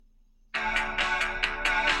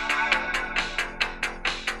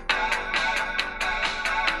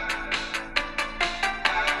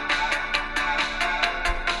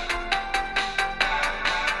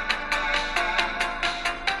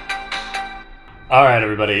All right,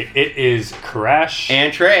 everybody. It is Crash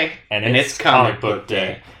And Trey. and it's Comic Book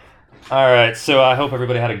Day. All right, so I hope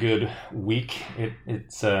everybody had a good week.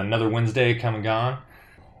 It's another Wednesday come and gone.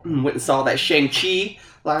 Went and saw that Shang-Chi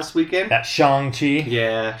last weekend. That Shang-Chi.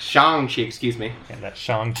 Yeah, Shang-Chi, excuse me. Yeah, that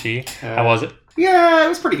Shang-Chi. How was it? Yeah, it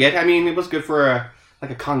was pretty good. I mean, it was good for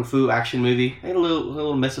a kung fu action movie. It had a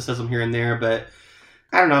little mysticism here and there, but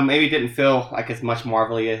I don't know, maybe it didn't feel like as much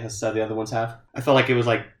marvelly as the other ones have. I felt like it was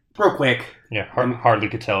like real quick. Yeah, hardly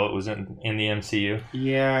could tell it was in the MCU.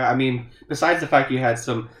 Yeah, I mean, besides the fact you had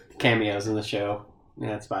some cameos in the show, yeah,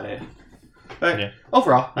 that's about it. But yeah.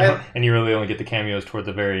 Overall, and you really only get the cameos toward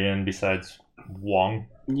the very end, besides Wong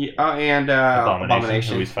and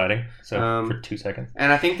Abomination, who he's fighting. So for 2 seconds.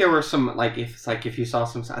 And I think there were some if you saw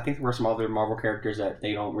some, I think there were some other Marvel characters that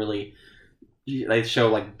they don't really. They show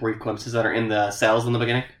like brief glimpses that are in the cells in the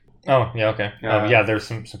beginning. Oh yeah, okay. Yeah, there's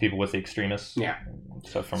some people with the extremists. Yeah,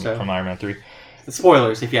 stuff from Iron Man 3. The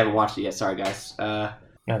spoilers if you haven't watched it yet. Sorry guys. It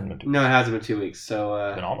hasn't been 2 weeks. No, it hasn't been 2 weeks. So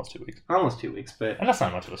it's been almost 2 weeks. Almost 2 weeks, but and that's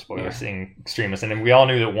not much of a spoiler. Seeing extremists, and then we all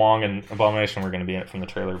knew that Wong and Abomination were going to be in it from the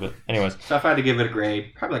trailer. But anyways, so if I had to give it a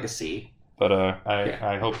grade, probably like a C. But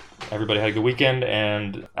I hope everybody had a good weekend,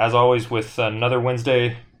 and as always with another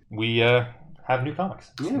Wednesday, we have new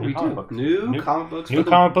comics. Yeah, we do. New comic books. New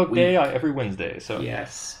comic book day every Wednesday. So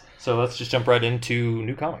yes. So let's just jump right into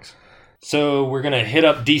new comics. So we're gonna hit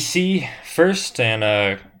up DC first,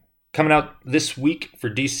 and coming out this week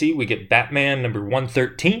for DC, we get Batman number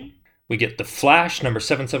 113. We get The Flash number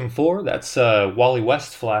 774. That's Wally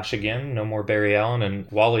West Flash again. No more Barry Allen, and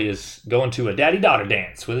Wally is going to a daddy-daughter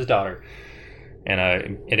dance with his daughter.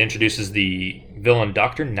 And it introduces the villain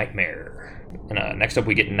Dr. Nightmare. And next up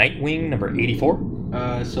we get Nightwing number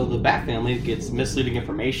 84. So the Bat family gets misleading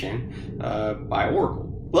information by Oracle,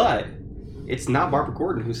 but it's not Barbara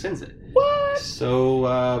Gordon who sends it. What?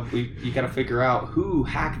 So you got to figure out who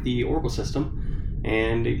hacked the Oracle system,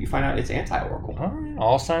 and you find out it's anti-Oracle.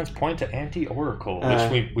 All signs point to anti-Oracle,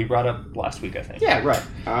 which we brought up last week, I think. Yeah,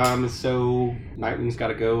 right. So Nightwing's got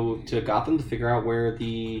to go to Gotham to figure out where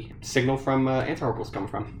the signal from anti-Oracle's coming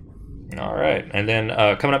from. All right. And then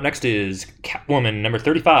coming up next is Catwoman number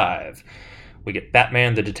 35. We get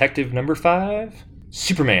Batman the Detective number 5.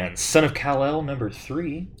 Superman, Son of Kal-El number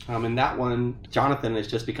 3. In that one, Jonathan has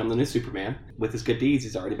just become the new Superman. With his good deeds,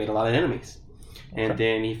 he's already made a lot of enemies. And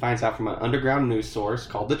then he finds out from an underground news source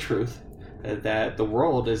called The Truth that the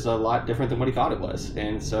world is a lot different than what he thought it was.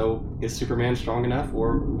 And so is Superman strong enough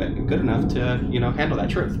or good enough to, handle that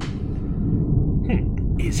truth?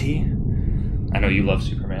 Is he? I know you love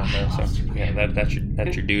Superman, though. So Superman. Yeah, that's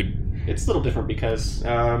your dude. It's a little different because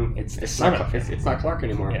it's not Clark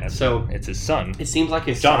anymore. Yeah, so it's his son. It seems like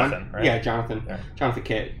his Jonathan, son, right? Yeah, Jonathan. Yeah. Jonathan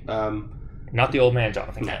Kent. Not the old man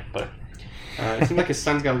Jonathan Kent, but it seems like his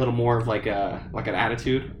son's got a little more of like an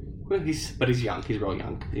attitude. But he's young. He's real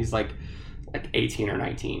young. He's like 18 or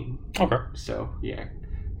 19. Okay. So yeah,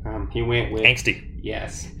 he went with angsty.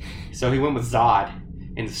 Yes. So he went with Zod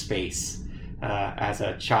into space as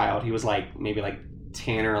a child. He was maybe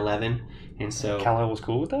 10 or 11. And so Kal-El was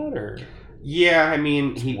cool with that, or yeah, I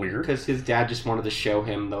mean, he weird because his dad just wanted to show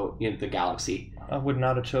him the galaxy. I would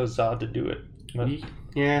not have chose Zod to do it. But...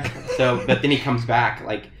 Yeah. So, but then he comes back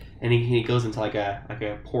and he goes into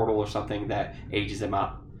a portal or something that ages him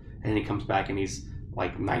up, and then he comes back and he's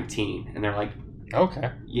 19, and they're like,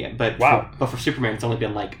 okay, yeah, but wow, but for Superman, it's only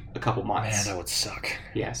been a couple months. Man, that would suck.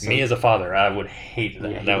 Yeah. So, me as a father, I would hate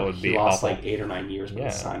that. Yeah, that would be lost awful. 8 or 9 years with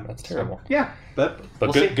his son. That's terrible. So, yeah, but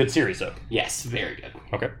we'll good series though. Yes, very good.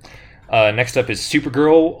 Okay. Next up is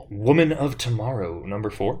Supergirl, Woman of Tomorrow, number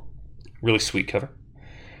 4. Really sweet cover.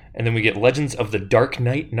 And then we get Legends of the Dark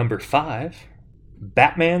Knight, number 5.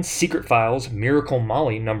 Batman Secret Files, Miracle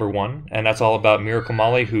Molly, number 1. And that's all about Miracle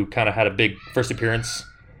Molly, who kind of had a big first appearance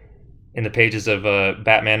in the pages of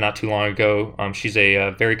Batman not too long ago. She's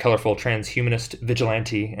a very colorful transhumanist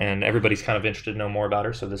vigilante, and everybody's kind of interested to know more about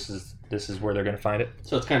her, so this is where they're going to find it.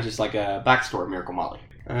 So it's kind of just like a backstory of Miracle Molly.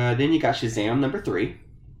 Then you got Shazam, number 3.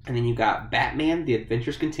 And then you got Batman, The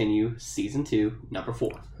Adventures Continue, Season 2, number 4.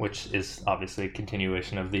 Which is obviously a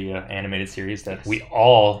continuation of the animated series that we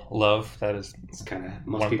all love. It's kind of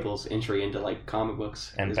most people's entry into comic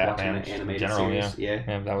books and Batman watching the animated in general, series.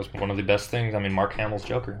 Yeah, that was one of the best things. I mean, Mark Hamill's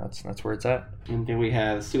Joker, that's where it's at. And then we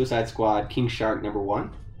have Suicide Squad, King Shark, number 1.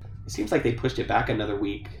 It seems like they pushed it back another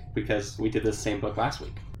week because we did this same book last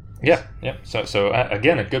week. Yeah. So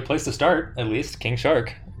again, a good place to start, at least, King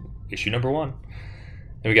Shark, issue number 1.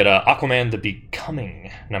 Then we got Aquaman the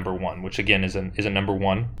Becoming, number 1, which again is a number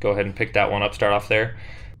 1. Go ahead and pick that one up, start off there.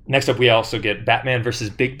 Next up, we also get Batman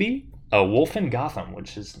vs. Bigby, A Wolf in Gotham,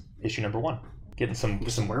 which is issue number 1. Getting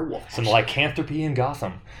some werewolf. Some lycanthropy in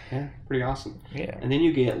Gotham. Yeah, pretty awesome. Yeah. And then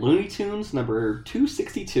you get Looney Tunes number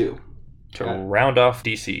 262. To round off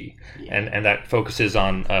DC. Yeah. And that focuses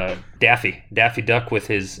on Daffy Duck with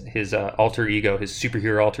his alter ego, his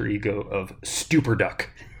superhero alter ego of Stupor Duck.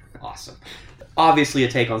 Awesome. Obviously a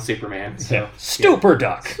take on Superman. So. Yeah. Stupor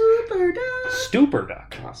Duck. Super Duck. Stupor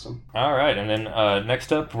Duck. Awesome. All right, and then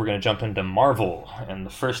next up, we're going to jump into Marvel. And the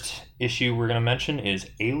first issue we're going to mention is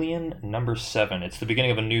Alien number 7. It's the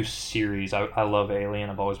beginning of a new series. I love Alien.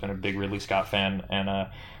 I've always been a big Ridley Scott fan. And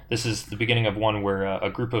this is the beginning of one where a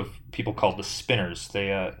group of people called the Spinners,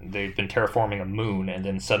 they've been terraforming a moon, and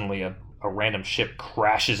then suddenly a random ship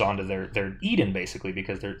crashes onto their Eden, basically,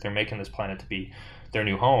 because they're making this planet to be their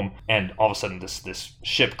new home. And all of a sudden, this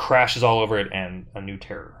ship crashes all over it, and a new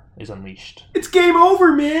terror is unleashed. It's game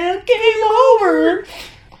over, man! Game over!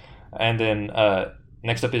 And then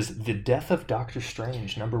next up is The Death of Doctor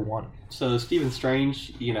Strange, number 1. So Stephen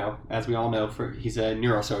Strange, as we all know, he's a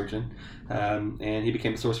neurosurgeon, and he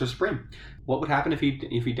became the Sorcerer Supreme. What would happen if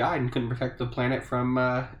he died and couldn't protect the planet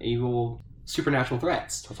from evil supernatural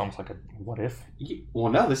threats? So it's almost like a what if?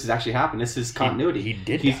 Well, no, this has actually happened. This is continuity. He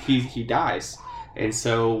did. He dies, and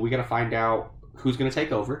so we got to find out who's going to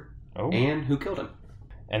take over and who killed him.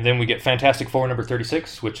 And then we get Fantastic Four number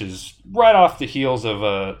 36, which is right off the heels of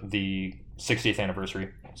the 60th anniversary.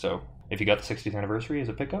 So if you got the 60th anniversary as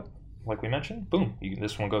a pickup, like we mentioned, boom,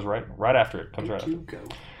 this one goes right after it. Comes right after. Go.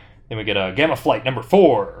 Then we get Gamma Flight number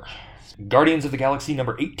 4. Guardians of the Galaxy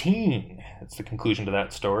number 18. That's the conclusion to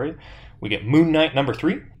that story. We get Moon Knight number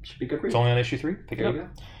 3. Should be good read. It's only on issue 3. Pick it up. Go.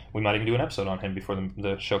 We might even do an episode on him before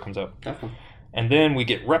the show comes out. Definitely. And then we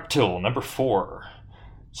get Reptile number 4.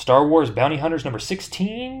 Star Wars Bounty Hunters number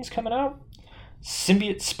 16 is coming out.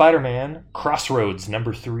 Symbiote Spider-Man Crossroads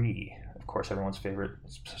number 3. Of course, everyone's favorite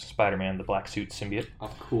Spider-Man, the black suit symbiote.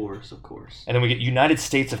 Of course. And then we get United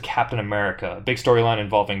States of Captain America, a big storyline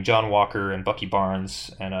involving John Walker and Bucky Barnes,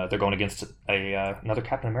 and they're going against another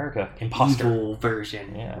Captain America imposter. Evil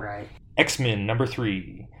version, yeah. Right. X-Men number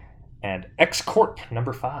 3, and X-Corp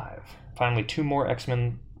number 5. Finally, 2 more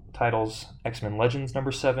X-Men titles, X-Men Legends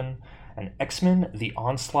number 7, and X-Men The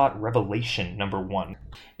Onslaught Revelation number 1.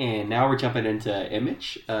 And now we're jumping into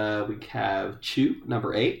Image. We have Chew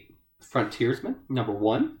number 8, Frontiersman number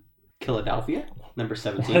 1, Philadelphia number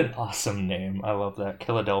 17. What an awesome name. I love that.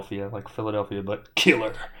 Philadelphia, like Philadelphia, but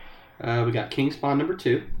killer. We got King Spawn number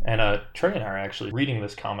 2. And Trey and I are actually reading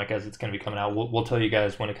this comic as it's going to be coming out. We'll tell you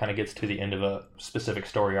guys when it kind of gets to the end of a specific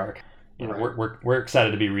story arc. Right. We're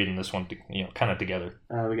excited to be reading this one, kind of together.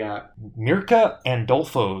 We got Mirka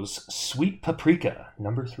Andolfo's Sweet Paprika,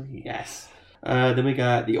 number 3. Yes. Then we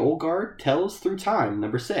got The Old Guard Tells Through Time,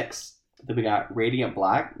 number 6. Then we got Radiant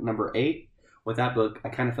Black, number 8. With that book, I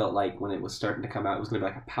kind of felt like when it was starting to come out, it was going to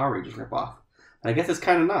be like a Power Rangers ripoff. But I guess it's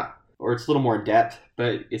kind of not. Or it's a little more in depth,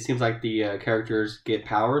 but it seems like the characters get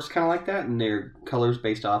powers kind of like that, and their colors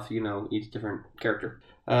based off, each different character.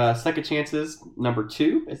 Second Chances, number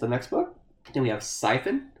 2 is the next book. Then we have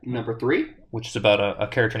Siphon, number 3. Which is about a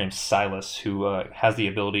character named Silas who has the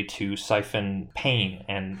ability to siphon pain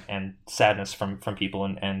and sadness from people.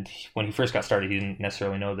 And when he first got started, he didn't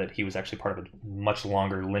necessarily know that he was actually part of a much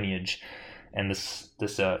longer lineage. And this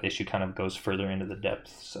issue kind of goes further into the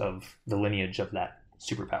depths of the lineage of that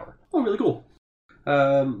superpower. Oh, really cool.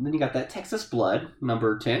 Then you got that Texas Blood,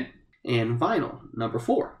 number 10, and Vinyl, number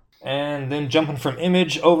 4. And then jumping from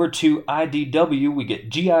Image over to IDW, we get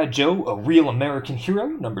G.I. Joe, A Real American Hero,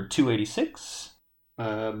 number 286.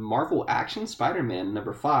 Marvel Action Spider-Man,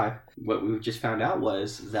 number 5. What we just found out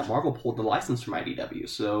was that Marvel pulled the license from IDW,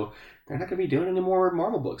 so they're not going to be doing any more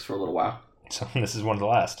Marvel books for a little while. So this is one of the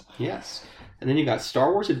last. Yes. And then you got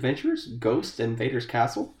Star Wars Adventures, Ghost and Vader's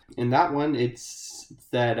Castle. In that one, it's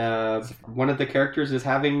that one of the characters is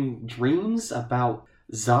having dreams about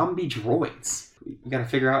zombie droids. You got to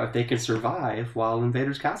figure out if they can survive while in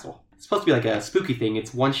Vader's Castle. It's supposed to be like a spooky thing.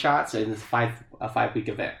 It's one shot, and it's a 5-week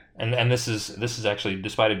event. And this is actually,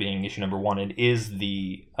 despite it being issue number 1, it is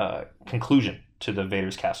the conclusion to the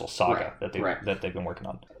Vader's Castle saga that they've been working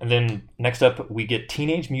on. And then next up, we get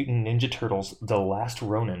Teenage Mutant Ninja Turtles: The Last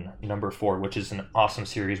Ronin, number 4, which is an awesome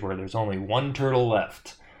series where there's only one turtle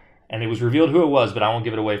left. And it was revealed who it was, but I won't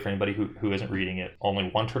give it away for anybody who isn't reading it. Only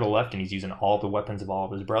one turtle left, and he's using all the weapons of all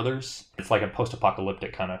of his brothers. It's like a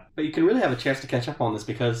post-apocalyptic kind of... But you can really have a chance to catch up on this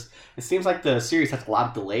because it seems like the series has a lot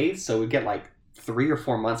of delays, so we get like 3 or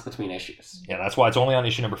 4 months between issues. Yeah, that's why it's only on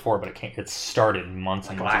issue number 4, but it started months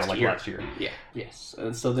and months ago, like last year. Yeah, yes.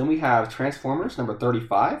 And so then we have Transformers, number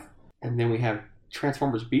 35. And then we have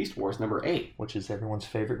Transformers Beast Wars number 8. which is everyone's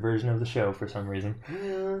favorite version of the show for some reason.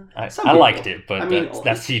 Some I people. liked it, but I mean,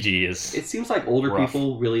 that CG is... It seems like older rough.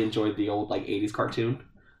 people really enjoyed the old 80s cartoon.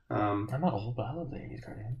 I'm not old, but I love the 80s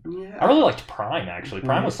cartoon. Yeah, I really liked Prime, actually.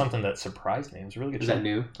 Prime was something that surprised me. It was a really good Is show. that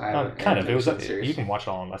new? Kind of. It was. Series. You can watch it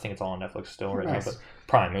all. I think it's all on Netflix still right Nice. now. But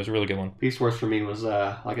Prime, it was a really good one. Beast Wars for me was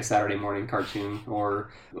like a Saturday morning cartoon,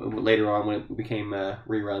 or later on when it became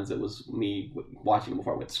reruns, it was me watching it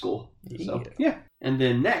before I went to school. So, yeah. And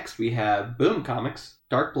then next we have Boom Comics,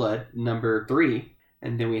 Dark Blood, number 3.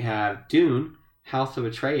 And then we have Dune, House of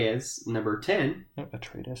Atreus, number 10.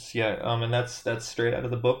 Atreides. Yeah, and that's straight out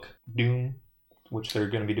of the book, Dune, which they're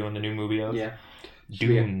going to be doing the new movie of. Yeah.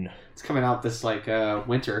 Dune. It's coming out this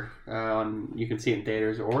winter. You can see it in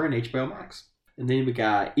theaters or in HBO Max. And then we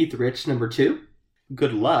got Eat the Rich, number 2.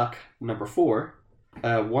 Good Luck, number 4.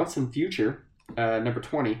 Once and Future, number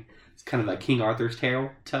 20. It's kind of like King Arthur's tale,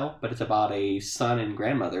 but it's about a son and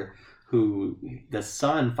grandmother who the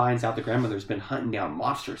son finds out the grandmother's been hunting down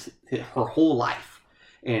monsters her whole life,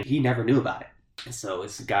 and he never knew about it. So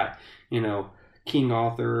it's got, King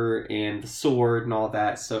Arthur and the sword and all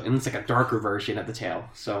that. So, and it's like a darker version of the tale.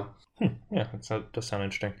 So, yeah, that does sound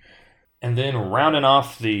interesting. And then rounding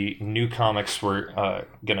off the new comics, we're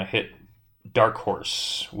gonna hit Dark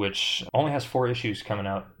Horse, which only has 4 issues coming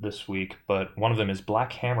out this week, but one of them is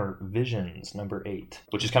Black Hammer Visions, number 8,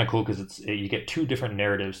 which is kind of cool because you get 2 different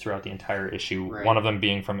narratives throughout the entire issue. Right. One of them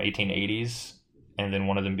being from 1880s, and then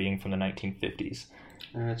one of them being from the 1950s.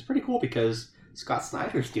 It's pretty cool because Scott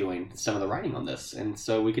Snyder's doing some of the writing on this, and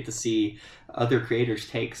so we get to see other creators'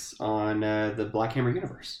 takes on the Black Hammer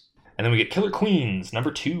universe. And then we get Killer Queens,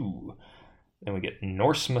 number 2. Then we get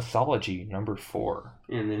Norse Mythology, number 4.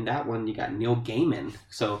 And in that one, you got Neil Gaiman.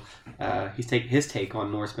 So he's taking his take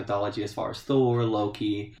on Norse mythology as far as Thor,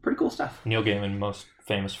 Loki. Pretty cool stuff. Neil Gaiman, most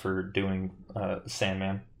famous for doing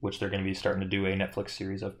Sandman, which they're going to be starting to do a Netflix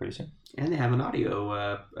series of pretty soon. And they have an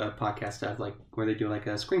audio podcast of where they do a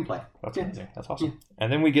screenplay. That's amazing. That's awesome. Yeah.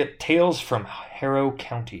 And then we get Tales from Harrow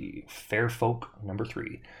County, Fair Folk, number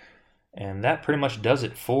 3. And that pretty much does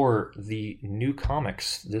it for the new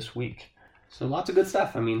comics this week. So lots of good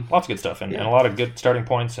stuff. I mean, lots of good stuff and a lot of good starting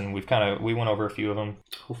points, and we went over a few of them.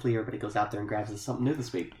 Hopefully everybody goes out there and grabs something new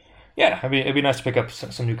this week. Yeah, it'd be nice to pick up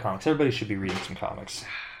some new comics. Everybody should be reading some comics.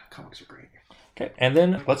 Comics are great. Okay, and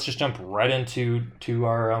then let's just jump right into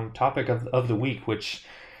our topic of the week, which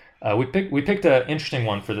we picked an interesting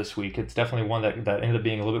one for this week. It's definitely one that ended up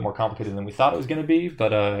being a little bit more complicated than we thought it was going to be,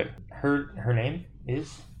 but her name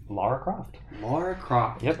is Lara Croft. Lara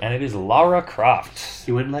Croft. Yep, and it is Lara Croft.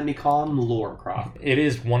 You wouldn't let me call him Lara Croft. It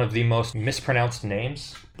is one of the most mispronounced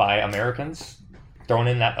names by Americans. Throwing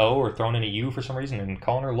in that O or throwing in a U for some reason and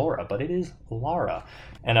calling her Laura, but it is Lara.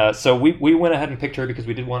 And so we went ahead and picked her because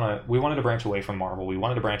we wanted to branch away from Marvel. We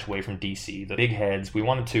wanted to branch away from DC, the big heads. We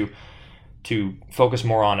wanted to focus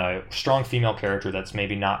more on a strong female character that's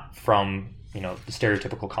maybe not from the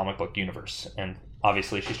stereotypical comic book universe. And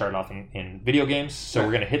obviously she started off in video games, so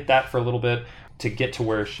we're going to hit that for a little bit to get to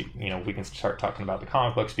where we can start talking about the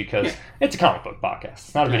comic books because it's a comic book podcast.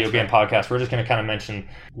 It's not a video game podcast. We're just going to kind of mention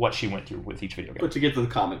what she went through with each video game. But to get to the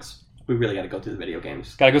comics, we really got to go through the video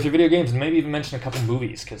games. Got to go through video games and maybe even mention a couple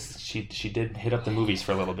movies because she did hit up the movies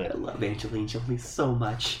for a little bit. I love Angelina Jolie so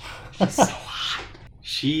much. She's so hot.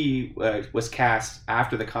 She was cast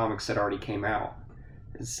after the comics had already came out.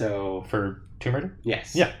 So for Tomb Raider?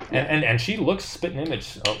 Yes. Yeah. And she looks spit and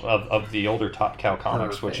image of the older Top Cow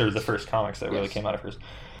comics, which are the first comics that really came out of hers.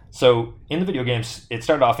 So in the video games, it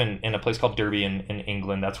started off in a place called Derby in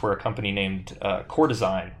England. That's where a company named Core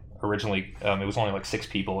Design originally, it was only 6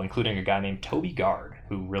 people, including a guy named Toby Gard,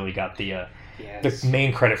 who really got the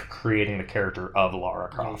main credit for creating the character of Lara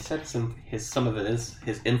Croft. He said some of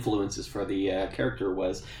his influences for the character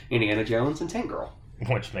was Indiana Jones and Tank Girl.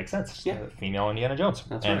 Which makes sense. Yeah. Female Indiana Jones.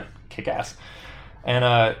 That's and right. Kick ass.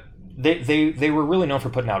 And they were really known for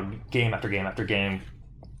putting out game after game after game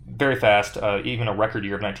very fast. Even a record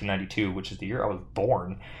year of 1992, which is the year I was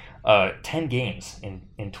born. 10 games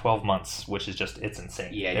in 12 months, which is just, it's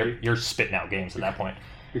insane. Yeah, you're spitting out games at that point.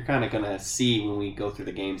 You're kind of going to see when we go through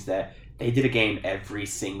the games that they did a game every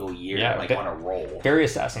single year, on a roll. Very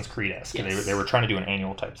Assassin's Creed-esque. Yes. They were trying to do an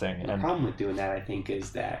annual type thing. The problem with doing that, I think,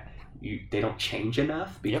 is that they don't change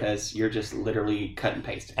enough because you're just literally cut and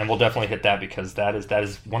paste. And we'll definitely hit that because that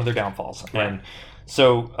is one of their downfalls. Right. And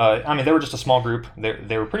so, they were just a small group.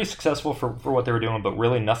 They were pretty successful for what they were doing, but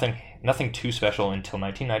really nothing too special until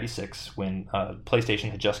 1996 when PlayStation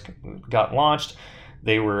had just got launched.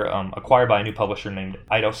 They were acquired by a new publisher named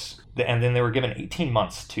Eidos, and then they were given 18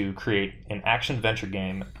 months to create an action-adventure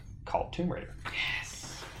game called Tomb Raider.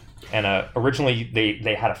 Yes. And originally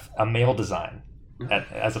they had a male design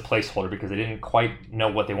as a placeholder because they didn't quite know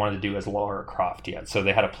what they wanted to do as Lara Croft yet. So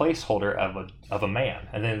they had a placeholder of a man,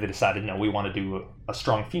 and then they decided, no, we want to do a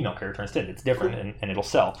strong female character instead. It's different and it'll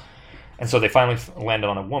sell. And so they finally landed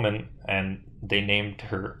on a woman, and they named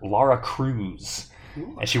her Lara Cruz.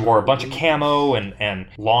 And she wore a bunch of camo and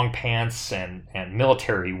long pants and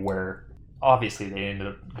military wear. Obviously, they ended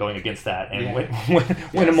up going against that and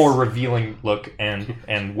went a more revealing look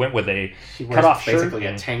and went with a cut-off shirt. Basically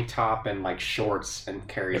a tank top and like shorts and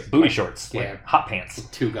carries booty shorts, like hot pants.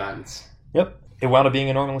 With 2 guns. Yep. It wound up being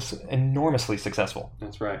enormously successful.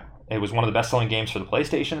 That's right. It was one of the best-selling games for the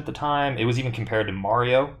PlayStation at the time. It was even compared to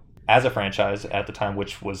Mario as a franchise at the time,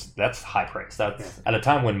 that's high praise. That's at a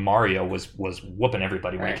time when Mario was whooping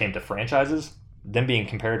everybody when it came to franchises. Them being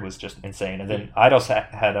compared was just insane. And then Eidos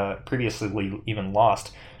had previously even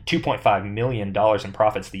lost $2.5 million in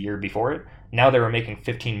profits the year before it. Now they were making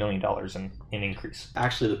 $15 million in increase.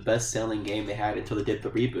 Actually, the best-selling game they had until they did the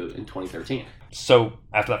reboot in 2013. So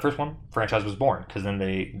after that first one, franchise was born, because then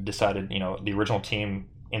they decided, the original team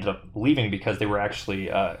ended up leaving because they were actually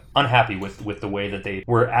unhappy with the way that they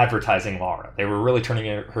were advertising Lara. They were really turning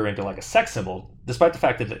her into like a sex symbol, despite the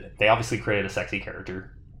fact that they obviously created a sexy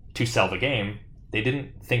character to sell the game. They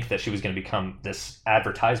didn't think that she was going to become this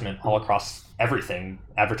advertisement all across everything,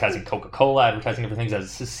 advertising Coca-Cola, advertising everything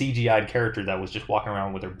as a CGI'd character that was just walking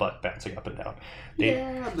around with her butt bouncing up and down.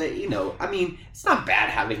 But it's not bad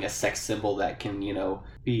having a sex symbol that can,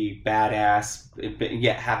 be badass,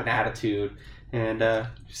 yet have an attitude and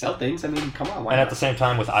sell things. I mean, come on. Why not? At the same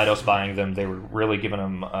time, with Eidos buying them, they were really giving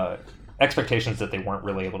them expectations that they weren't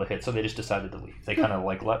really able to hit, so they just decided to leave. They kind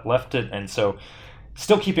of left it, and so...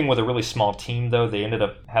 Still keeping with a really small team, though, they ended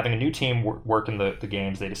up having a new team working the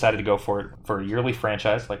games. They decided to go for it for a yearly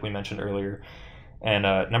franchise, like we mentioned earlier. And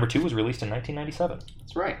number 2 was released in 1997.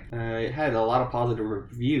 That's right. It had a lot of positive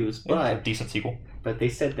reviews, but... a decent sequel. But they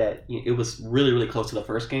said that it was really, really close to the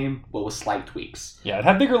first game, but with slight tweaks. Yeah, it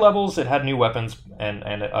had bigger levels, it had new weapons, and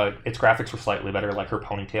its graphics were slightly better, like her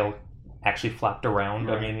ponytail actually flapped around,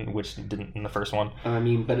 right. Which didn't in the first one.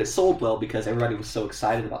 But it sold well because everybody was so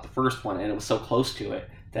excited about the first one, and it was so close to it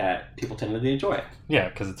that people tended to enjoy it. Yeah,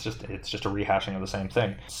 because it's just a rehashing of the same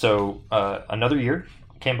thing. So another year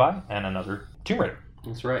came by, and another Tomb Raider.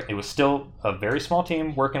 That's right. It was still a very small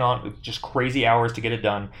team working on just crazy hours to get it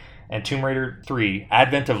done. And Tomb Raider 3,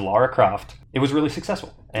 Advent of Lara Croft, it was really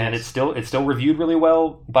successful, and it's still reviewed really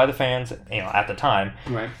well by the fans, at the time.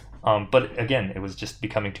 Right. But again, it was just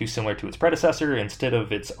becoming too similar to its predecessor instead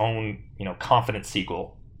of its own, confident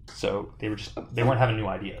sequel. So they weren't having new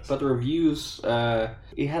ideas. But the reviews,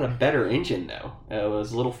 it had a better engine though. It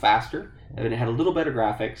was a little faster, and it had a little better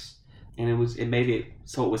graphics, and it made it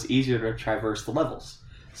so it was easier to traverse the levels.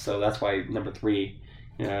 So that's why number 3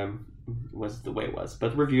 was the way it was.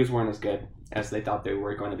 But the reviews weren't as good as they thought they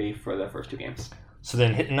were going to be for the first 2 games. So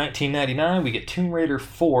then, hitting 1999, we get Tomb Raider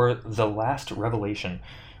 4: The Last Revelation.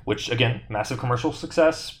 Which, again, massive commercial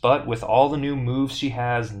success, but with all the new moves she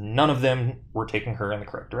has, none of them were taking her in the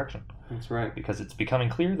correct direction. That's right. Because it's becoming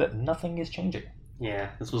clear that nothing is changing. Yeah,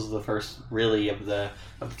 this was the first, really, of the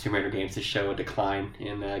Tomb Raider games to show a decline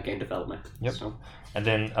in game development. Yep. So. And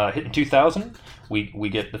then, hitting 2000, we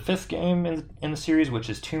get the 5th game in the series, which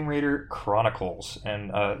is Tomb Raider Chronicles. And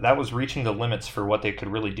that was reaching the limits for what they could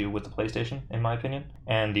really do with the PlayStation, in my opinion.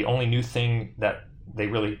 And the only new thing that they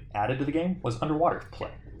really added to the game was underwater play.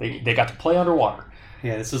 They got to play underwater.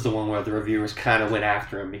 Yeah, this is the one where the reviewers kind of went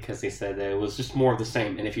after him because they said that it was just more of the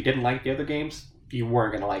same. And if you didn't like the other games, you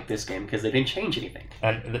weren't going to like this game because they didn't change anything.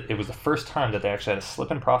 And it was the first time that they actually had a slip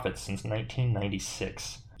in profits since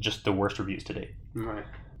 1996. Just the worst reviews to date. Right.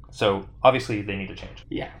 So, obviously, they need to change.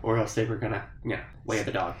 Yeah, or else they were going to, way of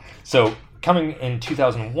the dog. So, coming in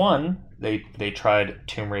 2001, they tried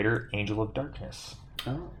Tomb Raider Angel of Darkness.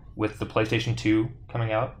 Oh. With the PlayStation 2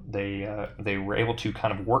 coming out, they were able to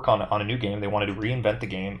kind of work on a new game. They wanted to reinvent the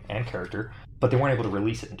game and character, but they weren't able to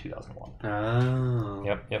release it in 2001. Oh.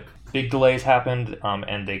 Yep. Big delays happened,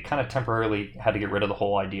 and they kind of temporarily had to get rid of the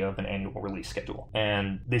whole idea of an annual release schedule.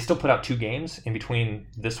 And they still put out 2 games in between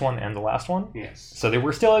this one and the last one. Yes. So they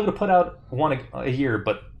were still able to put out one a year,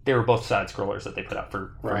 but they were both side-scrollers that they put out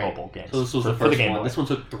for mobile games. So this was the first one. This one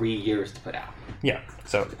took 3 years to put out. Yeah.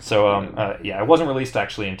 So it wasn't released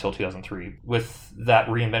actually until 2003. With that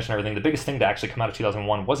reinvention and everything, the biggest thing to actually come out of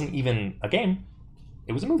 2001 wasn't even a game.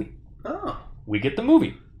 It was a movie. Oh. We get the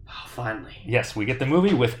movie. Oh, finally. Yes, we get the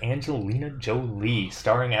movie with Angelina Jolie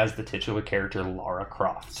starring as the titular character Lara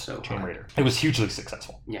Croft, Tomb Raider. It was hugely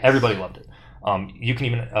successful. Yes. Everybody loved it. You can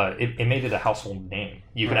even it made it a household name.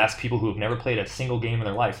 You can ask people who have never played a single game in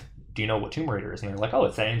their life, do you know what Tomb Raider is? And they're like, oh,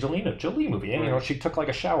 it's an Angelina Jolie movie. And, you know, she took like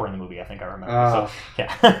a shower in the movie, I think I remember. So,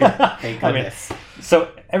 yeah. Thank goodness.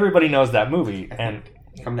 So everybody knows that movie. And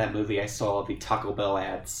from that movie, I saw the Taco Bell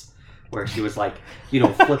ads where she was like, you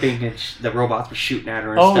know, flipping and the robots were shooting at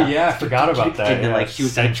her and stuff. Oh, yeah, I forgot about that. And then, like, she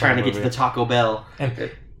was like, trying to get to the Taco Bell.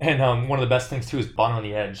 And one of the best things, too, is Bon on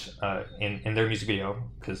the Edge in their music video,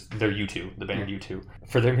 because they're U2, the band U2.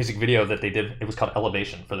 For their music video that they did, it was called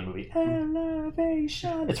Elevation for the movie.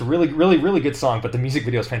 Elevation. It's a really, really, really good song, but the music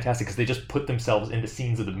video is fantastic because they just put themselves into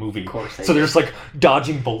scenes of the movie. Of course they They're just, like,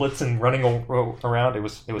 dodging bullets and running around. It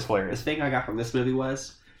was hilarious. The thing I got from this movie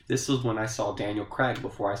was... This was when I saw Daniel Craig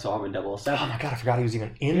before I saw him in 007. Oh my god, I forgot he was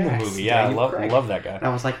even in the movie. Yeah, I love that guy. And I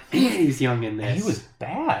was like, man, he's young in this. And he was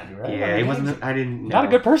bad, right? Yeah, he wasn't. I didn't know. Not a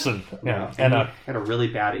good person. Yeah, and he had a really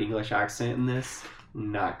bad English accent in this.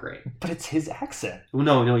 Not great. But it's his accent. Well,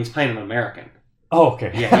 no, he's playing an American. Oh,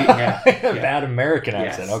 okay. Yeah. Bad American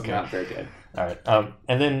accent. Yes, okay. Not very good. All right.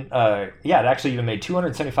 And then, it actually even made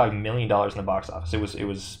 $275 million in the box office. It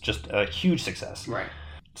was just a huge success. Right.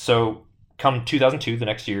 So, come 2002, the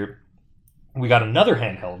next year, we got another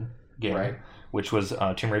handheld game, which was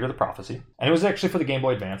Tomb Raider: The Prophecy, and it was actually for the Game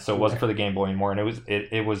Boy Advance, so it wasn't for the Game Boy anymore. And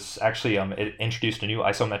it was actually it introduced a new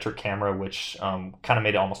isometric camera, which kind of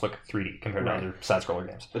made it almost look 3D compared to other side scroller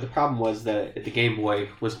games. But the problem was that the Game Boy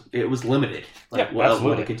was limited,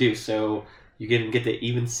 what it could do. So you didn't get to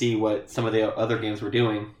even see what some of the other games were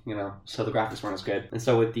doing, you know. So the graphics weren't as good. And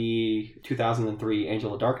so with the 2003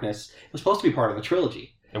 Angel of Darkness, it was supposed to be part of a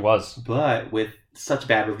trilogy. It was, but with such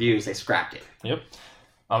bad reviews, they scrapped it. Yep.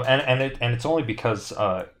 And it's only because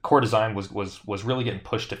Core Design was really getting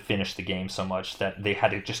pushed to finish the game so much that they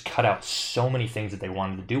had to just cut out so many things that they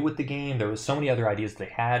wanted to do with the game. There was so many other ideas they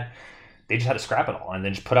had. They just had to scrap it all and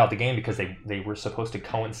then just put out the game because they were supposed to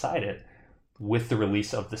coincide it with the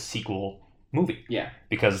release of the sequel movie. Yeah.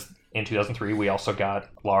 Because in 2003, we also got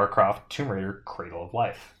Lara Croft Tomb Raider Cradle of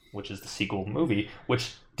Life, which is the sequel movie,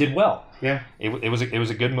 which did well. Yeah. It was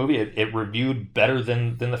a good movie. It reviewed better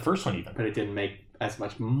than the first one even. But it didn't make as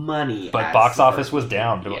much money. But box office was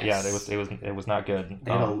down. Yes. Yeah, it was not good.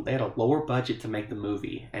 They had a lower budget to make the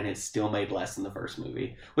movie, and it still made less than the first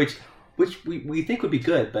movie, which we think would be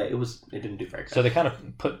good, but it didn't do very good. So they kind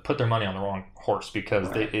of put their money on the wrong horse because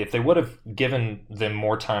if they would have given them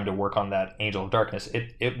more time to work on that Angel of Darkness,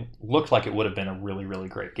 it looked like it would have been a really, really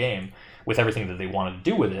great game with everything that they wanted to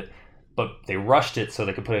do with it. But they rushed it so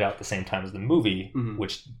they could put it out at the same time as the movie,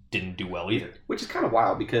 which didn't do well either. Which is kind of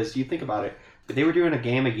wild because you think about it, they were doing a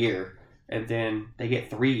game a year, and then they get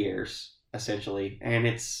 3 years essentially, and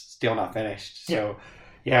it's still not finished. So.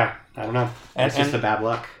 Yeah, I don't know. It's just a bad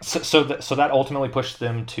luck. So that ultimately pushed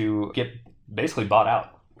them to get basically bought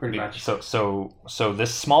out. Pretty much. So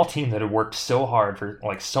this small team that had worked so hard for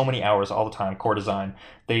like so many hours all the time, Core Design,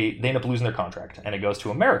 they end up losing their contract, and it goes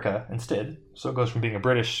to America instead. So it goes from being a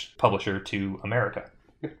British publisher to America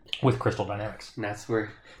with Crystal Dynamics. And that's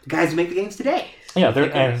where the guys who make the games today. Yeah,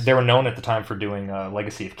 they were known at the time for doing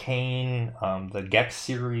Legacy of Kain, the Gex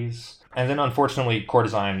series, and then unfortunately Core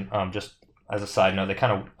Design just. As a side note, they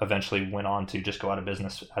kind of eventually went on to just go out of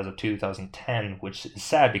business as of 2010, which is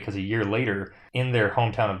sad because a year later, in their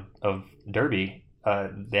hometown of Derby,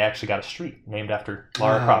 they actually got a street named after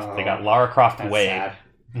Lara Croft. They got Lara Croft Way, sad.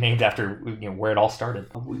 Named after where it all started.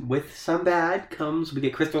 With some bad we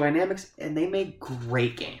get Crystal Dynamics, and they make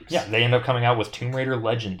great games. Yeah, they end up coming out with Tomb Raider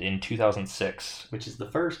Legend in 2006. Which is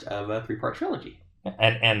the first of a 3-part trilogy.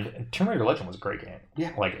 And Tomb Raider Legend was a great game.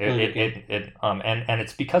 Yeah, like and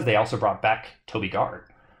it's because they also brought back Toby Gard.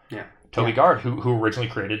 Yeah, Toby Gard, who originally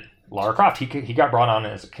created Lara Croft. He got brought on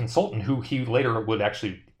as a consultant, who he later would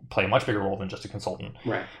actually play a much bigger role than just a consultant.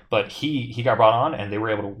 Right. But he got brought on, and they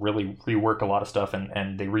were able to really rework a lot of stuff,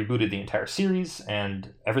 and they rebooted the entire series,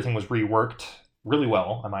 and everything was reworked really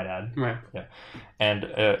well, I might add. Right. Yeah. And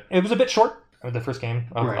it was a bit short. The first game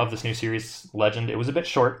of this new series, Legend. It was a bit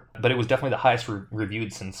short, but it was definitely the highest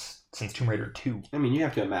reviewed since Tomb Raider 2. I mean, you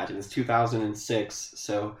have to imagine, it's 2006,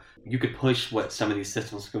 so you could push what some of these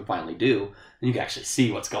systems can finally do, and you can actually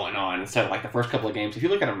see what's going on, instead of like the first couple of games. If you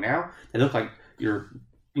look at them now, they look like you're,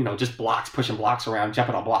 just pushing blocks around,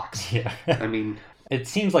 jumping on blocks. Yeah. I mean... It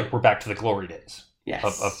seems like we're back to the glory days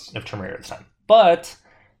of Tomb Raider this time. But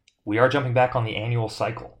we are jumping back on the annual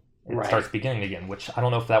cycle. It starts beginning again, which I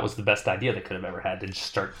don't know if that was the best idea they could have ever had, to just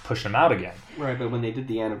start pushing them out again. Right, but when they did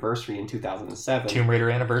the anniversary in 2007... Tomb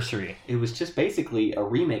Raider Anniversary. It was just basically a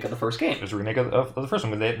remake of the first game. It was a remake of the first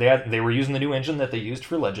one. They were using the new engine that they used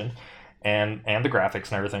for Legend, and the graphics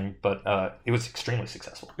and everything, but it was extremely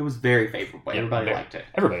successful. It was very favorable. Everybody liked it.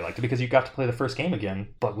 Everybody liked it because you got to play the first game again,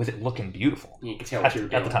 but with it looking beautiful. You could tell what you were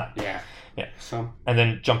doing. At the time. Yeah. Yeah. So, And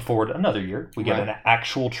then jump forward another year, we get Right. an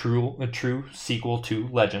actual true sequel to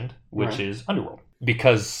Legend, which Right. is Underworld.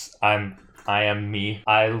 Because I am me.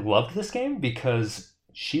 I loved this game because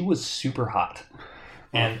she was super hot.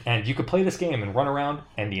 And you could play this game and run around,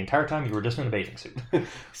 and the entire time you were just in a bathing suit,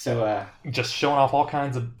 so just showing off all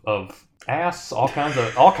kinds of ass, all kinds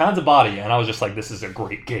of body, and I was just like, this is a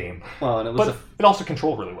great game. well, and it was But it also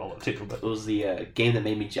controlled really well too. But it was the game that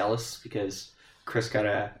made me jealous because Chris got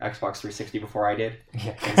a Xbox 360 before I did,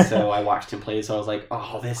 yeah. and so I watched him play. So I was like,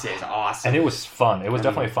 "Oh, this is awesome!" And it was fun. It was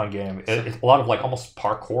definitely a fun game. It's a lot of like almost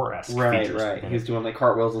parkour-esque Right, features. right. in He was it. doing like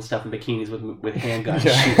cartwheels and stuff in bikinis with handguns.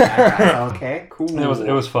 Yeah. Shooting at guys. Okay, cool.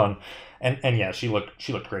 It was fun, and yeah, she looked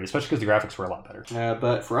great, especially because the graphics were a lot better.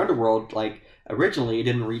 But for Underworld, like originally it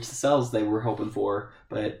didn't reach the sales they were hoping for,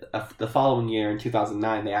 but the following year in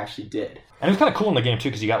 2009 they actually did. And it was kind of cool in the game too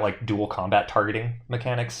because you got like dual combat targeting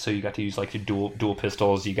mechanics, so you got to use like your dual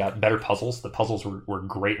pistols. You got better puzzles. The puzzles were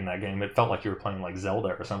great in that game. It felt like you were playing like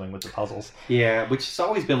Zelda or something with the puzzles. Yeah, which has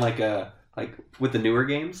always been like with the newer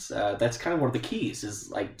games. That's kind of one of the keys is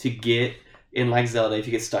like to get in like Zelda. If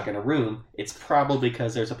you get stuck in a room, it's probably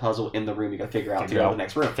because there's a puzzle in the room you got to figure out to go to the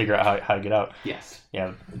next room. Figure out how to get out. Yes.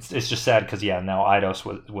 Yeah, it's just sad because now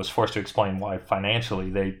Eidos was forced to explain why financially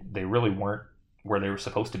they really weren't where they were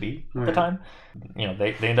supposed to be at the Right. time.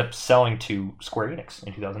 They ended up selling to Square Enix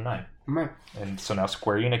in 2009. Right. And so now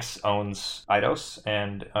Square Enix owns Eidos,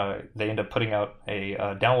 and they end up putting out a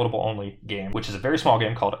downloadable only game, which is a very small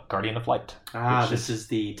game called Guardian of Light. This is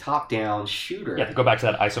the top-down shooter. Yeah, to go back to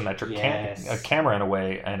that isometric Yes. camera in a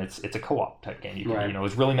way, and it's a co-op type game. You can, Right. it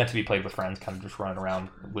was really meant to be played with friends, kind of just running around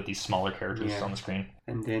with these smaller characters Yeah. on the screen.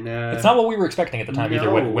 And then It's not what we were expecting at the time either.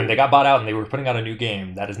 No. When they got bought out and they were putting out a new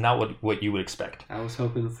game, that is not what you would expect. I was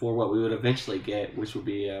hoping for what we would eventually get, which would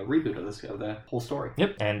be a reboot of the whole story.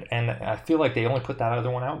 Yep, and I feel like they only put that other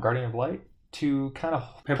one out, Guardian of Light, to kind of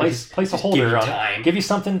place a just holder give you on time. it, give you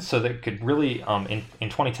something so that it could really. In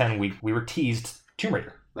 2010, we were teased Tomb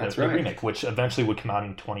Raider, That's the right. remake, which eventually would come out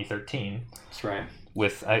in 2013. That's right.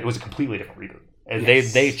 With it was a completely different reboot.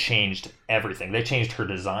 Yes. They changed everything. They changed her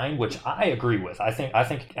design, which I agree with. I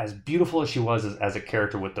think as beautiful as she was as a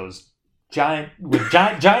character with those giant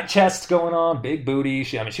chests going on, big booty.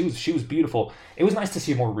 She was beautiful. It was nice to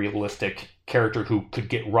see a more realistic character who could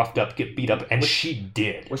get roughed up, get beat up, and she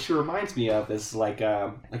did. What she reminds me of is like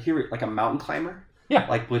a mountain climber. Yeah.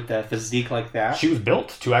 Like with the physique like that. She was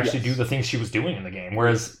built to actually Yes. do the things she was doing in the game.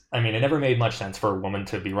 Whereas, it never made much sense for a woman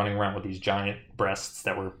to be running around with these giant breasts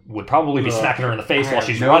that would probably be Look, smacking her in the face I while have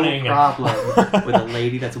she's no running. problem with a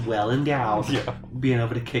lady that's well endowed, Yeah. being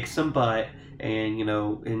able to kick some butt and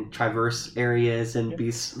and traverse areas and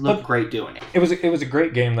look But- great doing it. It was a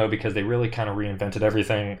great game though because they really kind of reinvented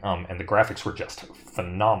everything, and the graphics were just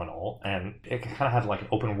phenomenal, and it kind of had like an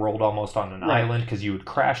open world almost on an Right. island because you had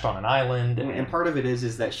crashed on an island. And part of it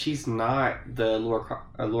is that she's not the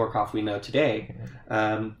Lara Croft we know today,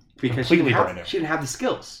 because Completely brand new. she didn't have the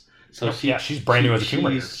skills. So she's brand new as a Tomb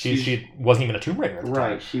Raider. She wasn't even a Tomb Raider at the time.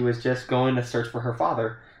 right. She was just going to search for her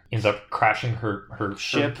father. Ends up crashing her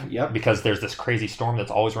ship Yep. because there's this crazy storm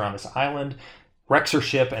that's always around this island, wrecks her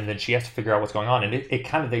ship, and then she has to figure out what's going on. And it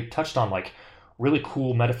kind of, they touched on like really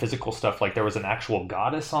cool metaphysical stuff. Like there was an actual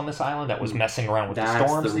goddess on this island that was messing around with That's the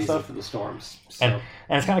storms the and reason stuff. for the storms. So, And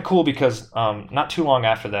it's kind of cool because not too long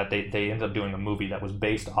after that, they ended up doing a movie that was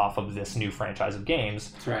based off of this new franchise of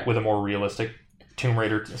games that's right. with a more realistic Tomb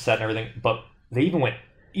Raider set and everything. But they even went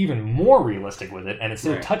even more realistic with it, and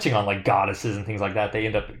instead Right. of touching on like goddesses and things like that, they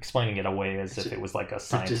end up explaining it away as if it was like a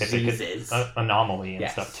scientific diseases. anomaly and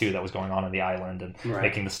Yes. stuff too that was going on in the island and Right.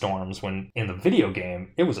 making the storms. When in the video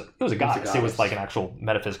game, it was a goddess. It was goddess. like an actual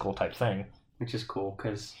metaphysical type thing. Which is cool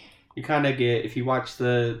because you kind of get, if you watch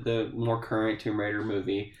the more current Tomb Raider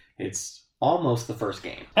movie, it's almost the first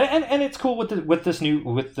game. And it's cool with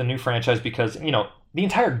the new franchise because the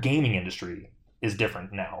entire gaming industry is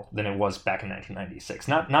different now than it was back in 1996.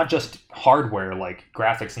 Not just hardware like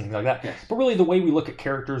graphics and things like that, Yes. but really the way we look at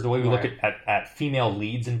characters, the way we look Right. at female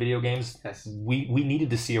leads in video games. Yes. We needed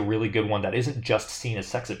to see a really good one that isn't just seen as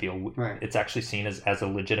sex appeal. Right. It's actually seen as a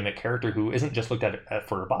legitimate character who isn't just looked at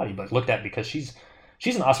for her body, but looked at because she's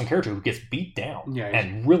an awesome character who gets beat down Yeah,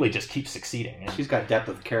 and really just keeps succeeding. And She's got depth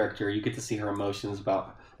of character. You get to see her emotions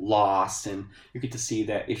about loss, and you get to see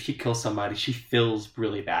that if she kills somebody, she feels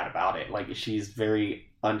really bad about it. Like she's very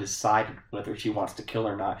undecided whether she wants to kill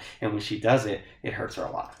or not, and when she does it, it hurts her a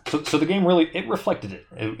lot. So the game really, it reflected it.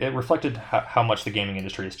 It reflected how much the gaming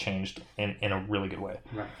industry has changed in a really good way.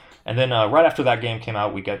 Right. And then right after that game came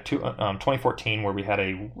out, we got 2014 where we had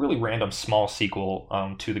a really random small sequel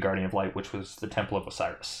to the Guardian of Light, which was the Temple of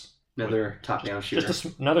Osiris. Another top-down shooter. Just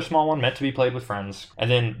another small one meant to be played with friends. And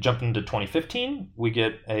then jumping into 2015, we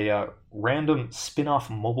get a random spin-off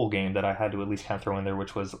mobile game that I had to at least kind of throw in there,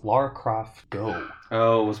 which was Lara Croft Go.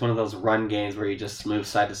 Oh, it was one of those run games where you just move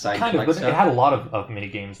side to side. Kind of, but it had a lot of mini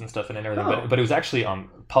games and stuff in it and everything. But it was actually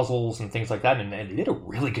puzzles and things like that, and they did a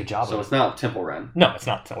really good job of it. So it's not Temple Run? No, it's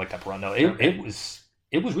not like Temple Run. No, it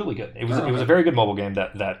was really good. It was a very good mobile game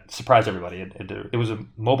that surprised everybody. It was a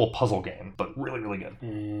mobile puzzle game, but really, really good.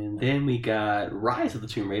 And then we got Rise of the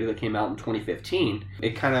Tomb Raider that came out in 2015.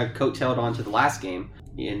 It kind of coattailed onto the last game,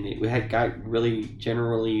 and we had got really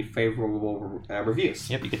generally favorable reviews.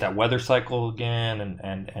 Yep, you get that weather cycle again,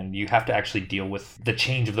 and you have to actually deal with the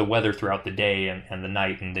change of the weather throughout the day and the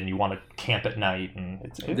night, and then you want to camp at night.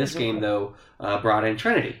 And this game, though, brought in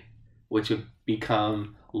Trinity, which would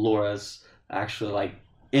become Laura's actually like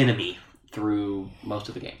enemy through most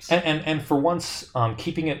of the games. And for once,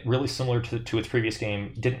 keeping it really similar to its previous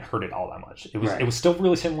game didn't hurt it all that much. It was still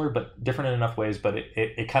really similar, but different in enough ways. But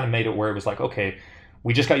it kind of made it where it was like, okay,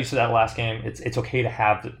 we just got used to that last game. It's okay to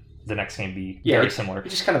have the next game be very similar. You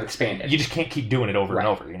just kind of expand it. You just can't keep doing it over and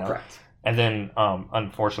over, you know? Correct. And then,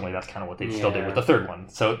 unfortunately, that's kind of what they still did with the third one.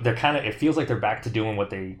 So they're it feels like they're back to doing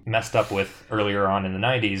what they messed up with earlier on in the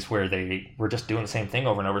 90s, where they were just doing the same thing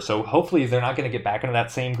over and over. So hopefully they're not going to get back into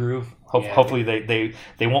that same groove. Hopefully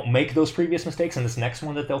they won't make those previous mistakes, and this next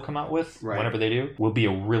one that they'll come out with, whenever they do, will be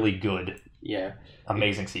a really good,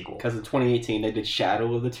 amazing sequel. Because in 2018, they did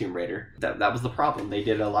Shadow of the Tomb Raider. That was the problem. They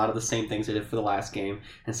did a lot of the same things they did for the last game,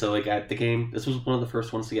 and so they got the game. This was one of the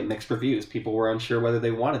first ones to get mixed reviews. People were unsure whether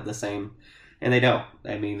they wanted the same, and they don't.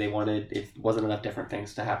 I mean, it wasn't enough different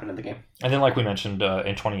things to happen in the game. And then, like we mentioned,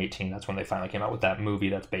 in 2018, that's when they finally came out with that movie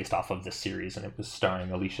that's based off of this series, and it was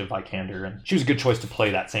starring Alicia Vikander, and she was a good choice to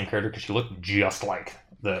play that same character because she looked just like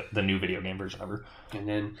the new video game version of her. And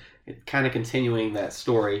then, kind of continuing that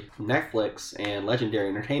story, Netflix and Legendary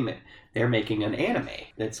Entertainment, they're making an anime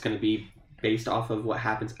that's going to be based off of what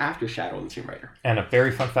happens after Shadow of the Tomb Raider. And a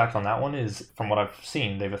very fun fact on that one is, from what I've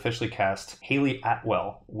seen, they've officially cast Haley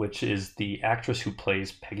Atwell, which is the actress who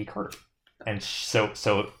plays Peggy Carter. And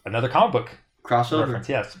so another comic book crossover reference,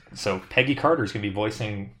 yes. So Peggy Carter is going to be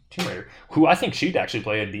voicing Tomb Raider, who I think she'd actually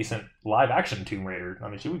play a decent live-action Tomb Raider. I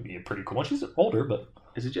mean, she would be a pretty cool one. She's older, but...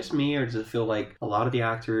 Is it just me, or does it feel like a lot of the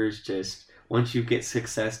actors just... Once you get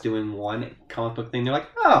success doing one comic book thing, they're like,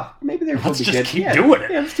 oh, maybe they're going to be good. Let's just keep doing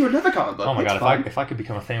it. Yeah, let's do another comic book. Oh my god, if I could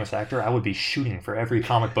become a famous actor, I would be shooting for every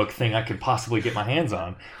comic book thing I could possibly get my hands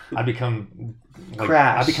on. I'd become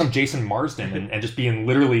Crash. I'd become Jason Marsden and just be in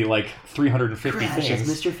literally like 350 Crash things. as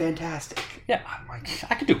Mr. Fantastic. Yeah, I'm like,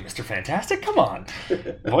 I could do Mr. Fantastic. Come on.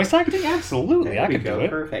 Voice acting? Absolutely. I could do it.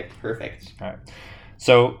 Perfect. All right.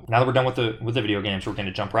 So now that we're done with the video games, we're going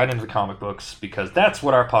to jump right into the comic books because that's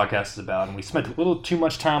what our podcast is about. And we spent a little too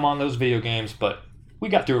much time on those video games, but we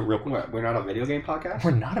got through it real quick. What, we're not a video game podcast? We're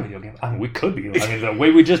not a video game. I mean, we could be. I mean, the way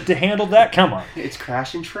we just handled that, come on. It's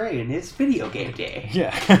Crash and Trey, and it's video game day.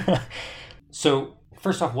 Yeah. So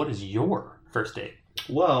first off, what is your first date?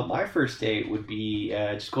 Well, my first date would be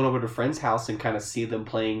just going over to a friend's house and kind of see them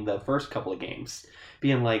playing the first couple of games.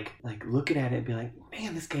 Being like looking at it and being like,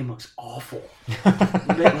 man, this game looks awful.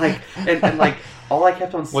 and all I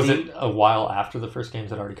kept on seeing... Was it a while after the first games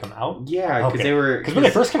had already come out? Yeah, because they were... Because when they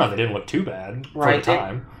first came out, they didn't look too bad for the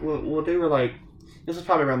time. Well, they were like... This was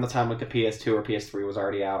probably around the time like the PS2 or PS3 was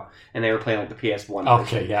already out, and they were playing like the PS1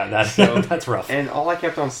 version. Okay, yeah, that's rough. And all I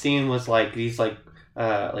kept on seeing was like these like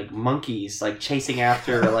monkeys like chasing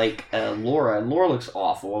after Laura, and Laura looks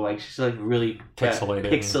awful. Like she's like really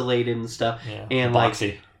pixelated and stuff. Yeah, and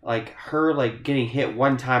boxy. like her like getting hit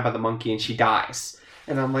one time by the monkey and she dies.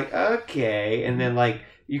 And I'm like, okay. And then like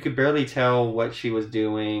you could barely tell what she was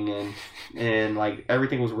doing, and like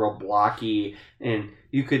everything was real blocky, and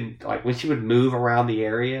you could like when she would move around the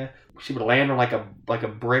area, she would land on like a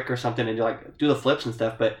brick or something and like do the flips and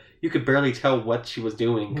stuff, but you could barely tell what she was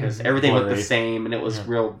doing because everything looked the same, and it was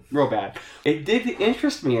real bad. It did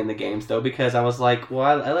interest me in the games though, because I was like,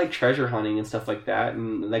 well, I like treasure hunting and stuff like that,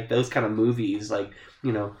 and like those kind of movies, like,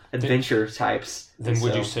 you know, adventure types. Then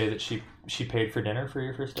would you say that she paid for dinner for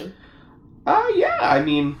your first date? Yeah. I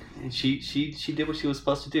mean, she did what she was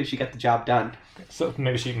supposed to do. She got the job done. So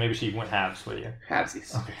maybe she went halves with you.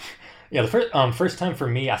 Halvesies. Okay. Yeah, the first time for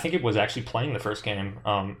me, I think it was actually playing the first game,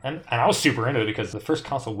 and I was super into it because the first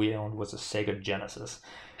console we owned was a Sega Genesis.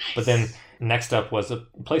 Nice. But then next up was a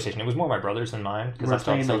PlayStation. It was more my brother's than mine. We're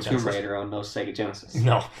playing no Tomb Raider on no Sega Genesis.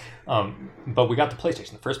 No, but we got the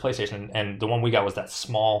PlayStation, the first PlayStation, and the one we got was that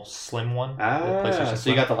small, slim one. PlayStation so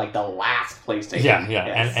you got the last PlayStation. Yeah,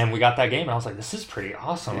 yes. and we got that game, and I was like, this is pretty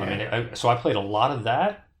awesome. Yeah. I mean, so I played a lot of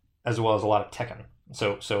that as well as a lot of Tekken.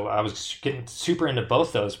 So I was getting super into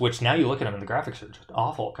both those, which now you look at them and the graphics are just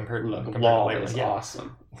awful compared to Law later. is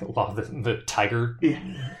awesome. Law, the tiger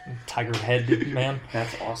head man.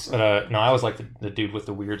 That's awesome. But no, I always like the dude with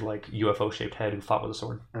the weird like UFO shaped head who fought with a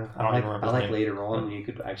sword. I don't even remember. I like his name. later on when you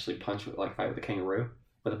could actually punch with fight with a kangaroo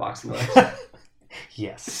with a boxing glove.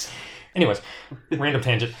 Yes. Anyways, random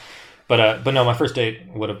tangent. But no, my first date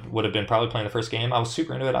would have been probably playing the first game. I was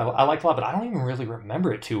super into it. I liked it a lot, but I don't even really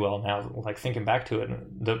remember it too well now. Like thinking back to it,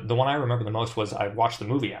 and the one I remember the most was I watched the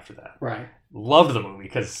movie after that. Right. Loved the movie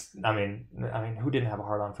because I mean, who didn't have a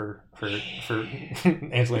hard on for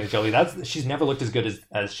Angelina Jolie? She's never looked as good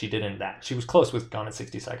as she did in that. She was close with Gone in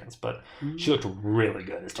 60 Seconds, but she looked really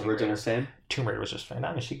good as Tomb Raider. Original Sin. Tomb Raider was just fine.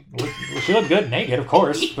 I mean, she looked good naked, of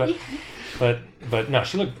course, but no,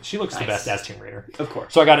 she looks the best as Tomb Raider. Of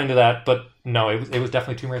course. So I got into that, but no, it was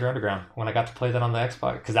definitely Tomb Raider Underground when I got to play that on the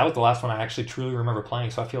Xbox because that was the last one I actually truly remember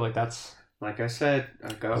playing. So I feel like that's. Like I said,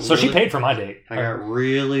 she paid for my date. I got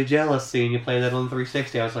really jealous seeing you play that on the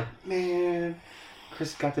 360. I was like, man,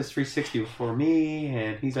 Chris got this 360 before me,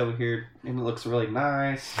 and he's over here, and it looks really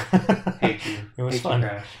nice. Hate you. It was Hate fun. You,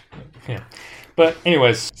 Crash. Yeah. But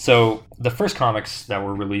anyways, so the first comics that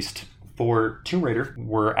were released for Tomb Raider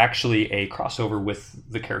were actually a crossover with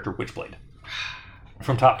the character Witchblade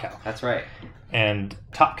from Top Cow. That's right. And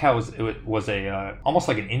Top Cow was a almost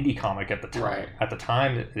like an indie comic at the time. Right. At the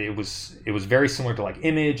time, it was very similar to like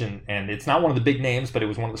Image, and it's not one of the big names, but it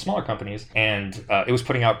was one of the smaller companies, and it was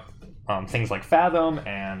putting out things like Fathom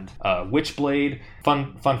and Witchblade.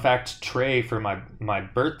 Fun fact: Trey for my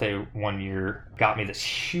birthday one year got me this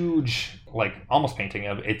huge like almost painting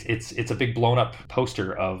of it's a big blown up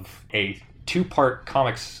poster of a 2-part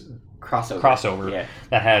comics crossover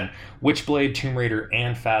that had Witchblade, Tomb Raider,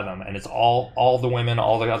 and Fathom, and it's all the women,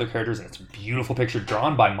 all the other characters, and it's a beautiful picture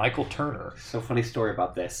drawn by Michael Turner. So funny story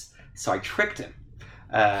about this. So I tricked him.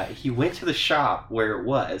 He went to the shop where it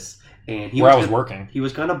was, and I was working. He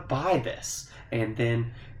was gonna buy this, and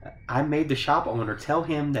then I made the shop owner tell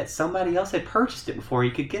him that somebody else had purchased it before he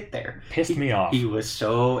could get there. Pissed me off. He was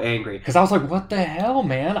so angry. Because I was like, what the hell,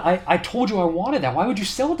 man? I told you I wanted that. Why would you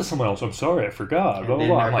sell it to someone else? I'm sorry, I forgot. And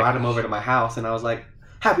then I brought him over to my house, and I was like,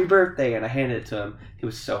 happy birthday, and I handed it to him. He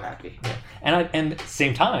was so happy. Yeah. And at the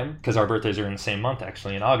same time, because our birthdays are in the same month,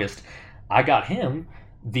 actually, in August, I got him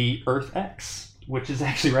the Earth X, which is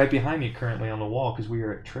actually right behind me currently on the wall because we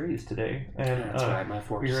are at Trey's today. And that's right, my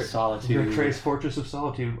Fortress of Solitude. You're at Trey's Fortress of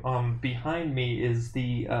Solitude. Behind me is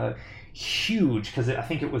the huge, because I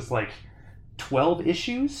think it was like 12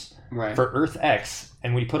 issues for Earth X,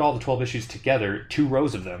 and when you put all the 12 issues together, 2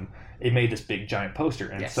 rows of them, it made this big giant poster.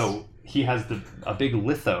 And so he has a big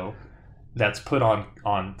litho that's put on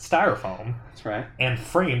styrofoam. That's right. And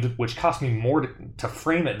framed, which cost me more to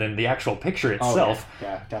frame it than the actual picture itself. Oh,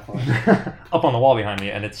 yeah, definitely. Up on the wall behind me,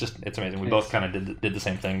 and it's amazing. We both kind of did the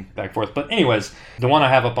same thing back and forth. But anyways, the one I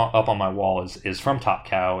have up on my wall is from Top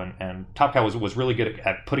Cow, and Top Cow was really good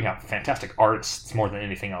at putting out fantastic artists more than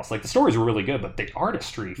anything else. Like the stories were really good, but the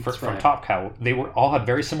artistry from Top Cow, they all had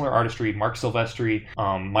very similar artistry. Mark Silvestri,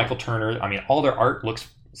 Michael Turner. I mean, all their art looks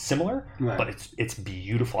similar, but it's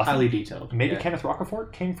beautiful. Highly detailed. Maybe Kenneth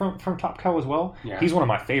Rocafort came from Top Cow as well. Yeah. He's one of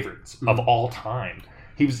my favorites of all time.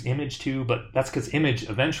 He was Image too, but that's because Image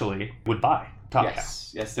eventually would buy Top Cow.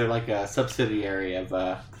 Yes, they're like a subsidiary of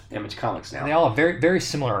Image Comics now. And they all have very, very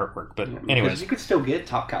similar artwork, but anyways. You could still get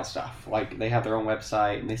Top Cow stuff. Like, they have their own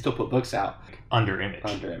website, and they still put books out. Under Image.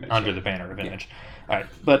 Under the banner of Image. Yeah. All right.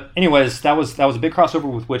 But anyways, that was a big crossover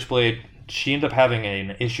with Witchblade. She ended up having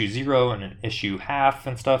an issue 0 and an issue half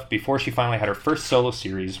and stuff before she finally had her first solo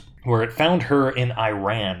series, where it found her in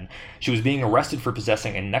Iran. She was being arrested for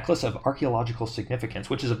possessing a necklace of archaeological significance,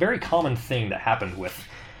 which is a very common thing that happened with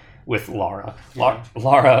Lara. Yeah.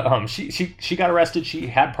 Lara, she got arrested. She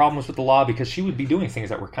had problems with the law because she would be doing things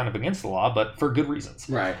that were kind of against the law, but for good reasons.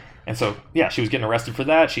 Right. And so, she was getting arrested for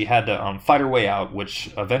that. She had to fight her way out,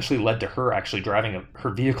 which eventually led to her actually driving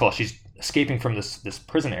her vehicle. She's escaping from this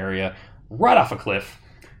prison area right off a cliff,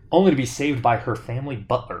 only to be saved by her family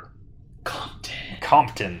butler,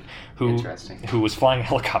 Compton, who was flying a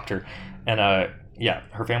helicopter, and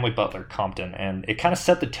her family butler, Compton, and it kind of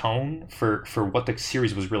set the tone for what the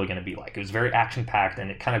series was really going to be like. It was very action packed, and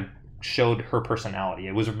it kind of showed her personality.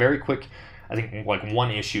 It was a very quick, I think, like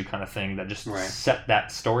one issue kind of thing that just set that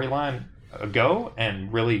storyline go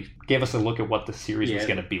and really gave us a look at what the series was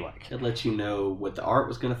going to be like. It let you know what the art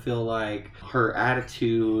was going to feel like, her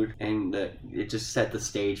attitude, and it just set the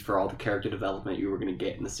stage for all the character development you were going to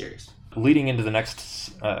get in the series. Leading into the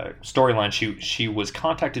next storyline, she was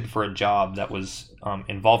contacted for a job that was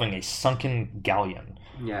involving a sunken galleon.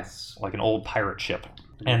 Yes. Like an old pirate ship.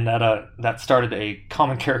 And that started a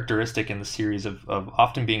common characteristic in the series of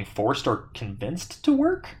often being forced or convinced to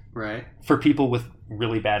work Right. for people with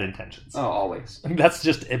really bad intentions. Oh, always.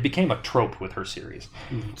 It became a trope with her series.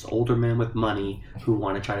 It's older men with money who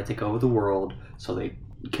want to try to take over the world, so they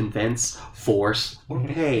convince, force, or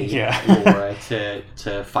pay Laura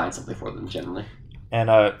to find something for them, generally. And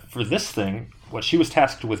for this thing, what she was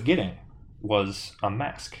tasked with getting was a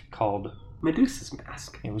mask called Medusa's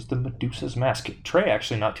mask. It was the Medusa's mask. Trey,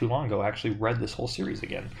 actually, not too long ago, actually read this whole series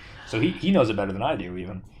again. So he knows it better than I do,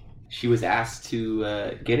 even. She was asked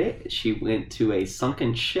to get it. She went to a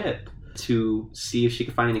sunken ship to see if she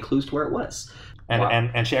could find any clues to where it was.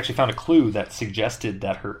 And she actually found a clue that suggested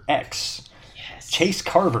that her ex, Chase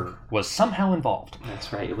Carver, was somehow involved.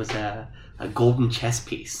 That's right. It was a golden chess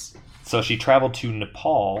piece. So she traveled to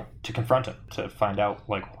Nepal to confront him, to find out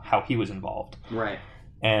like how he was involved. Right.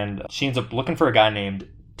 And she ends up looking for a guy named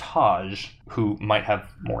Taj, who might have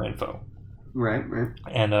more info. Right.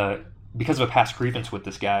 And because of a past grievance with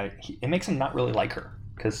this guy, it makes him not really like her.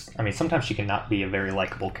 Because, I mean, sometimes she can not be a very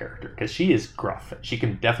likable character. Because she is gruff. She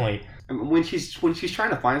can definitely... When she's trying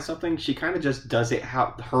to find something, she kind of just does it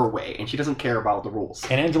her way. And she doesn't care about the rules.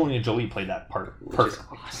 And Angelina Jolie played that part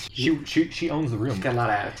perfectly. She owns the room. She's got a lot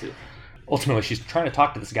of attitude. Ultimately, she's trying to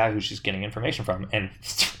talk to this guy who she's getting information from. And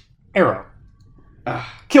arrow.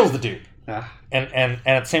 Kills the dude. And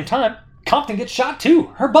at the same time, Compton gets shot too.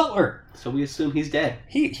 Her butler. So we assume he's dead.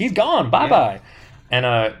 He's gone. Bye-bye.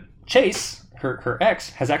 And Chase, her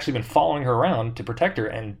ex, has actually been following her around to protect her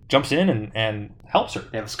and jumps in and helps her.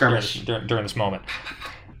 They have a skirmish. During this moment.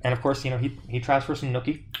 And of course, he tries for some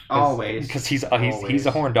nookie. Always. Because he's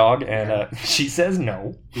a horn dog, and she says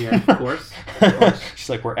no. Yeah, of course. She's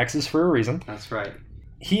like, we're exes for a reason. That's right.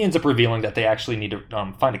 He ends up revealing that they actually need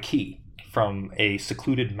to find a key from a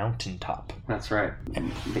secluded mountaintop. That's right.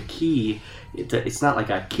 And the key, it's not like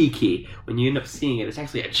a key. When you end up seeing it, it's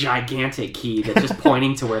actually a gigantic key that's just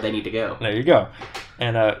pointing to where they need to go. There you go.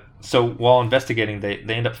 And so while investigating, they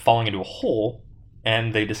end up falling into a hole,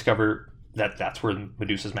 and they discover that that's where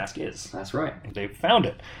Medusa's mask is. That's right. They found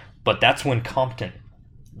it. But that's when Compton,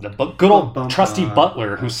 the good old trusty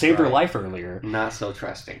butler who saved her life earlier... Not so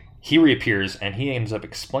trusting. He reappears, and he ends up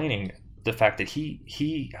explaining the fact that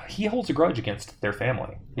he holds a grudge against their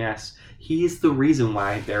family. Yes, he is the reason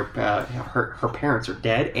why her parents are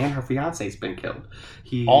dead and her fiance's been killed.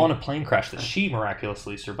 All in a plane crash that she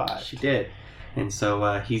miraculously survived. She did, and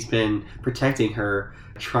so he's been protecting her,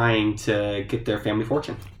 trying to get their family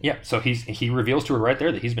fortune. Yeah, so he reveals to her right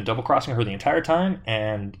there that he's been double crossing her the entire time,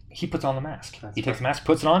 and he puts on the mask. He takes the mask,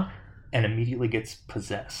 puts it on, and immediately gets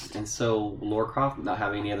possessed. And so Lara Croft, not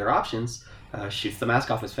having any other options, shoots the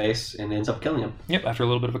mask off his face and ends up killing him. Yep, after a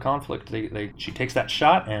little bit of a conflict, she takes that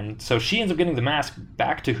shot, and so she ends up getting the mask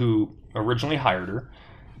back to who originally hired her,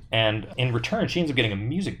 and in return, she ends up getting a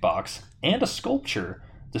music box and a sculpture.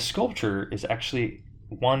 The sculpture is actually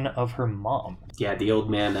one of her mom. Yeah, the old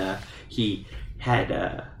man, he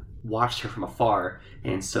had watched her from afar,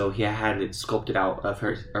 and so he had it sculpted out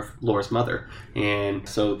of Laura's mother, and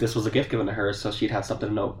so this was a gift given to her, so she'd have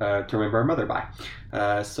something to remember her mother by.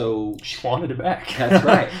 So she wanted it back. That's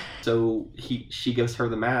right. So she gives her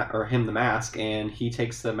him the mask, and he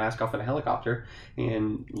takes the mask off in a helicopter,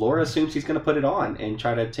 and Laura assumes he's going to put it on and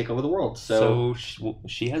try to take over the world. So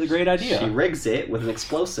she has a great idea. She rigs it with an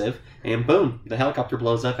explosive, and boom, the helicopter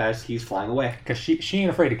blows up as he's flying away. Because she ain't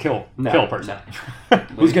afraid to kill a person. No.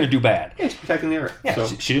 Who's going to do bad? Yeah, she's protecting the earth. Yeah, so.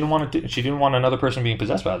 She didn't want another person being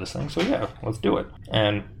possessed by this thing. So yeah, let's do it.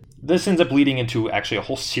 And this ends up leading into actually a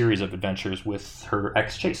whole series of adventures with her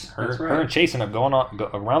ex Chase. Her and Chase end up going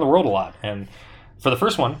around the world a lot. And for the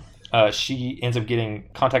first one, she ends up getting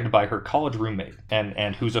contacted by her college roommate,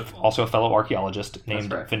 and who's also a fellow archaeologist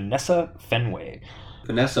named Vanessa Fenway.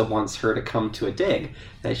 Vanessa wants her to come to a dig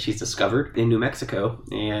that she's discovered in New Mexico,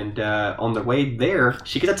 and on the way there,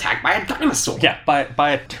 she gets attacked by a dinosaur. Yeah, by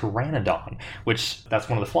a pteranodon, which that's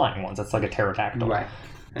one of the flying ones. That's like a pterodactyl. Right.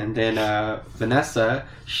 And then Vanessa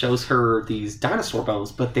shows her these dinosaur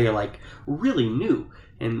bones, but they're like really new.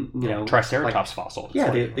 And Triceratops fossil.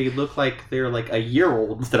 Yeah, they look like they're like a year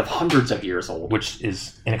old instead of hundreds of years old. Which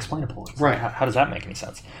is inexplainable. Right. How does that make any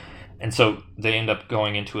sense? And so they end up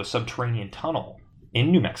going into a subterranean tunnel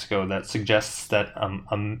in New Mexico that suggests that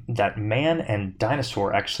that man and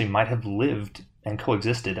dinosaur actually might have lived and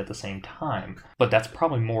coexisted at the same time. But that's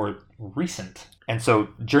probably more recent. And so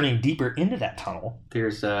journeying deeper into that tunnel,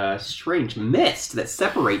 there's a strange mist that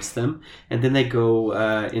separates them, and then they go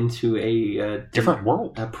into a different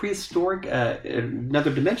world. A prehistoric,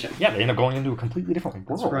 another dimension. Yeah, they end up going into a completely different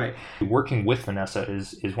world. That's right. Working with Vanessa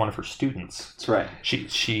is one of her students. That's right.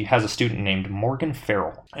 She has a student named Morgan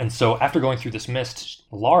Farrell. And so after going through this mist,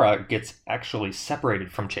 Laura gets actually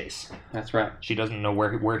separated from Chase. That's right. She doesn't know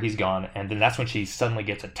where he's gone, and then that's when she suddenly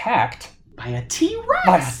gets attacked by a T-Rex!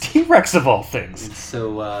 By a T-Rex of all things. And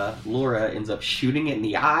so Laura ends up shooting it in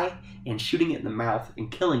the eye and shooting it in the mouth and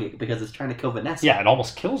killing it because it's trying to kill Vanessa. Yeah, it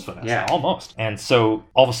almost kills Vanessa. Yeah. Almost. And so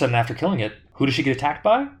all of a sudden after killing it, who does she get attacked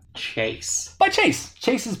by? Chase. By Chase.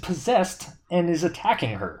 Chase is possessed and is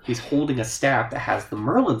attacking her. He's holding a staff that has the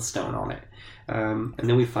Merlin stone on it. And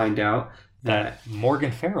then we find out that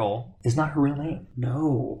Morgan Farrell is not her real name.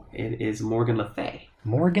 No, it is Morgan Le Fay.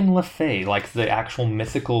 Morgan Le Fay, like the actual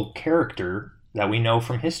mythical character that we know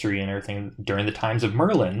from history and everything during the times of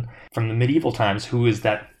Merlin, from the medieval times, who is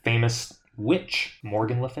that famous witch,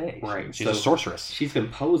 Morgan Le Fay. Right. She's a sorceress. She's been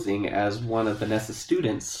posing as one of Vanessa's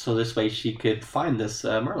students, so this way she could find this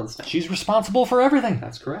Merlin stone. She's responsible for everything.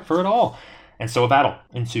 That's correct. For it all. And so a battle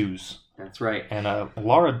ensues. That's right. And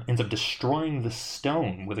Laura ends up destroying the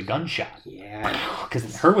stone with a gunshot. Yeah.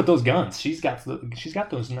 Because her with those guns, she's got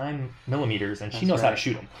those 9mm, and she knows how to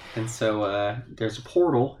shoot them. And so there's a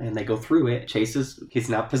portal, and they go through it. He's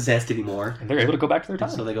not possessed anymore. And they're able to go back to their time.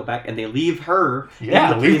 And so they go back, and they leave her in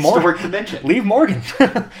the leave prehistoric dimension. Leave Morgan.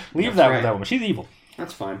 Leave that woman. She's evil.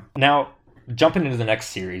 That's fine. Now, jumping into the next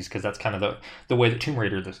series, because that's kind of the way that Tomb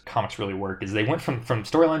Raider, the comics really work, is they went from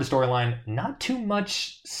storyline to storyline, not too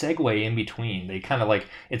much segue in between. They kind of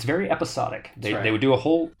it's very episodic. They would do a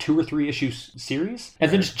whole 2 or 3 issue series,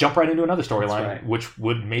 and then just jump right into another storyline, which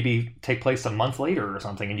would maybe take place a month later or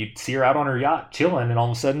something, and you'd see her out on her yacht chilling, and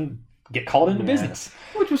all of a sudden get called into business.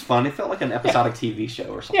 Which was fun. It felt like an episodic TV show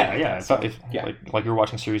or something. It felt like you were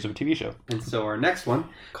watching a series of a TV show. And so our next one,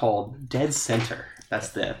 called Dead Center. That's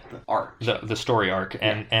the arc. The story arc.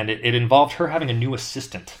 And it involved her having a new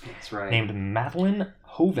assistant. That's right. Named Madeline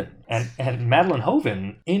Hoven. And Madeline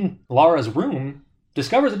Hoven, in Laura's room,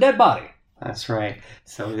 discovers a dead body. That's right.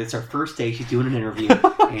 So it's her first day. She's doing an interview.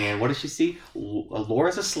 And what does she see?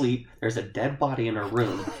 Laura's asleep. There's a dead body in her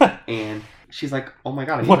room. And she's like, oh my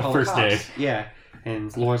God, I need to call the cops. What a first day. Yeah.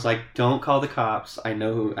 And Laura's like, don't call the cops. I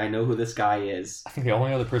know who this guy is. I think the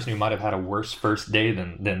only other person who might have had a worse first day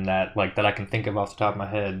than that, that I can think of off the top of my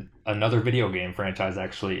head, another video game franchise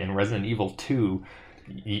actually, in Resident Evil 2,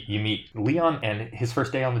 you meet Leon, and his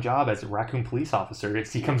first day on the job as a raccoon police officer,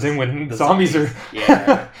 he comes in when the zombies are...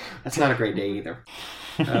 Yeah, that's not a great day either.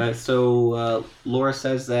 So Laura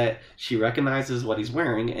says that she recognizes what he's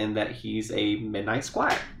wearing and that he's a Midnight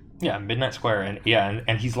Squire. Yeah, Midnight Squire,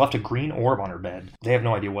 and he's left a green orb on her bed. They have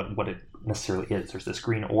no idea what it necessarily is. There's this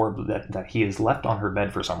green orb that he has left on her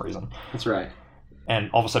bed for some reason. That's right.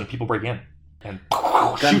 And all of a sudden, people break in, and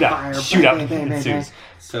shootout ensues.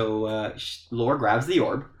 So Laura grabs the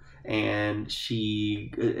orb, and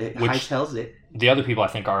she hightails it. The other people, I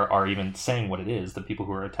think, are even saying what it is, the people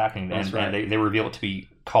who are attacking them. That's right. And they reveal it to be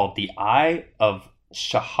called the Eye of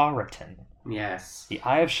Shaharatin. Yes. The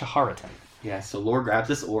Eye of Shaharatin. Yeah, so Laura grabs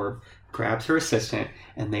this orb, grabs her assistant,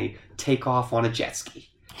 and they take off on a jet ski.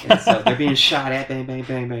 And so they're being shot at, bang, bang,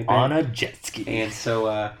 bang, bang, bang. On a jet ski. And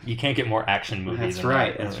so... you can't get more action movies than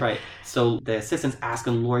that. That's right. So the assistant's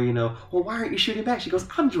asking Laura, well, why aren't you shooting back? She goes,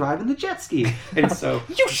 I'm driving the jet ski. And so...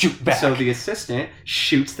 You shoot back! So the assistant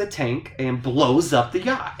shoots the tank and blows up the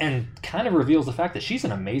yacht. And kind of reveals the fact that she's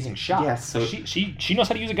an amazing shot. Yeah, so... She knows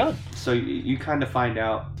how to use a gun. So you kind of find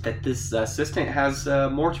out that this assistant has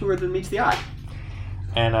more to her than meets the eye.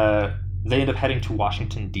 And they end up heading to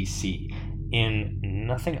Washington, D.C., in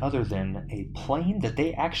nothing other than a plane that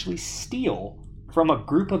they actually steal from a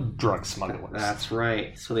group of drug smugglers. That's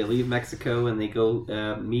right. So they leave Mexico and they go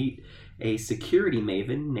meet a security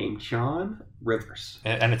maven named John Rivers.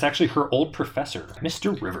 And it's actually her old professor,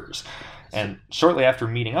 Mr. Rivers. And shortly after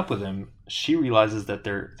meeting up with him, she realizes that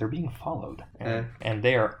they're being followed. And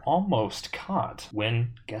they are almost caught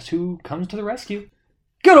when, guess who comes to the rescue?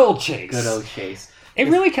 Good old Chase. Good old Chase. It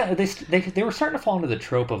really kind of, they were starting to fall into the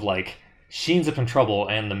trope of she ends up in trouble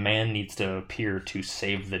and the man needs to appear to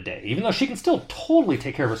save the day. Even though she can still totally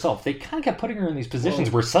take care of herself, they kind of kept putting her in these positions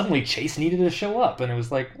where suddenly Chase needed to show up, and it was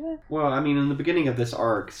like, eh. Well, I mean, in the beginning of this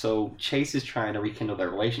arc, so Chase is trying to rekindle their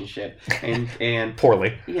relationship, and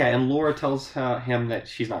poorly. Yeah, and Laura tells him that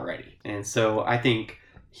she's not ready, and so I think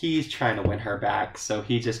he's trying to win her back, so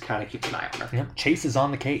he just kind of keeps an eye on her. Yep, Chase is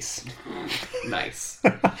on the case. Nice.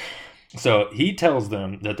 So he tells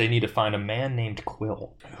them that they need to find a man named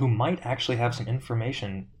Quill who might actually have some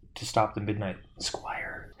information to stop the Midnight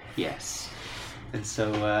Squire. Yes. And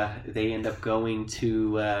so they end up going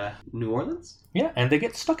to New Orleans? Yeah, and they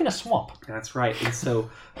get stuck in a swamp. That's right. And so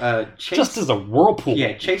Chase... Just as a whirlpool.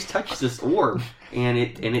 Yeah, Chase touches this orb, and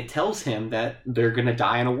it tells him that they're going to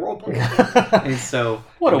die in a whirlpool. And so...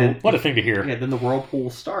 What a thing to hear. Yeah, then the whirlpool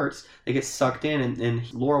starts, they get sucked in,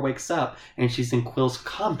 and Laura wakes up, and she's in Quill's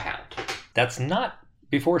compound. That's not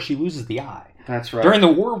before she loses the eye. That's right. During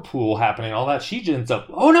the whirlpool happening, all that, she ends up,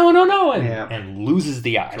 oh no, and loses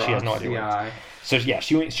the eye. Drops she has no idea the what it is. eye. So yeah,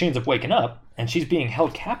 she ends up waking up, and she's being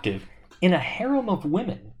held captive in a harem of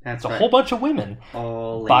women. That's it's right. a whole bunch of women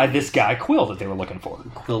All by ladies. this guy Quill that they were looking for.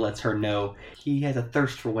 Quill lets her know he has a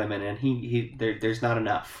thirst for women, and there's not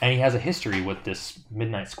enough. And he has a history with this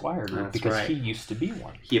Midnight Squire group That's because right. he used to be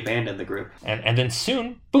one. He abandoned the group. And then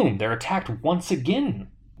soon, boom, they're attacked once again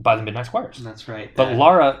by the Midnight Squires. That's right. But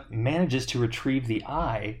Lara manages to retrieve the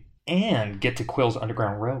eye and get to Quill's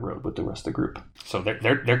Underground Railroad with the rest of the group. So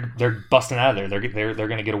they're busting out of there. They're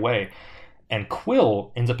going to get away. And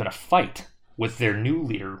Quill ends up in a fight with their new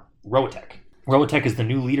leader, Roatek. Roatek is the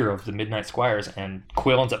new leader of the Midnight Squires, and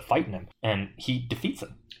Quill ends up fighting him, and he defeats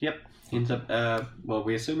him. Yep. He ends up,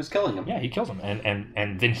 we assume is killing him. Yeah, he kills him,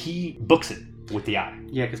 and then he books it with the eye.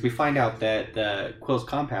 Yeah, because we find out that Quill's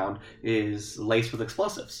compound is laced with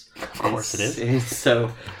explosives. Of course it is. And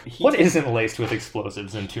so What isn't laced with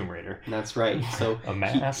explosives in Tomb Raider? That's right. So A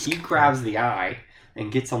mask? He grabs the eye and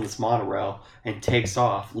gets on this monorail and takes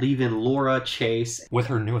off, leaving Laura, Chase. With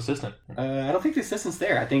her new assistant. I don't think the assistant's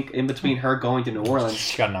there. I think in between her going to New Orleans,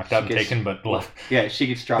 She got knocked out and taken, but yeah, she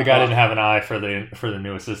gets dropped the guy off. didn't have an eye for the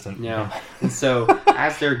new assistant. Yeah. And so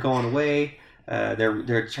as they're going away,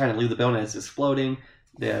 they're trying to leave the building as it's exploding.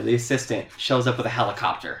 The assistant shows up with a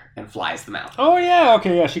helicopter and flies them out. Oh yeah,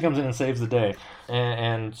 okay, yeah. She comes in and saves the day,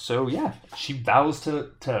 and so yeah, she vows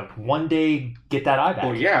to one day get that eye back.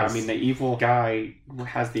 Well, yeah, I mean the evil guy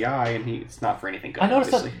has the eye, and it's not for anything good. I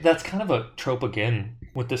noticed obviously. that's kind of a trope again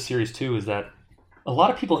with this series too. Is that a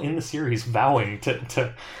lot of people in the series vowing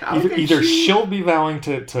to either she'll be vowing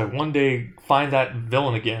to one day find that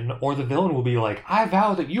villain again, or the villain will be like, I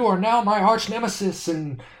vow that you are now my arch nemesis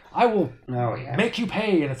and I will make you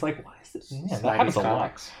pay. And it's like, why is this? Yeah, that happens a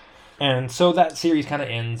lot. And so that series kind of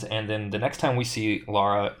ends, and then the next time we see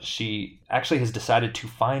Lara, she actually has decided to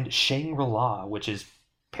find Shangri-La, which is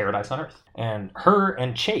paradise on Earth. And her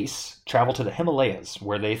and Chase travel to the Himalayas,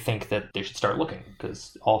 where they think that they should start looking,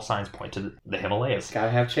 because all signs point to the Himalayas. Gotta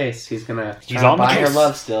have Chase. He's on on to buy the her case.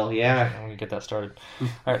 love still. Yeah, I'm gonna get that started.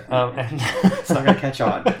 All right, and it's not gonna catch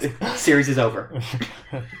on. Series is over.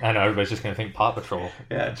 I know everybody's just gonna think Paw Patrol.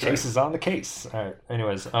 Yeah, Chase is on the case. All right.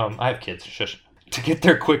 Anyways, I have kids. Shush. To get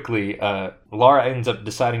there quickly, Lara ends up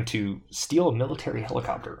deciding to steal a military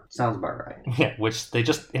helicopter. Sounds about right. Yeah, which they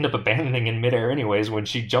just end up abandoning in midair anyways when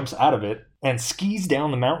she jumps out of it and skis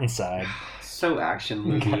down the mountainside. So action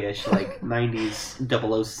movie-ish, like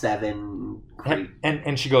 90s 007. Great.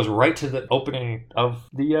 And she goes right to the opening of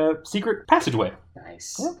the secret passageway.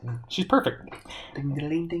 Nice. Yeah, she's perfect. Ding,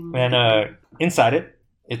 ding, ding, And inside it,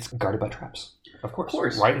 it's guarded by traps. Of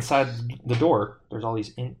course. Right inside the door, there's all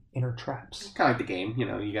these inner traps. Kind of like the game,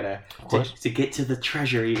 you gotta, to get to the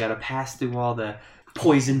treasure, you gotta pass through all the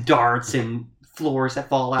poison darts and floors that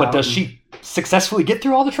fall out. But does she successfully get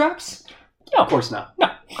through all the traps? No, of course not. No.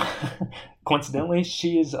 Coincidentally,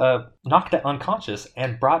 she is knocked unconscious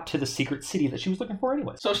and brought to the secret city that she was looking for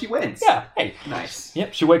anyway. So she wins. Yeah, hey. Nice.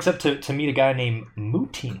 Yep, she wakes up to meet a guy named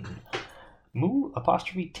Mooteen.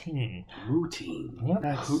 Moo''Teen. Mooteen. Yep.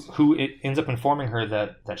 Nice. Who it ends up informing her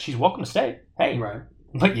that she's welcome to stay. Hey, Right.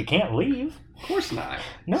 but you can't leave. Of course not.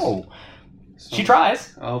 No. So, She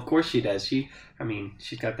tries. Oh, of course she does. She's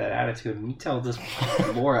got that attitude. And you tell this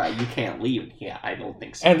Laura you can't leave. Yeah, I don't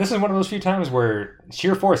think so. And this is one of those few times where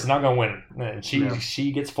sheer force is not going to win. And No.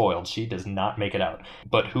 she gets foiled. She does not make it out.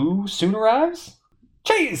 But who soon arrives?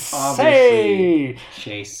 Chase! Obviously. Hey!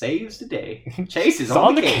 Chase saves the day. Chase is It's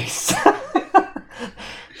on the case.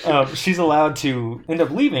 She's allowed to end up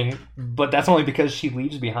leaving, but that's only because she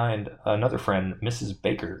leaves behind another friend, Mrs.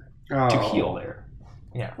 Baker, to heal there.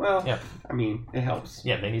 Yeah. Well, yeah. I mean, it helps.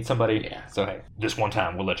 Yeah, they need somebody. Yeah. So, hey, this one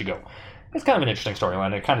time, we'll let you go. It's kind of an interesting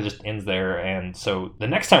storyline. It kind of just ends there. And so the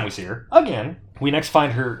next time we see her, again, we next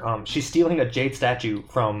find her, she's stealing a jade statue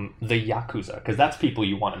from the Yakuza, because that's people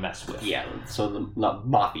you want to mess with. Yeah, so the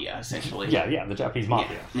mafia, essentially. Yeah, the Japanese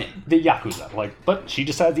mafia. Yeah. The Yakuza. But she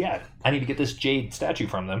decides, I need to get this jade statue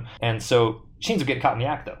from them. And so she ends up getting caught in the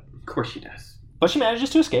act, though. Of course she does. But she manages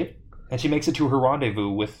to escape. And she makes it to her rendezvous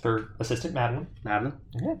with her assistant, Madeline.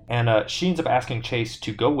 Yeah. And she ends up asking Chase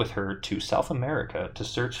to go with her to South America to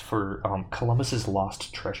search for Columbus's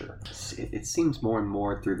lost treasure. It seems more and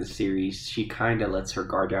more through the series, she kind of lets her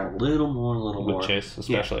guard down a little more. With Chase,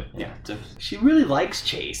 especially. Yeah. She really likes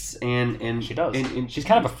Chase. And she does. And she's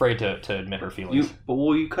kind of afraid to admit her feelings.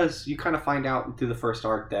 Because you kind of find out through the first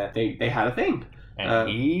arc that they had a thing. And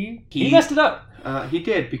he messed it up. He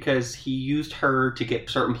did, because he used her to get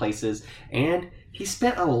certain places, and he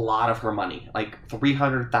spent a lot of her money, like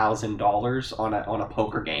 $300,000 on a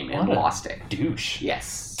poker game, and lost it. Douche.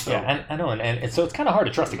 Yes. So. Yeah, I know, and so it's kind of hard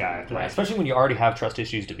to trust a guy, right? Especially when you already have trust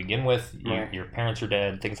issues to begin with. Your parents are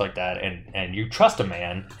dead, things like that, and you trust a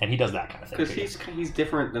man, and he does that kind of thing. Because he's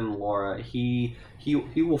different than Laura. He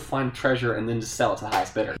will find treasure and then just sell it to the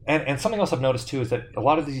highest bidder. And something else I've noticed too is that a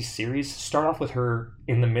lot of these series start off with her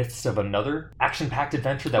in the midst of another action-packed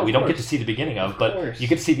adventure that we don't get to see the beginning of, but you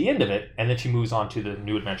get to see the end of it, and then she moves on to the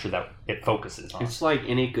new adventure that it focuses on. It's like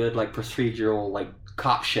any good procedural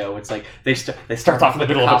cop show. It's like they start off in the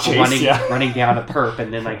middle of a chase, running down a perp,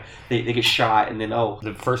 and then they get shot, and then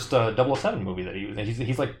the first 007 movie that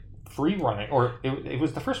he's like free running, or it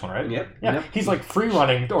was the first one, right? Yep. Yeah. Yep. He's like free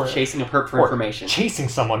running or chasing a perp for information. Chasing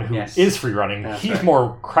someone who is free running. That's he's right.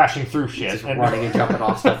 more crashing through shit. He's running and jumping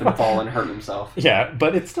off stuff and falling and hurting himself. Yeah,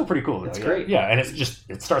 but it's still pretty cool. It's great. Yeah, and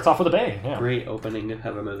it starts off with a bang. Yeah. Great opening of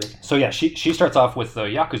a movie. So yeah, she starts off with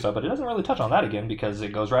Yakuza, but it doesn't really touch on that again because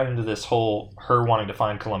it goes right into this whole her wanting to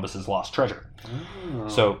find Columbus's lost treasure. Oh.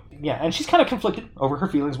 So yeah, and she's kind of conflicted over her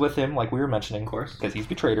feelings with him, like we were mentioning, of course, because he's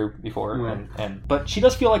betrayed her before, but she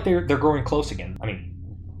does feel like they're growing close again. I mean,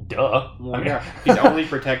 duh. Well, I mean, he's only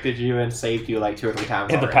protected you and saved you 2 or 3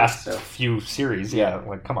 times in already, the past few series. Yeah,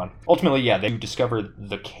 like come on. Ultimately, yeah, they discover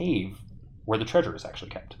the cave where the treasure is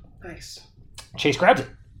actually kept. Nice. Chase grabs it.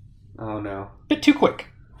 Oh no! Bit too quick.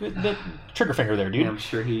 The trigger finger there, dude. Yeah, I'm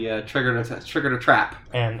sure he triggered a trap.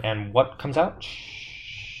 And what comes out?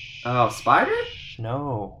 Oh, spider?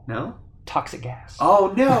 No. Toxic gas.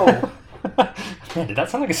 Oh no! Man, did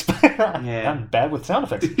that sound like a spider? Yeah. I'm bad with sound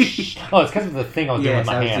effects. Oh, it's because of the thing I was doing with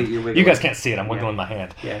my hand. You guys can't see it. I'm wiggling my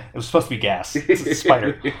hand. Yeah. It was supposed to be gas. It's a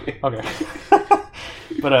spider. Okay.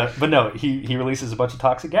 But no, he releases a bunch of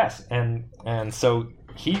toxic gas, and so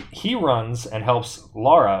he runs and helps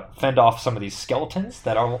Laura fend off some of these skeletons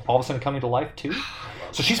that are all of a sudden coming to life too.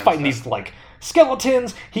 So she's fighting these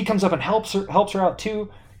skeletons. He comes up and helps her out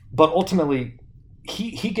too, but ultimately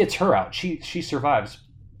he gets her out. She survives,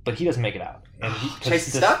 but he doesn't make it out. And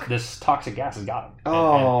this toxic gas has got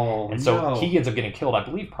him. And so he ends up getting killed, I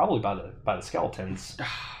believe, probably by the skeletons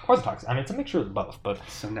or the toxic. I mean, it's a mixture of both. But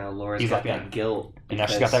so now Laura's got that guilt. And now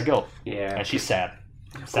she's got that guilt. Yeah, and she's sad.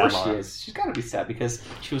 Of course she is. She's got to be sad because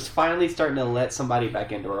she was finally starting to let somebody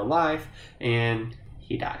back into her life, and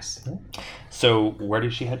he dies. So where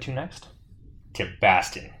does she head to next? To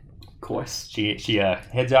Baston. Of course. She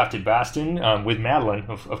heads off to Baston with Madeline,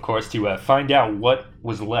 of course, to find out what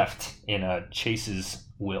was left in Chase's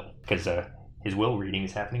will. Because his will reading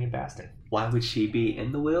is happening in Baston. Why would she be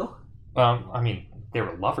in the will? I mean, they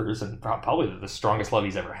were lovers and probably the strongest love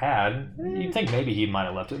he's ever had. You'd think maybe he might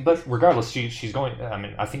have left it. But regardless, she's going... I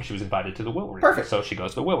mean, I think she was invited to the will reading. Perfect. So she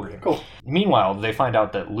goes to the will reading. Cool. Meanwhile, they find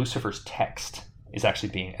out that Lucifer's text is actually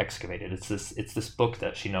being excavated. It's this book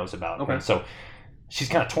that she knows about. Okay. And so she's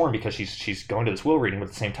kind of torn because she's going to this will reading, but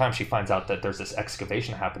at the same time she finds out that there's this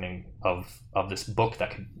excavation happening of this book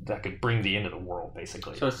that could bring the end of the world,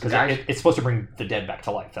 basically. So it's supposed to bring the dead back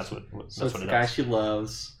to life. That's what it does. The guy she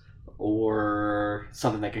loves, or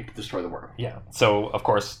something that could destroy the world. Yeah. So of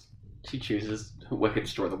course she chooses what could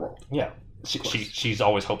destroy the world. Yeah. She's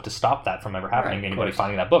always hoped to stop that from ever happening. Anybody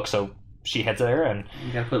finding that book. So she heads there, and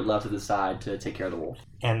you gotta put love to the side to take care of the wolf.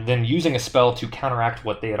 And then using a spell to counteract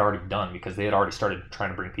what they had already done, because they had already started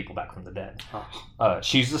trying to bring people back from the dead.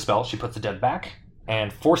 She uses a spell. She puts the dead back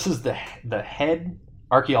and forces the head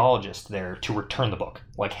archaeologist there to return the book.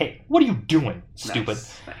 Like, hey, what are you doing, stupid?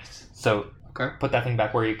 Nice. So put that thing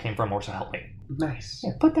back where it came from, or so help me. Nice.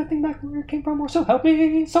 Yeah, put that thing back where it came from, or so help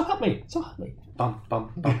me. So help me. So help me. Bum,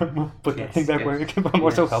 bum, bum. Put that thing back where it came from,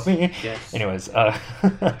 or so help me. Yes. Anyways,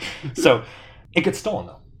 so it gets stolen,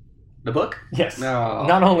 though. The book? Yes. No.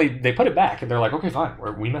 Not only they put it back, and they're like, okay, fine,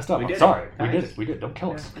 we messed up. I'm sorry. Nice. We did it. Don't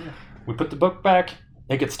kill us. Yeah. We put the book back.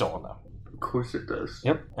 It gets stolen, though. Of course it does.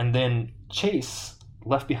 Yep. And then Chase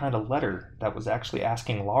left behind a letter that was actually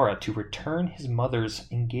asking Laura to return his mother's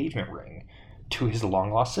engagement ring to his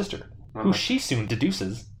long-lost sister, who she soon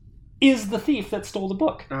deduces is the thief that stole the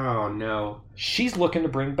book. Oh, no. She's looking to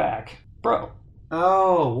bring back Bro.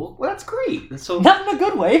 Oh, well, that's great. So not in a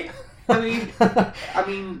good way. I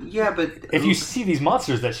mean, yeah, but if you see these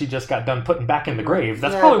monsters that she just got done putting back in the grave,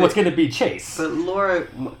 that's Yeah, probably but- what's going to be Chase. But Laura,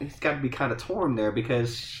 it's got to be kind of torn there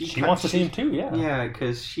because She wants to see him too, yeah. Yeah,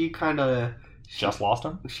 because she kind of Just lost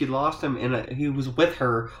him. she lost him, and he was with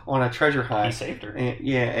her on a treasure hunt. He saved her. And,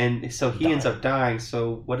 yeah, and so he ends up dying.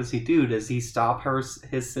 So what does he do? Does he stop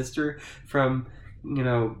his sister from,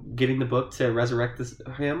 getting the book to resurrect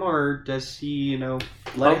him, or does he,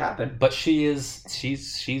 let it happen? But she's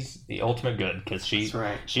the ultimate good because That's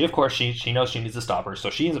right. she of course she knows she needs to stop her, so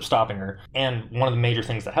she ends up stopping her. And one of the major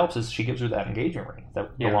things that helps is she gives her that engagement ring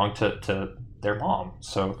that belonged to their mom.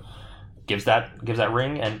 So gives that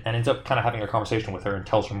ring and ends up kind of having a conversation with her and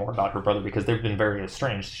tells her more about her brother because they've been very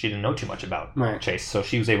estranged. She didn't know too much about Chase, so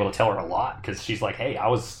she was able to tell her a lot because she's like, hey, I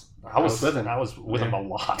was with him. I was with him a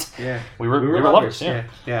lot. Yeah, we were lovers.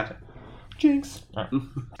 Yeah. Jinx. Right.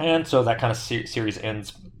 And so that kind of series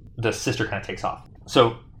ends. The sister kind of takes off.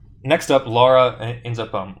 So next up, Laura ends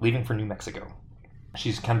up leaving for New Mexico.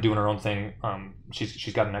 She's kind of doing her own thing.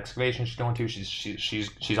 She's got an excavation she's going to.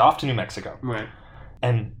 She's off to New Mexico. Right.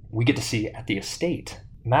 And we get to see at the estate,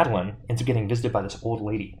 Madeline ends up getting visited by this old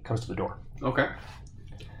lady. Comes to the door. Okay.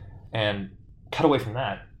 And cut away from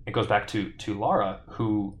that, it goes back to Laura,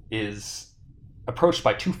 who is approached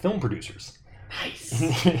by two film producers. Nice.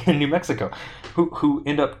 in New Mexico, who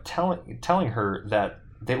end up telling her that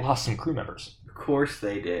they lost some crew members. Of course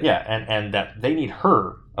they did. Yeah, and that they need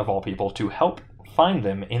her, of all people, to help find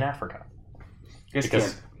them in Africa.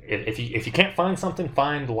 Because if you can't find something,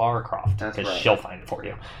 find Lara Croft. That's because right. she'll find it for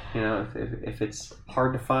you. If it's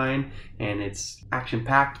hard to find and it's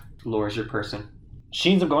action-packed, Laura's your person.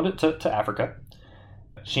 She ends up going to Africa.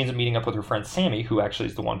 She ends up meeting up with her friend Sammy, who actually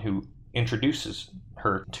is the one who introduces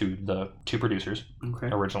her to the two producers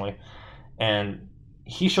originally. And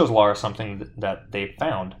he shows Laura something that they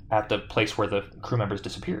found at the place where the crew members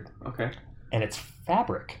disappeared. Okay. And it's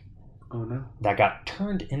fabric. Oh, no. That got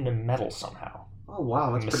turned into metal somehow. Oh,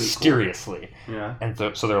 wow. That's mysteriously. Pretty cool. Yeah.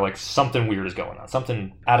 And so they're like, something weird is going on.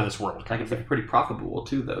 Something out of this world. Like, it's pretty profitable,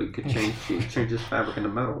 too, though. You could change this fabric into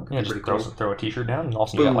metal. Yeah, just throw a t-shirt down and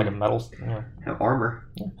also Boom. you got like a metal... Yeah. Have armor.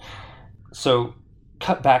 Yeah. So,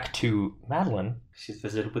 cut back to Madeline. She's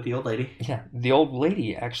visited with the old lady. Yeah. The old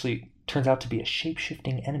lady actually turns out to be a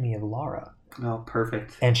shape-shifting enemy of Lara. Oh,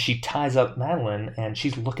 perfect. And she ties up Madeline, and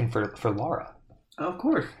she's looking for Lara. Oh, of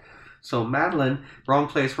course. So Madeline, wrong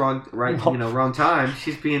place, wrong time.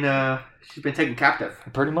 She's been taken captive.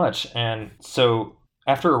 Pretty much. And so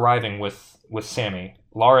after arriving with Sammy,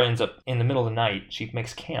 Lara ends up in the middle of the night. She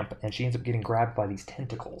makes camp, and she ends up getting grabbed by these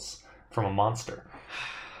tentacles from a monster.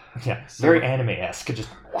 Yeah, very anime-esque. Just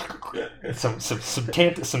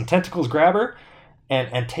some tentacles grab her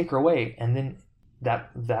and take her away, and then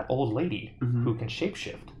that old lady who can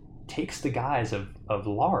shapeshift takes the guise of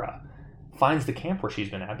Lara, finds the camp where she's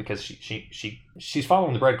been at because she's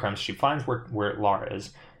following the breadcrumbs. She finds where Lara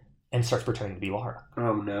is and starts pretending to be Lara.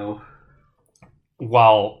 Oh no!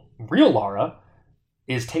 While real Lara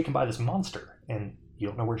is taken by this monster, and you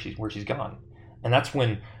don't know where she's gone. And that's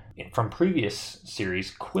when, from previous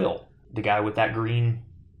series, Quill, the guy with that green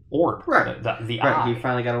orb, right, the eye, he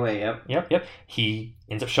finally got away. Yep. He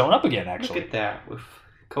ends up showing up again. Actually, look at that with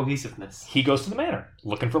cohesiveness. He goes to the manor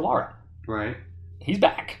looking for Lara. Right. He's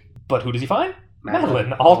back, but who does he find?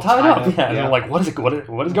 Madeline, all tied up. Yeah, and they're like, what is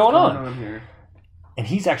going on here? And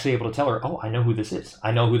he's actually able to tell her, oh, I know who this is.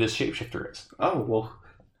 I know who this shapeshifter is. Oh, well,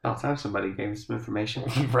 about time somebody gave us some information.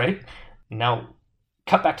 Right? Now,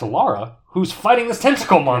 cut back to Lara, who's fighting this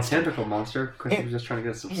tentacle monster. Tentacle monster, because she was just trying to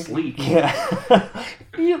get some sleep. Yeah.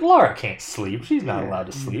 Lara can't sleep. She's not allowed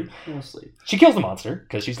to sleep. No sleep. She kills the monster,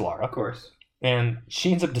 because she's Lara. Of course. And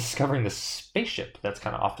she ends up discovering this spaceship that's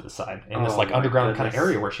kind of off to the side in this underground kind of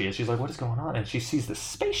area where she is. She's like, what is going on? And she sees this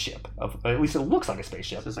spaceship, at least it looks like a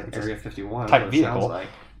spaceship. It's like Area 51 type vehicle. Like.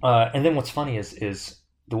 And then what's funny is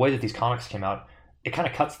the way that these comics came out, it kind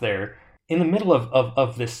of cuts there. In the middle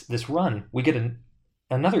of this run, we get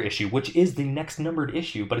another issue, which is the next numbered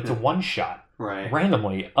issue, but it's a one-shot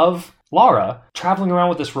randomly of Lara traveling around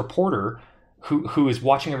with this reporter who is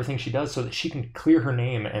watching everything she does so that she can clear her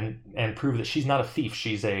name and prove that she's not a thief.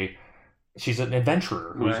 She's an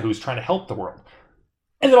adventurer who's trying to help the world.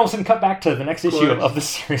 And then all of a sudden cut back to the next issue of the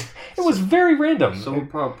series. It was very random. So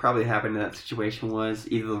what probably happened in that situation was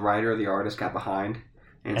either the writer or the artist got behind.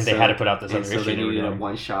 And they had to put out this other issue. So they needed a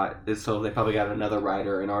one shot. So they probably got another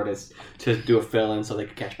writer and artist to do a fill-in so they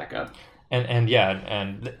could catch back up. And yeah,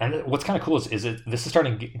 and what's kind of cool is this is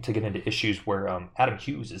starting to get into issues where Adam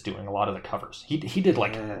Hughes is doing a lot of the covers. He did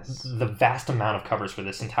like the vast amount of covers for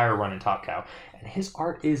this entire run in Top Cow, and his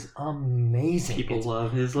art is amazing. People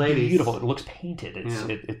love his ladies. Beautiful. It looks painted.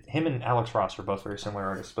 Him and Alex Ross are both very similar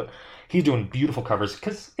artists, but he's doing beautiful covers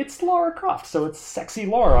because it's Lara Croft, so it's sexy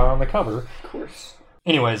Lara on the cover. Of course.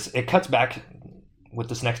 Anyways, it cuts back. With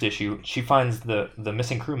this next issue, she finds the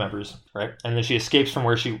missing crew members, right? And then she escapes from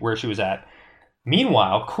where she was at.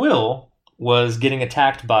 Meanwhile, Quill was getting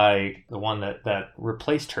attacked by the one that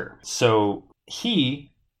replaced her. So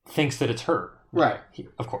he thinks that it's her. Right.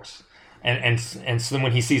 Of course. And so then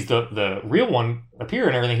when he sees the real one appear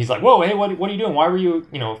and everything, he's like, "Whoa, hey, what are you doing? Why were you,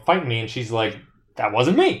 fighting me?" And she's like, "That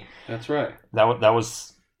wasn't me. That's right. That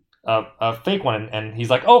was a fake one." And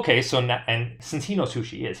he's like, "Okay, so now," and since he knows who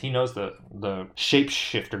she is, he knows the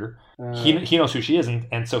shapeshifter. He knows who she is,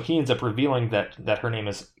 and so he ends up revealing that her name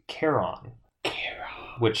is Charon.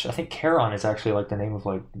 Which I think Charon is actually like the name of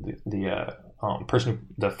like the person,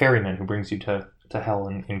 the ferryman who brings you to hell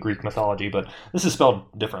in Greek mythology, but this is spelled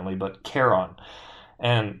differently. But Charon,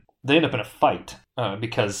 and they end up in a fight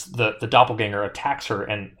because the doppelganger attacks her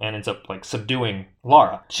and ends up like subduing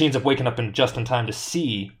Lara. She ends up waking up just in time to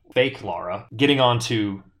see fake Lara getting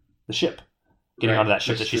onto the ship, onto that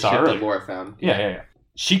ship that she saw earlier. That Laura found. Yeah.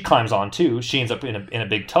 She climbs on too. She ends up in a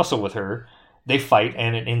big tussle with her. They fight,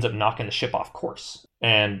 and it ends up knocking the ship off course.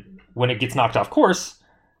 And when it gets knocked off course,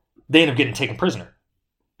 they end up getting taken prisoner.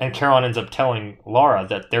 And Charon ends up telling Lara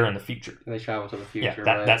that they're in the future. They travel to the future.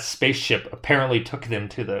 Yeah, that spaceship apparently took them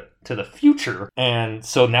to the future, and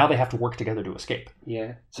so now they have to work together to escape.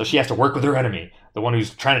 Yeah. So she has to work with her enemy, the one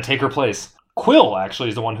who's trying to take her place. Quill actually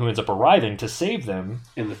is the one who ends up arriving to save them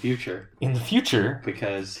in the future.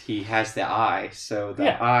 Because he has the eye, so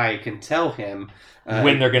the eye can tell him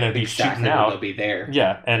when they're going to be shooting out. They'll be there.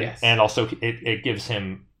 Yeah, and also it gives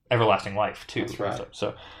him everlasting life too. That's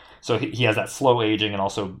right. So he has that slow aging and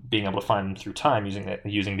also being able to find them through time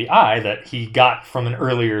using the eye that he got from an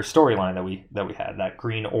earlier storyline that we had, that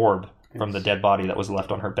green orb from the dead body that was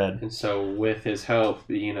left on her bed. And so with his help,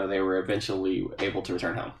 they were eventually able to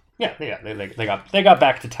return home. Yeah, they got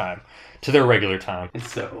back to time, to their regular time. And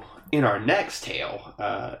so in our next tale,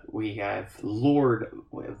 we have Lord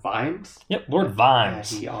Vimes. Yep, Lord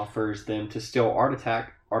Vimes. He offers them to steal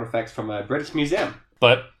artifacts from a British museum.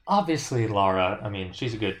 But obviously, Lara, I mean,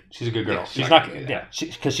 she's a good girl. Yeah, she's not. Yeah,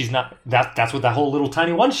 because she's not. That's what that whole little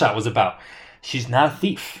tiny one shot was about. She's not a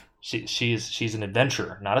thief. She's an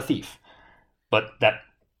adventurer, not a thief. But that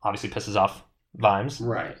obviously pisses off Vimes.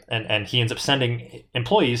 Right. And he ends up sending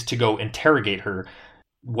employees to go interrogate her.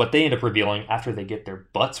 What they end up revealing after they get their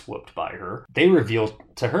butts whooped by her, they reveal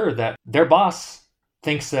to her that their boss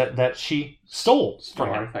thinks that she stole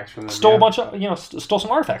artifacts from them. Stole a bunch of, stole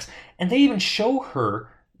some artifacts. And they even show her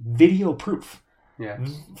video proof. Yeah.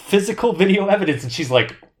 Physical video evidence. And she's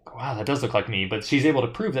like, wow, that does look like me. But she's able to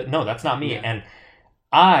prove that, no, that's not me. Yeah. And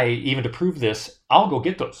I, even to prove this, I'll go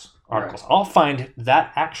get those articles. Right. I'll find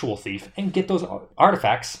that actual thief and get those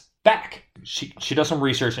artifacts back. She does some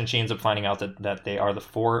research and she ends up finding out that they are the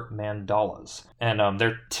 4 mandalas. And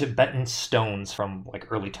they're Tibetan stones from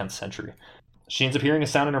like early 10th century. She ends up hearing a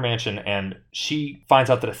sound in her mansion and she finds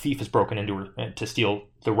out that a thief has broken into her to steal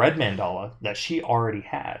the red mandala that she already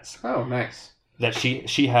has. Oh, nice. That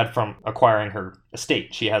she had from acquiring her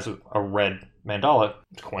estate. She has a red mandala,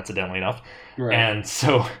 coincidentally enough. Right. And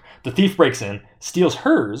so the thief breaks in, steals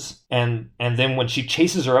hers, and then when she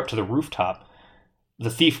chases her up to the rooftop, the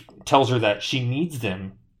thief tells her that she needs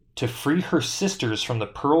them to free her sisters from the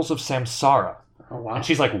pearls of samsara. Oh, wow. And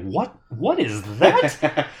she's like, what is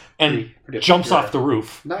that? And jumps off the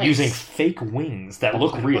roof using fake wings that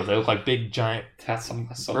look real. They look like big, giant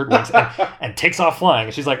bird wings. And takes off flying.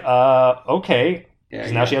 And she's like, okay. Yeah,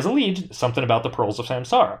 now she has a lead, something about the pearls of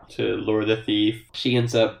samsara. To lure the thief. She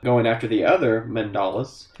ends up going after the other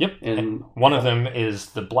mandalas. Yep. And one of them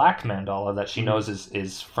is the black mandala that she knows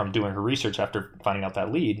is from doing her research after finding out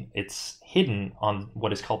that lead. It's hidden on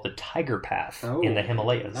what is called the Tiger Path in the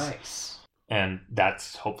Himalayas. Nice. And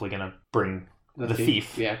that's hopefully going to bring the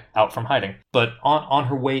thief out from hiding. But on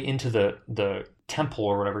her way into the temple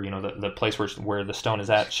or whatever, the place where the stone is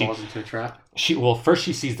at, she falls into a trap. First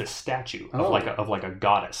she sees this statue of like a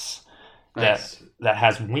goddess that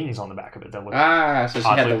has wings on the back of it that look so she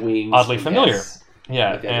had the wings. Oddly familiar. Yes.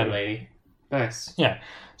 Yeah, the other lady. Nice. Yeah.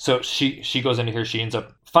 So she goes into here, she ends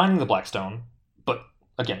up finding the black stone, but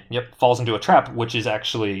again, falls into a trap, which is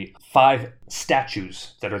actually 5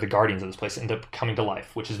 statues that are the guardians of this place end up coming to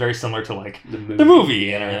life, which is very similar to like the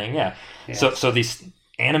movie and everything. Yeah. So these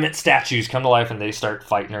animate statues come to life and they start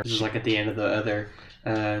fighting her. This is like at the end of the other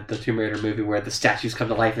the Tomb Raider movie where the statues come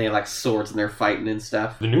to life and they have like swords and they're fighting and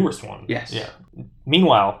stuff. The newest one. Yes. Yeah.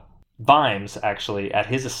 Meanwhile, Vimes, actually, at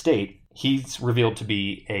his estate, he's revealed to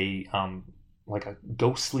be a like a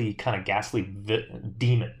ghostly, kind of ghastly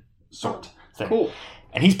demon sort thing. Cool.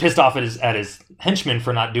 And he's pissed off at his henchmen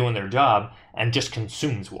for not doing their job and just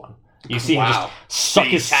consumes one. You see him just suck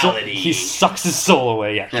his soul. He sucks his soul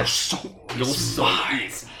away. Yeah. Your soul is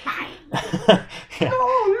mine. Yeah.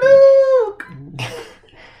 Oh, Luke!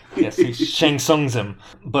 Yes, he Shang Tsung's him.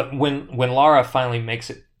 But when Lara finally makes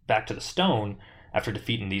it back to the stone after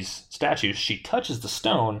defeating these statues, she touches the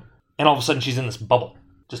stone, and all of a sudden she's in this bubble,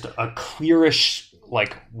 just a clearish,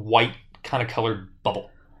 like white kind of colored bubble.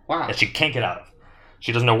 Wow. That she can't get out of.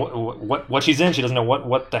 She doesn't know what she's in. She doesn't know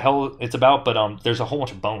what the hell it's about. But there's a whole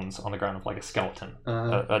bunch of bones on the ground of like a skeleton,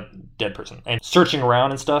 a dead person. And searching around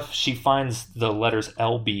and stuff, she finds the letters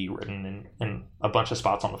LB written in a bunch of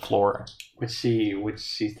spots on the floor, which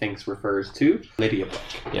she thinks refers to Lydia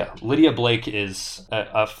Blake. Yeah, Lydia Blake is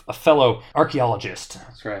a fellow archaeologist.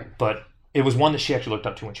 That's right. But it was one that she actually looked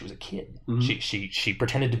up to when she was a kid. Mm-hmm. She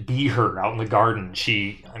pretended to be her out in the garden.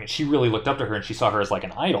 She really looked up to her and she saw her as like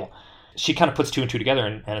an idol. She kind of puts two and two together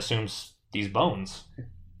and assumes these bones,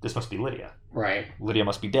 this must be Lydia. Right. Lydia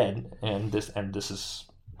must be dead, and this is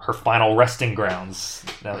her final resting grounds.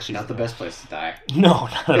 Now that she's not the best place to die. No,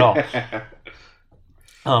 not at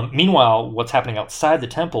all. Meanwhile, what's happening outside the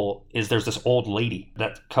temple is there's this old lady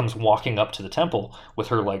that comes walking up to the temple with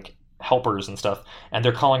her like helpers and stuff, and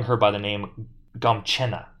they're calling her by the name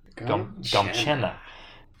Gomchena. Gomchena.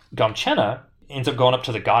 Gomchena ends up going up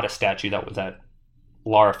to the goddess statue that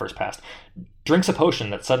Lara first passed, drinks a potion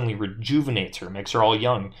that suddenly rejuvenates her, makes her all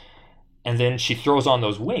young, and then she throws on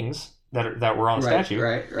those wings that were on the statue,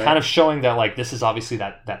 right. kind of showing that like this is obviously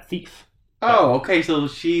that thief. Oh, okay. So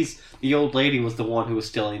the old lady was the one who was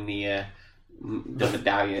stealing the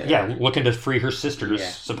medallion. Yeah, looking to free her sisters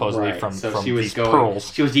supposedly from these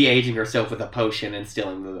pearls. She was de-aging herself with a potion and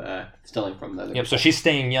stealing from the. Yep. So she's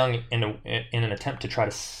staying young in an attempt to try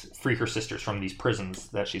to free her sisters from these prisons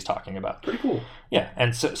that she's talking about. Pretty cool. Yeah,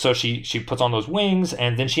 and so she puts on those wings,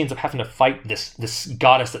 and then she ends up having to fight this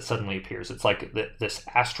goddess that suddenly appears. It's like this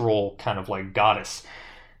astral kind of like goddess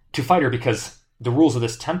to fight her, because the rules of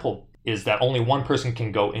this temple is that only one person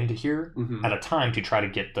can go into here at a time to try to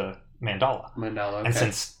get the mandala. Okay. And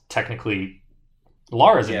since technically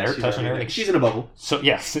Lara's in there touching everything, she's in a bubble. So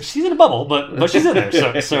yes, she's in a bubble, but she's in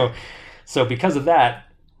there. So because of that,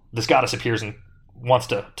 this goddess appears and wants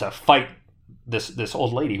to fight this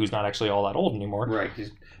old lady who's not actually all that old anymore. Right,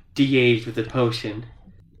 she's de-aged with the potion.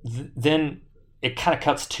 Then it kind of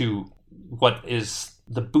cuts to what is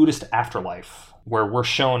the Buddhist afterlife, where we're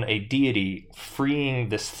shown a deity freeing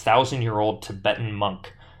this 1,000-year-old Tibetan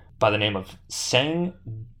monk by the name of Sang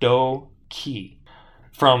Do Ki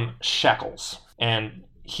from shackles. And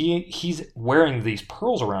he's wearing these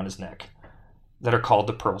pearls around his neck that are called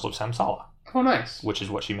the Pearls of Samsala. Oh, nice. Which is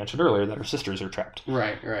what she mentioned earlier, that her sisters are trapped.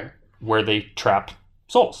 Right. Where they trap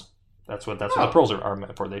souls. That's what the pearls are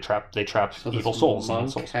meant for. They trap so evil souls.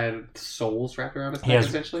 Monk had souls wrapped around his neck,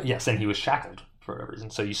 essentially? Yes, and he was shackled for whatever reason.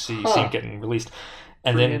 So you see him getting released.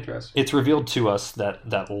 And then it's revealed to us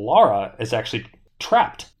that Lara is actually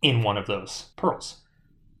trapped in one of those pearls.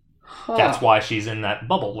 That's why she's in that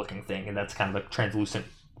bubble looking thing, and that's kind of a translucent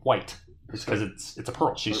white. It's because it's a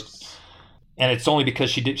pearl. And it's only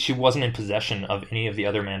because she wasn't in possession of any of the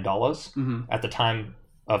other mandalas at the time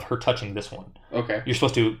of her touching this one. Okay. You're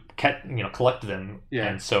supposed to collect them,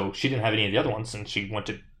 and so she didn't have any of the other ones, and she went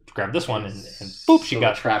to grab this one, and boop, she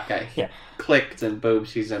got the trap guy. Yeah, clicked, and boom,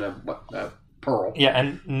 she's in a pearl. Yeah,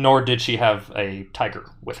 and nor did she have a tiger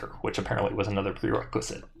with her, which apparently was another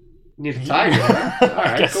prerequisite. Need a tiger. Huh? All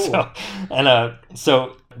right, cool. So. And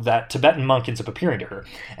so that Tibetan monk ends up appearing to her,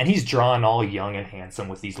 and he's drawn all young and handsome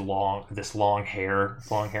with this long hair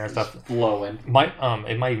and stuff, flowing. It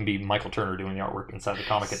might even be Michael Turner doing the artwork inside the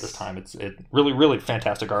comic at this time. It's really, really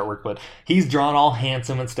fantastic artwork, but he's drawn all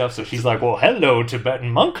handsome and stuff. So she's like, "Well, hello, Tibetan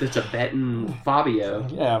monk." The Tibetan Fabio.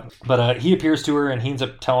 Yeah, but he appears to her, and he ends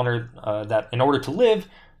up telling her that in order to live,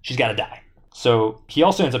 she's got to die. So he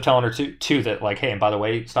also ends up telling her too that like, hey, and by the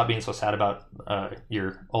way, stop being so sad about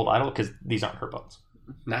your old idol, because these aren't her bones.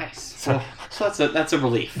 Nice. So that's a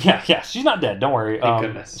relief. Yeah, she's not dead. Don't worry. Thank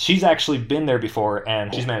goodness. She's actually been there before,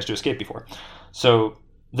 and she's managed to escape before. So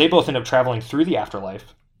they both end up traveling through the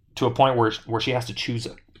afterlife to a point where she has to choose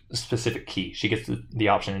a specific key. She gets the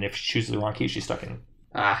option, and if she chooses the wrong key, she's stuck in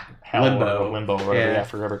hell limbo or whatever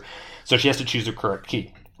forever. So she has to choose the correct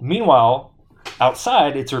key. Meanwhile,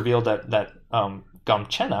 outside, it's revealed that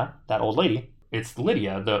Gomchena, that old lady, it's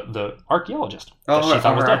Lydia, the archaeologist. Oh, that she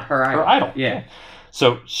thought was dead. Her idol. Her idol. Yeah.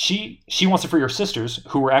 So she wants to free her sisters,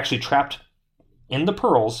 who were actually trapped in the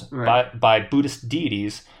pearls Right. by Buddhist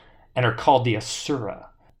deities, and are called the Asura.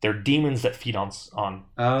 They're demons that feed on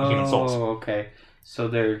human souls. Oh, okay. So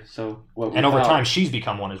what? And over time, she's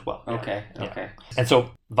become one as well. Okay. Yeah. Okay. And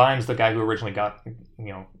so Vimes, the guy who originally got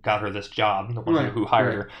her this job, the one Right, who hired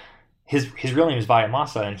right. her, his real name is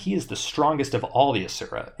Vyamasa, and he is the strongest of all the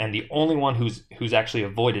Asura, and the only one who's actually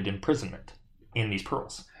avoided imprisonment in these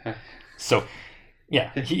pearls. So,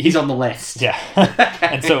 yeah, He's on the list. yeah.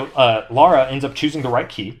 And so Lara ends up choosing the right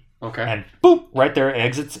key, Okay. and boop, right there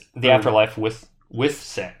exits the Boom. afterlife with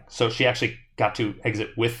Sang. So she actually got to exit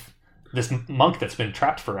with this monk that's been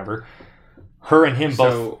trapped forever. Her and him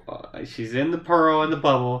both. So she's in the pearl in the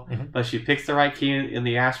bubble, Mhm. but she picks the right key in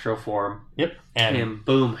the astro form, Yep. and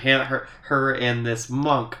boom, her and this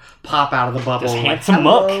monk pop out of the bubble. This like, handsome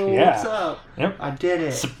 "Hello, monk, yeah. What's up? Yep. I did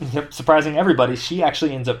it. Yep, surprising everybody, she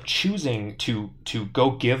actually ends up choosing to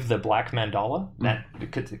go give the black mandala,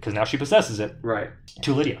 because now she possesses it, Right.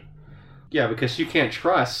 to Lydia. Yeah, because you can't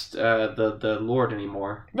trust the Lord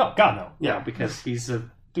anymore. No, God, no. Yeah, because he's a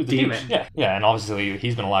Dude, the demon. douche. Yeah, yeah, and obviously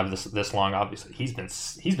he's been alive this long. Obviously, he's been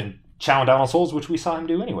chowing down on souls, which we saw him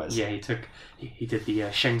do anyways. Yeah, he did the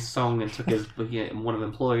Shang Tsung and took his one of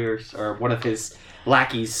employers or one of his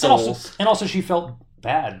lackeys' And souls. also she felt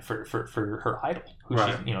bad for her idol, who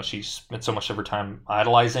Right. she spent so much of her time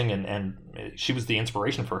idolizing, and she was the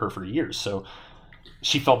inspiration for her for years. So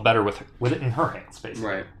she felt better with it in her hands, basically.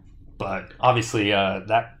 Right. But obviously,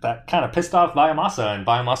 that kind of pissed off Vyamasa, and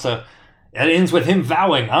Vyamasa, it ends with him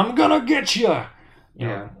vowing, "I'm gonna get you,"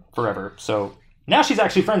 Yeah. forever. So now she's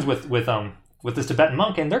actually friends with this Tibetan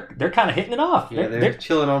monk, and they're kind of hitting it off. Yeah, they're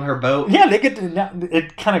chilling on her boat. Yeah, they get to, now,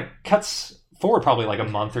 it kind of cuts forward probably like a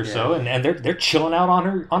month or so, and they're chilling out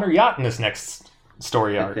on her yacht in this next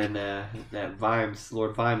story arc. And then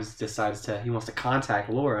Lord Vimes decides he wants to contact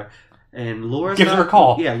Laura, and Laura Gives her a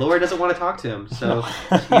call. Yeah, Laura doesn't want to talk to him, so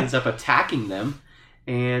he ends up attacking them.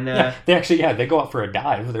 And they go out for a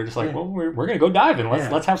dive. They're just like, Yeah. well, we're gonna go diving.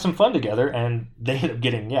 Let's have some fun together, and they end up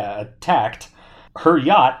getting attacked. Her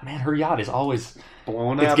yacht is always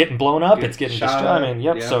blown up. it's getting blown up. Get It's getting shot destroyed. up.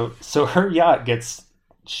 Yep. Yeah. So her yacht gets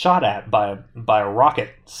shot at by a rocket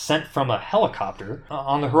sent from a helicopter.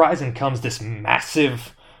 On the horizon comes this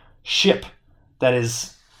massive ship that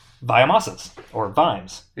is Vyamasa's or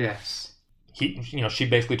Vimes. Yes. She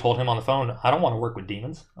basically told him on the phone, "I don't want to work with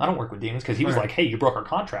demons. I don't work with demons," because he was Right. like, "Hey, you broke our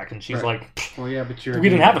contract," and she's Right. like, Well, yeah, but you're. "We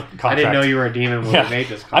didn't have a contract. I didn't know you were a demon when Yeah. we made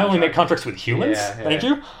this I contract. only make contracts with humans. Yeah, yeah. Thank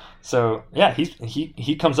you." So yeah,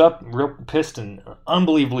 he comes up real pissed and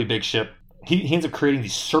unbelievably big ship. He ends up creating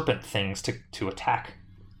these serpent things to attack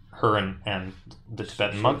her and the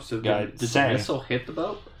Tibetan monk So guy. did the Sang. missile hit the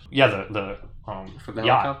boat Yeah, the from the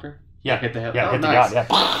yacht. helicopter? Yeah, hit the yeah, heli- hit the nice. yacht.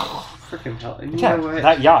 Yeah, Freaking hell! And you yeah, know what?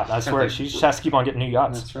 that yacht. I swear, Something- she just has to keep on getting new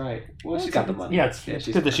yachts. That's right. Well, she's got the money. Yeah, it's she's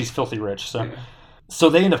good that fine. she's filthy rich. So. Yeah. So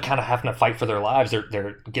they end up kind of having to fight for their lives.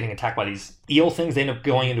 They're getting attacked by these eel things. They end up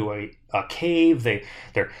going into a cave. They're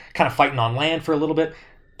kind of fighting on land for a little bit,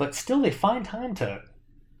 but still they find time to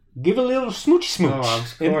give a little smoochy smooch.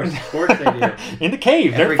 Oh, of course they do. In the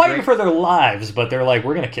cave. They're Every fighting great- for their lives, but they're like,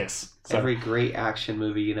 we're going to kiss. So Every great action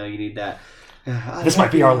movie, you need that. this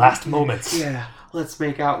might be our last moments. Yeah, let's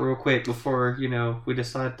make out real quick before we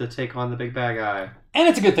decide to take on the big bad guy. And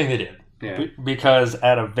it's a good thing they did. Yeah. Because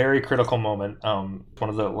at a very critical moment, one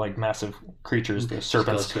of the massive creatures, the Goes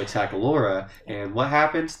serpents, to attack Laura, and what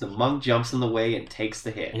happens? The monk jumps in the way and takes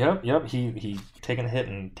the hit. Yep. He taking the hit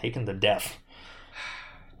and taking the death.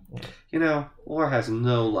 Laura has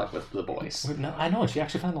no luck with the boys. No, I know. She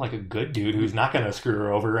actually found a good dude who's not going to screw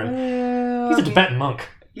her over, and he's a Tibetan monk.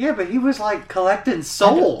 Yeah, but he was collecting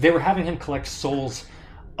souls. They were having him collect souls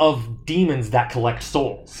of demons that collect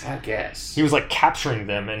souls. I guess. He was capturing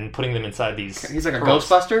them and putting them inside these. He's like a pearls.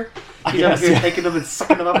 Ghostbuster. He's out Yes, here yeah. taking them and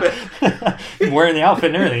sucking them up. Wearing the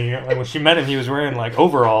outfit and everything. When she met him, he was wearing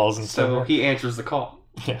overalls and So stuff. he answers the call.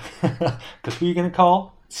 Yeah, because who are you gonna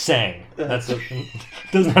call? Sang. That's it.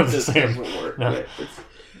 Doesn't have the This same. doesn't work. No. But it's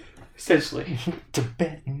essentially.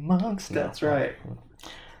 Tibetan monks. No. That's right.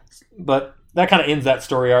 But that kind of ends that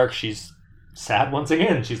story arc. She's sad once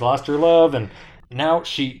again. She's lost her love, and now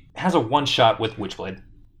she has a one shot with Witchblade.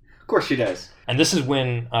 Of course she does. And this is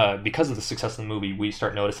when, because of the success of the movie, we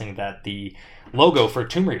start noticing that the logo for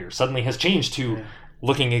Tomb Raider suddenly has changed to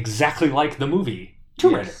looking exactly like the movie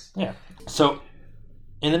Tomb Raider. Yes. Yeah. So,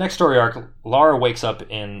 in the next story arc, Lara wakes up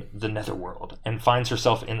in the Netherworld and finds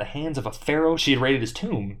herself in the hands of a pharaoh she had raided his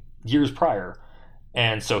tomb years prior.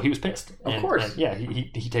 And so he was pissed. Of course. And yeah,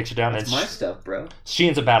 he takes her down. That's and my stuff, bro. She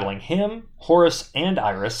ends up battling him, Horus, and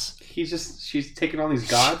Iris. She's taking on these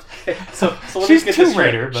gods. So let She's me get Tomb this straight.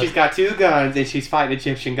 Raider, but- She's got 2 guns and she's fighting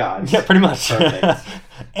Egyptian gods. Yeah, pretty much. Perfect.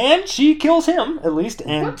 And she kills him, at least.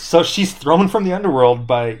 And so she's thrown from the underworld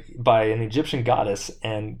by an Egyptian goddess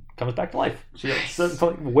and comes back to life. She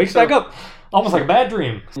wakes back up. Almost like a bad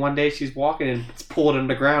dream. One day she's walking and it's pulled into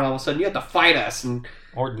the ground. All of a sudden, you have to fight us.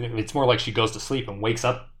 Or it's more like she goes to sleep and wakes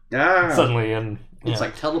up Ah, suddenly. And it's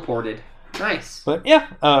like teleported. Nice. But yeah,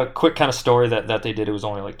 quick kind of story that they did. It was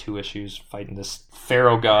only like 2 issues fighting this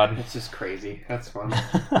pharaoh god. It's just crazy. That's fun.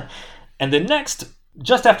 And then next,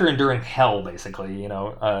 just after enduring hell, basically,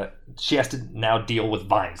 she has to now deal with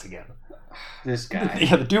Vimes again. This guy.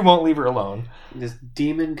 Yeah, the dude won't leave her alone. This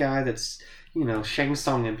demon guy that's, Shang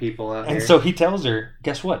Tsunging people out And here. so he tells her,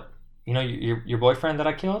 guess what? Your boyfriend that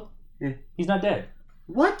I killed? Yeah. He's not dead.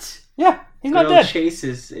 What? Yeah, he's not Good old dead. Chase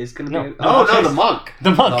is going to No, be... no, Oh, no, Chase. the monk.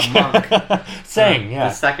 The monk. The monk. Sang, yeah.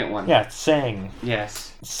 The second one. Yeah, Sang.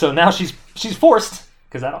 Yes. So now she's forced,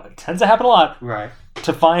 because that tends to happen a lot, Right.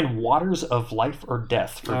 to find waters of life or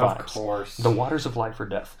death for Of Vimes. course. The waters of life or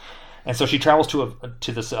death. And so she travels to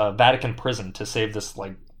this Vatican prison to save this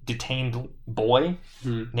detained boy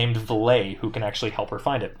named Valet, who can actually help her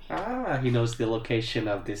find it. Ah, he knows the location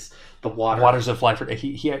of the water. Waters of life.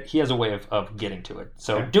 He has a way of getting to it.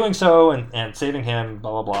 So Okay. doing so and saving him,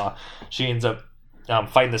 blah, blah, blah, she ends up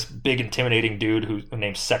fighting this big, intimidating dude who's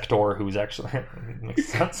named Sector, who's actually...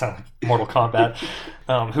 makes it sound like Mortal Kombat.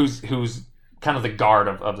 Who's kind of the guard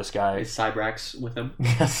of this guy. Is Cybrax with him?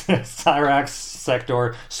 Yes, Cyrax,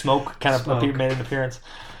 Sector, Smoke kind of Smoke. made an appearance.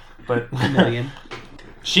 But A million.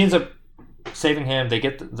 she ends up saving him. They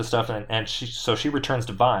get the stuff, and she returns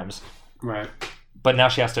to Vimes. Right. But now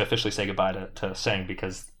she has to officially say goodbye to Sang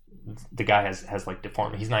because the guy has like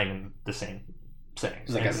deformed. He's not even the same Sang.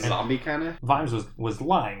 He's like a zombie kind of? Vimes was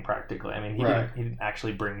lying practically. I mean, he didn't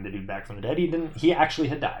actually bring the dude back from the dead. He actually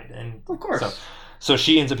had died. And Of course. So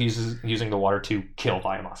she ends up using the water to kill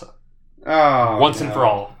Vyamasa. Oh, Once and for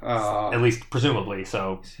all. Oh. At least presumably.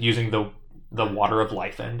 So using the water of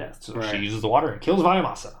life and death. So Right. she uses the water and kills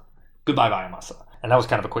Vyamasa. Goodbye, Vyamasa. And that was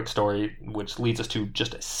kind of a quick story, which leads us to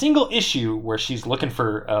just a single issue where she's looking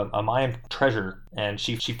for a Mayan treasure, and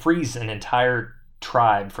she frees an entire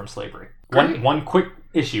tribe from slavery. Great. One quick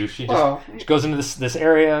issue. She goes into this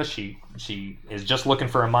area. She is just looking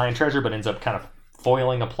for a Mayan treasure, but ends up kind of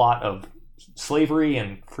foiling a plot of slavery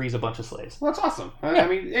and frees a bunch of slaves. Well, that's awesome. Yeah. I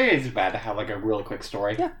mean, it is bad to have like a really quick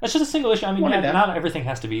story. Yeah, it's just a single issue. I mean, Wanted that. not everything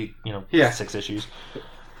has to be 6 issues.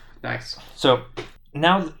 Nice. So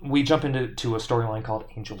now we jump into a storyline called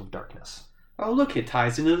Angel of Darkness. Oh, look, it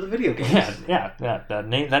ties into the video games. Yeah. That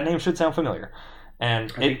name should sound familiar.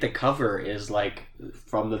 And I think the cover is like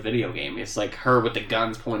from the video game. It's like her with the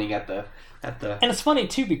guns pointing at the. And it's funny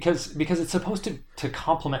too because it's supposed to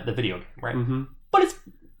complement the video game, right? Mm-hmm. But it's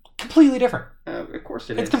completely different. Of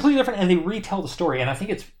course it is. It's completely different, and they retell the story. And I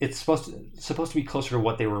think it's supposed to be closer to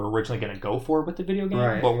what they were originally going to go for with the video game,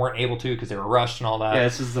 Right. but weren't able to because they were rushed and all that. Yeah,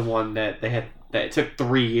 this is the one that they had. That it took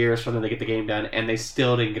 3 years for them to get the game done, and they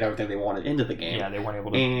still didn't get everything they wanted into the game. Yeah, they weren't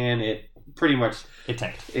able to. And it pretty much It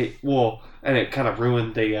tanked. and it kind of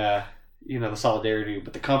ruined the the solidarity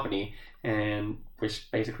with the company, and which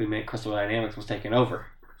basically meant Crystal Dynamics was taken over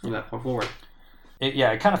from that point forward.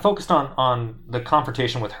 It kind of focused on the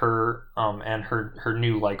confrontation with her and her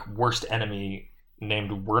new like worst enemy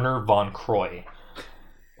named Werner von Croy,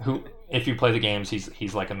 who, if you play the games,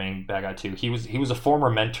 he's like a main bad guy too. He was a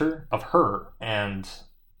former mentor of her and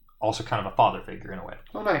also kind of a father figure in a way.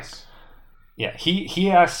 Oh, nice. Yeah,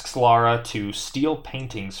 he asks Lara to steal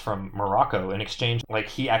paintings from Morocco in exchange. Like,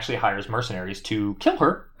 he actually hires mercenaries to kill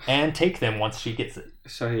her and take them once she gets it.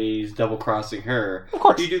 So he's double crossing her. Of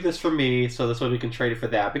course. You do this for me, so this way we can trade it for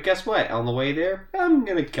that. But guess what? On the way there, I'm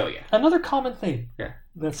gonna kill you. Another common thing. Yeah.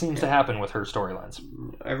 That seems to happen with her storylines.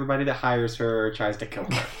 Everybody that hires her tries to kill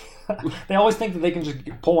her. They always think that they can just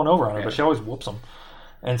pull one over on her, Yeah. but she always whoops them.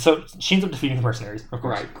 And so she ends up defeating the mercenaries, of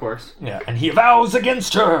course. Right, of course. Yeah, and he vows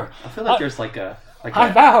against her. I feel like there's like a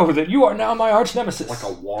I vow that you are now my arch nemesis. like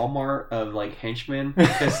a Walmart of like henchmen,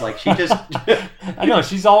 because like she just I know,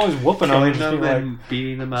 she's always whooping them killing and just them being like, and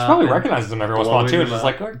beating them up. she probably and recognizes them every once in a while too. blowing And them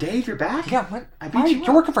she's up. like, Dave, you're back. yeah, what? I beat you You're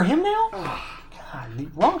up. working for him now? Ah,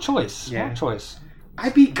 God, wrong choice. Yeah. Wrong choice. I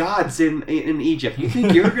beat gods in Egypt. You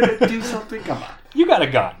think you're gonna do something? Come on. You got a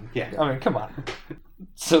gun. Yeah. I mean, come on.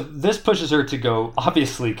 So this pushes her to go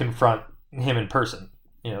obviously confront him in person.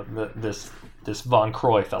 This Von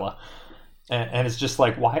Croy fella. and it's just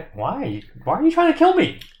like, why are you trying to kill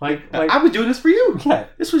me? Like I was doing this for you. Yeah,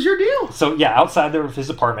 this was your deal. So yeah, outside of his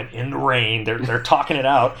apartment in the rain, they're talking it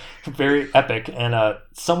out, very epic. And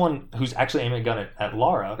someone who's actually aiming a gun at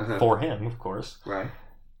Lara for him, of course, right,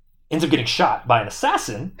 ends up getting shot by an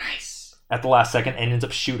assassin. Nice. At the last second, and ends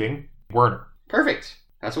up shooting Werner. Perfect.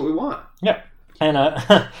 That's what we want. Yeah, and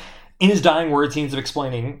in his dying words, he ends up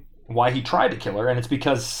explaining why he tried to kill her, and it's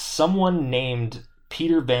because someone named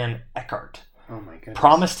Peter Van Eckart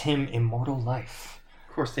promised him immortal life.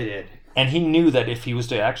 Of course they did. And he knew that if he was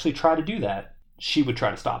to actually try to do that, she would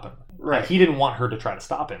try to stop him. Right. And he didn't want her to try to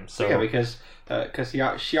stop him. So yeah, because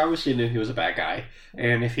she obviously knew he was a bad guy,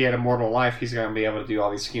 and if he had immortal life, he's going to be able to do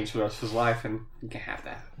all these schemes for the rest of his life, and he can't have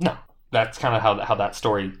that. No, that's kind of how that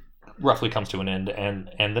story roughly comes to an end.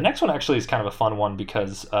 And the next one actually is kind of a fun one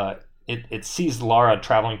because it sees Lara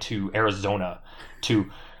traveling to Arizona to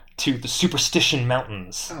the Superstition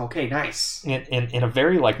Mountains. Oh, okay, nice. In a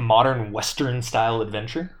very like modern Western style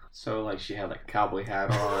adventure. So like she had like a cowboy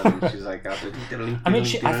hat on, and she's like out there. I mean,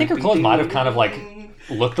 I think her clothes might have kind of like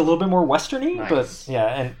looked a little bit more Western-y, nice. But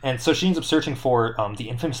yeah, and so she ends up searching for the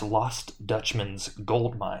infamous Lost Dutchman's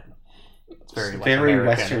gold mine. It's very like, very American,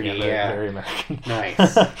 Western-y, very American.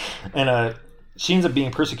 Nice. And she ends up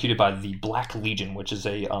being persecuted by the Black Legion, which is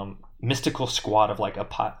a mystical squad of like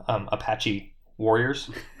Apache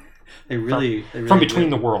warriors. They really from between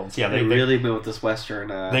the worlds. Yeah, they really went with this Western.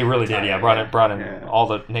 They really did. Yeah, brought in all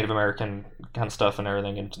the Native American kind of stuff and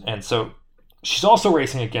everything, and so she's also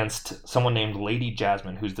racing against someone named Lady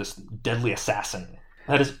Jasmine, who's this deadly assassin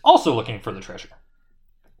that is also looking for the treasure.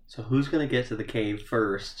 So who's gonna get to the cave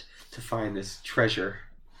first to find this treasure?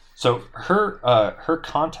 So her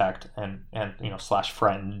contact and slash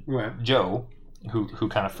friend Joe, who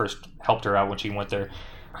kind of first helped her out when she went there.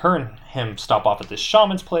 Her and him stop off at this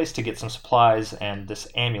shaman's place to get some supplies and this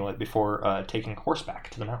amulet before taking horseback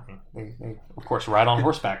to the mountain. They of course ride on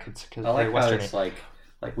horseback. It's because I like very Western. It's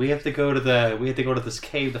like we have to go to this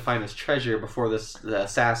cave to find this treasure before the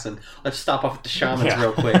assassin. Let's stop off at the shaman's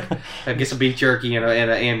real quick. Get some beef jerky and an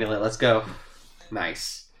amulet. Let's go.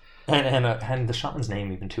 Nice. And the shaman's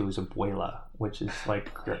name even too is Abuela, which is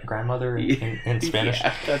like grandmother in Spanish.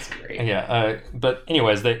 Yeah, that's great. Yeah. But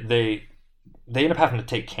anyways, they end up having to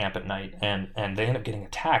take camp at night, and they end up getting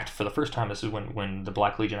attacked for the first time. This is when the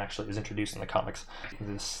Black Legion actually is introduced in the comics.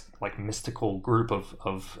 This like mystical group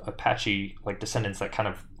of Apache like descendants that kind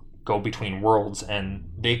of go between worlds, and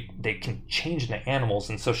they can change into animals.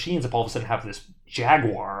 And so she ends up all of a sudden having this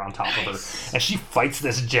jaguar on top of her, and she fights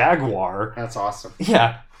this jaguar. That's awesome.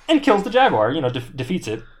 Yeah, and kills the jaguar. Defeats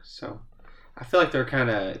it. So I feel like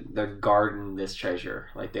they're guarding this treasure.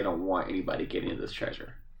 Like they don't want anybody getting into this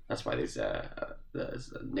treasure. That's why these the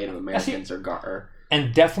Native Americans are.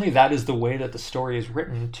 And definitely that is the way that the story is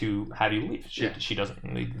written to have you leave. She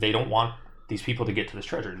doesn't. They don't want these people to get to this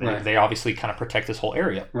treasure. They obviously kind of protect this whole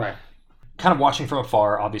area. Right. Kind of watching from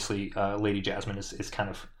afar. Obviously, Lady Jasmine is kind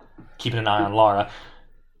of keeping an eye on Lara.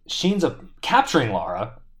 She ends up capturing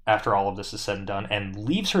Lara after all of this is said and done, and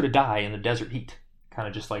leaves her to die in the desert heat. Kind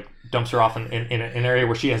of just like dumps her off in an area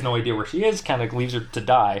where she has no idea where she is, kind of leaves her to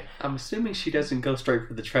die. I'm assuming she doesn't go straight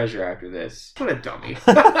for the treasure after this. What a dummy.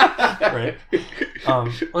 Right?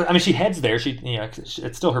 I mean, she heads there.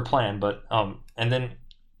 It's still her plan, but and then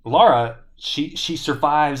Lara, she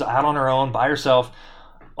survives out on her own by herself,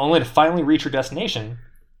 only to finally reach her destination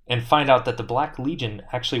and find out that the Black Legion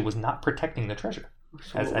actually was not protecting the treasure.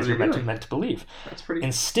 So as you're meant to believe. That's pretty.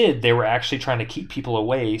 Instead, they were actually trying to keep people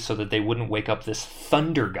away so that they wouldn't wake up this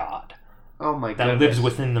thunder god. Oh my god! That lives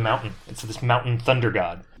within the mountain. It's this mountain thunder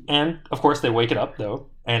god. And of course, they wake it up though,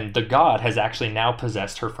 and the god has actually now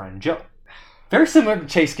possessed her friend Joe. Very similar to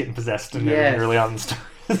Chase getting possessed early on in the story.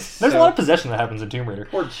 There's a lot of possession that happens in Tomb Raider.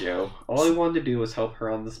 Poor Joe. All he wanted to do was help her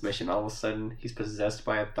on this mission. All of a sudden, he's possessed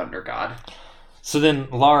by a thunder god. So then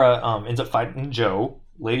Lara ends up fighting Joe,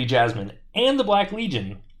 Lady Jasmine, and the Black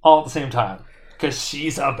Legion all at the same time because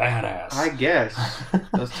she's a badass. I guess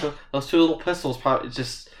those two little pistols probably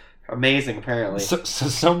just amazing. Apparently,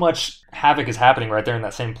 so much havoc is happening right there in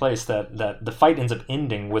that same place that the fight ends up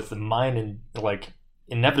ending with the mine and like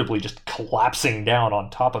inevitably just collapsing down on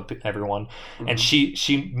top of everyone, and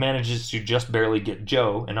she manages to just barely get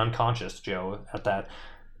Joe, an unconscious Joe, at that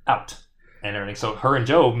out and everything. So her and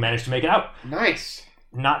Joe managed to make it out. Nice.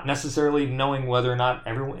 Not necessarily knowing whether or not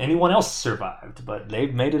anyone else survived, but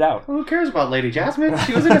they've made it out. Well, who cares about Lady Jasmine?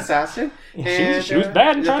 She was an assassin. And she was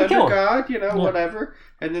bad and trying to kill him. God, whatever.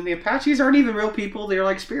 And then the Apaches aren't even real people. They're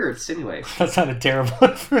like spirits anyway. That sounded terrible.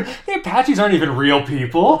 The Apaches aren't even real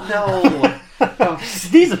people. No.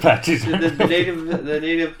 These Apaches. the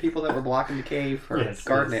native people that were blocking the cave or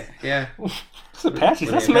guarding it. Yeah. It's Apaches.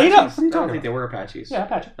 That's Apaches? made up. I don't think they were Apaches. Yeah,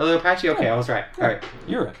 Apache. Oh, they're Apache? Okay, Yeah. I was right. Yeah. All right.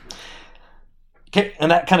 You're right. Okay,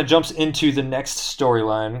 and that kind of jumps into the next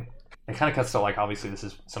storyline. It kind of cuts to, like, obviously this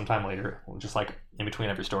is sometime later, just like in between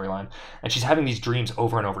every storyline. And she's having these dreams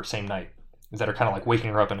over and over same night that are kind of like waking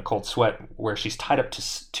her up in a cold sweat, where she's tied up to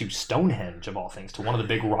Stonehenge, of all things, to one of the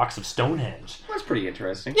big rocks of Stonehenge. That's pretty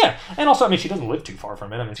interesting. Yeah, and also, I mean, she doesn't live too far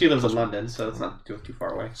from it. I mean, She lives in London, so it's not too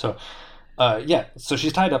far away. So, so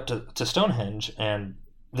she's tied up to Stonehenge, and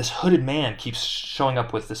this hooded man keeps showing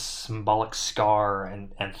up with this symbolic scar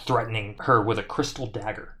and threatening her with a crystal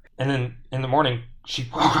dagger. And then in the morning, she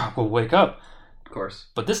will wake up. Of course.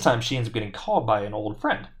 But this time, she ends up getting called by an old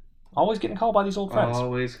friend. Always getting called by these old friends.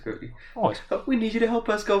 Always. Always. Oh, we need you to help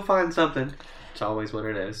us go find something. It's always what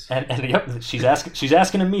it is. And yep, she's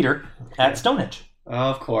asking to meet her at Stonehenge.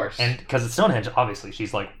 Of course. And because it's Stonehenge, obviously,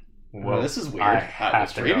 she's like, well, this is weird. I I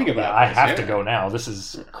was have to reading go. about I this, have yeah. to go now. This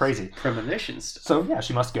is crazy. Premonitions. So yeah,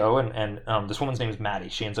 she must go, and this woman's name is Maddie.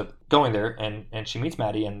 She ends up going there, and she meets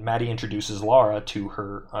Maddie, and Maddie introduces Laura to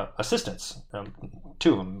her assistants,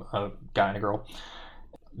 two of them, a guy and a girl.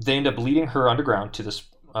 They end up leading her underground to this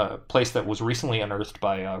place that was recently unearthed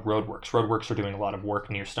by Roadworks. Roadworks are doing a lot of work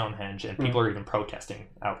near Stonehenge, and people are even protesting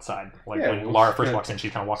outside. Like when Laura first walks in,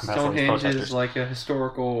 she's kind of walking past all these Stonehenge protesters. is like a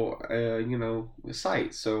historical,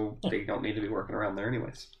 site, so they don't need to be working around there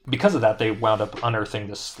anyways. Because of that, they wound up unearthing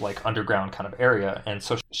this like underground kind of area, and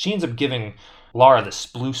so she ends up giving Laura this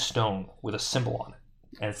blue stone with a symbol on it,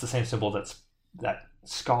 and it's the same symbol that's that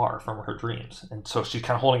scar from her dreams. And so she's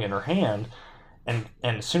kind of holding it in her hand, and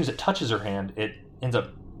as soon as it touches her hand, it ends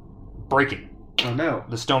up breaking. Oh no!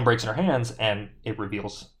 The stone breaks in her hands, and it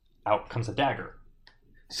reveals out comes a dagger.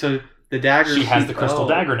 So the dagger. She has the crystal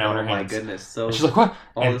dagger now in her hands. hands. Oh my goodness! So And she's like, "What?"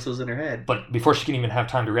 all this was in her head. But before she can even have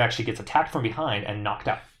time to react, she gets attacked from behind and knocked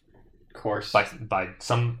out. Of course. By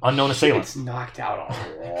some unknown assailant. It's knocked out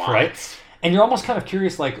a lot. Right? And you're almost kind of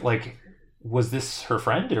curious, like, was this her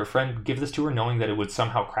friend? Did her friend give this to her knowing that it would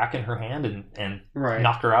somehow crack in her hand and Right.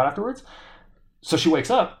 knock her out afterwards? So she wakes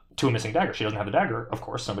up to a missing dagger. She doesn't have the dagger, of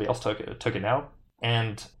course. Somebody else took it now.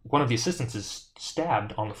 And one of the assistants is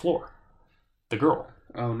stabbed on the floor. The girl.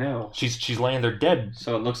 Oh no! She's laying there dead,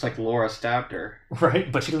 So it looks like Laura stabbed her.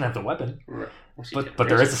 right? But she doesn't have the weapon. Right. Well, she did But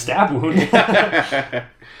there is a stab wound. yeah.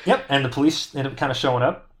 Yep, and the police end up kind of showing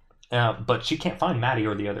up, but she can't find Maddie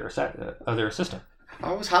or the other assistant.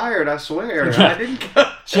 I was hired. I swear. Yeah. I didn't go.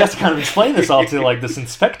 She has to kind of explain this all to like this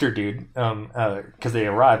inspector dude, because they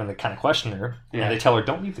arrive and they kind of question her, Yeah. and they tell her,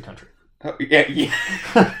 "Don't leave the country. Oh, yeah.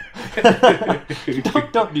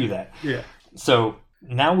 don't do that." Yeah. So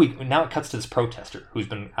now it cuts to this protester who's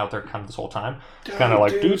been out there kind of this whole time, kind of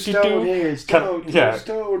like Stonehenge,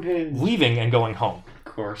 Stonehenge. leaving and going home. Of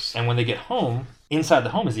course. And when they get home, inside the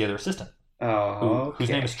home is the other assistant, Oh, whose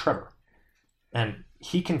name is Trevor, and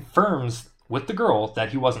he confirms with the girl that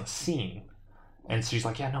he wasn't seen, and she's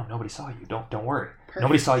like, "Yeah, no, nobody saw you. Don't worry. Perfect.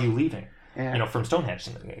 Nobody saw you leaving." Yeah. From Stonehenge,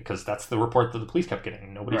 because that's the report that the police kept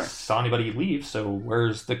getting. Nobody Right. saw anybody leave, so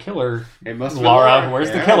where's the killer? It must be Laura,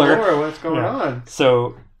 where's the killer? Laura, what's going Yeah. on?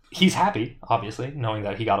 So he's happy, obviously, knowing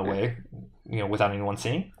that he got away, without anyone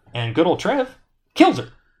seeing. And good old Trev kills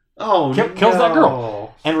her Oh, kills that no.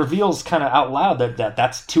 girl. And reveals kind of out loud that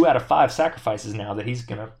that's 2 out of 5 sacrifices now that he's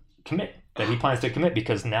gonna commit. That he plans to commit,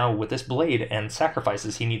 because now with this blade and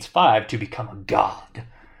sacrifices, he needs 5 to become a god.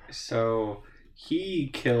 So he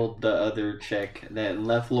killed the other chick, then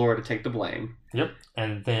left Laura to take the blame. Yep.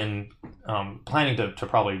 And then planning to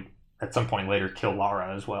probably at some point later kill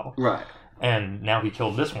Lara as well. Right. And now he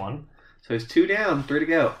killed this one. So he's 2 down, 3 to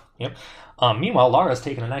go. Yep. Meanwhile, Lara's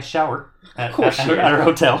taking a nice shower at course she her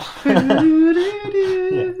hotel.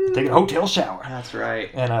 Yeah, Taking a hotel shower. That's right.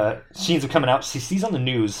 And she ends up coming out. She sees on the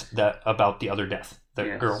news about the other death, the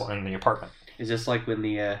Yes. girl in the apartment. It's just like when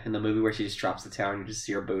in the movie where she just drops the towel and you just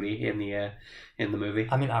see her booty in the movie.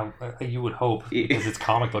 I mean, you would hope, because it's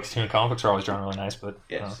comic books too, and comic books are always drawn really nice. But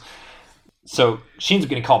Yes. So she ends up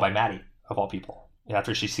getting called by Maddie, of all people.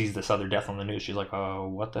 After she sees this other death on the news, she's like, "Oh,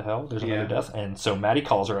 what the hell? There's another Yeah. death." And so Maddie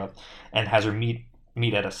calls her up and has her meet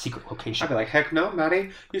at a secret location. I'd be like, heck no,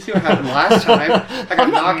 Maddie. You see what happened last time? I got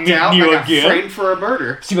I'm not knocked meeting out. you I got again. framed for a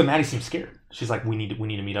murder. See, but Maddie seems scared. She's like, "We need to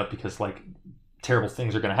meet up, because like terrible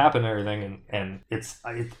things are going to happen and everything." And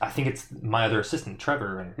I think it's my other assistant,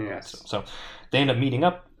 Trevor. And Yes. so they end up meeting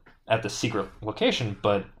up at the secret location,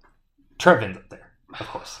 but Trevor ends up there, of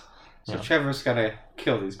course. So Yeah. Trevor's got to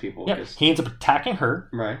kill these people. Yeah, he ends up attacking her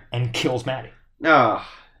Right. and kills Maddie. No.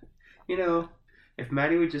 If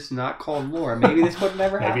Maddie would just not call Laura, maybe this would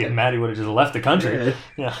never Maybe if happen. Maddie would have just left the country.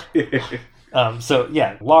 Yeah. So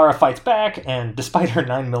yeah, Lara fights back, and despite her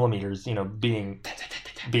 9mm, being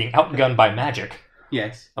outgunned by magic,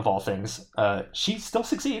 Yes. of all things, she still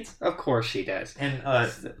succeeds. Of course she does. And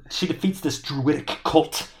she defeats this druidic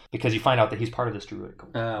cult, because you find out that he's part of this druidic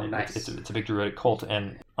cult. Oh, And nice. It's a big druidic cult,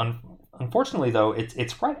 and unfortunately, though,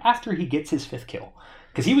 it's right after he gets his 5th kill.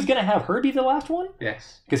 Because he was going to have her be the last one.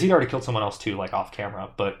 Yes. Because he'd already killed someone else, too, like, off camera.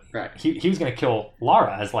 But Right. he was going to kill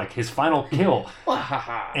Lara as, like, his final kill.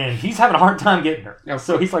 Wahaha. And he's having a hard time getting her. Of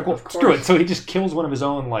So he's like, well, of screw it. course. So he just kills one of his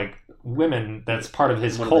own, like, women that's part of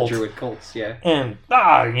his One cult. of the druid cults, yeah. And,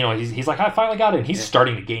 he's like, I finally got it. And he's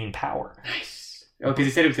starting to gain power. Nice. Oh, because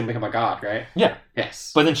he said he was going to become a god, right? Yeah.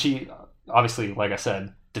 Yes. But then she, obviously, like I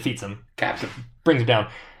said, defeats him, Caps him. brings him down,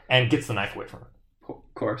 and gets the knife away from him.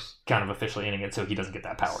 Of course. Kind of officially ending it so he doesn't get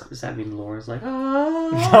that power. Does that mean Laura's like,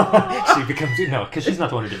 She becomes, no, because she's not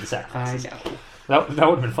the one who did the I sacrifice. know. That would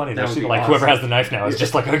have been funny. That Though. would She, be like, awesome. whoever has the knife now is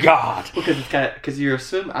just like a god.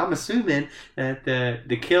 Because I'm assuming that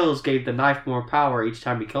the kills gave the knife more power each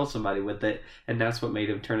time he killed somebody with it, and that's what made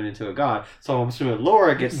him turn it into a god. So I'm assuming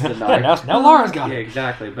Laura gets the knife. Yeah, now Laura's got Yeah, it.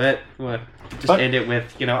 exactly. But what? Just But- end it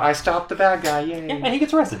with, I stopped the bad guy. Yay. Yeah, and he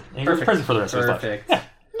gets arrested. And he goes to prison for the rest of his life. Perfect. Yeah,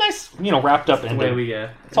 nice, wrapped up The ending. way we go.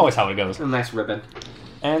 It's always how it goes. A nice ribbon.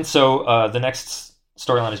 And so the next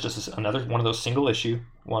storyline is just another one of those single issue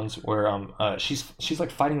ones where she's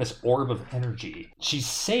like fighting this orb of energy. She's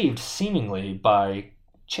saved seemingly by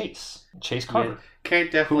Chase Carver. Yeah.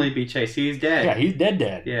 Can't definitely be Chase. He's dead. Yeah, he's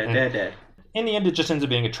dead. Yeah, And dead. in the end, it just ends up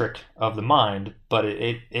being a trick of the mind, but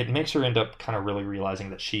it makes her end up kind of really realizing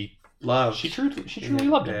that she Love. truly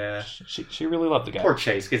loved him. Yeah. She really loved the guy. Poor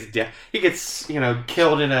Chase gets he gets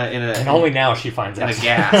killed in a And only now she finds in out. a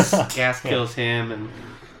gas. Gas Yeah. kills him, and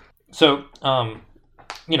So,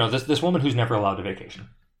 this woman who's never allowed to vacation.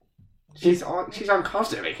 she's on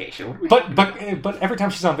constant vacation. What are we But every time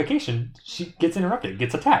she's on vacation, she gets interrupted,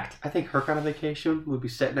 gets attacked. I think her kind of vacation would be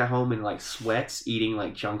sitting at home in like sweats, eating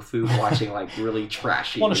like junk food, watching like really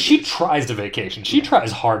trashy. Well, no, she tries to vacation. She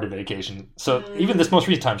tries hard to vacation. So even this most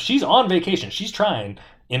recent time, she's on vacation. She's trying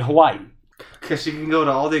in Hawaii. because she can go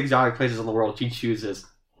to all the exotic places in the world. She chooses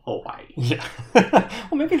Hawaii. Yeah.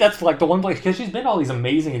 Well, maybe that's like the one place, because she's been to all these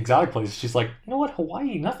amazing exotic places. She's like, you know what,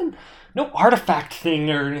 Hawaii, nothing, no artifact thing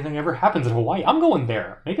or anything ever happens in Hawaii. I'm going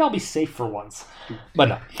there. Maybe I'll be safe for once. But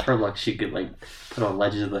no. Or like she could like put on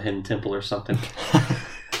Legends of the Hidden Temple or something.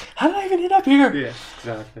 How did I even end up here? Yeah,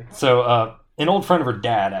 exactly. So, an old friend of her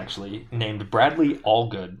dad, actually, named Bradley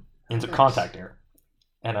Allgood, ends up contacting her.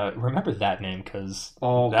 And remember that name, because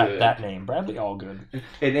that name, Bradley Allgood.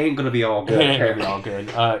 It ain't gonna be all It good. ain't gonna be all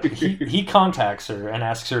good. He contacts her and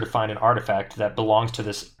asks her to find an artifact that belongs to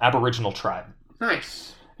this Aboriginal tribe.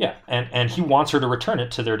 Nice. Yeah, and he wants her to return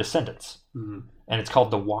it to their descendants. Mm-hmm. And it's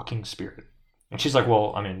called the Walking Spirit. And she's like,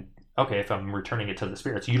 well, I mean, okay, if I'm returning it to the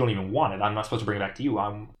spirits, you don't even want it. I'm not supposed to bring it back to you.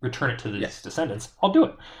 I'm return it to the descendants. I'll do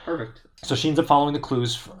it. Perfect. So she ends up following the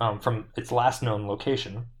clues from its last known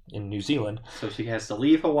location in New Zealand. So she has to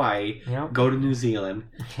leave Hawaii, go to New Zealand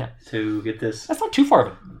to get this. That's not too far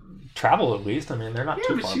of a travel, at least. I mean, they're not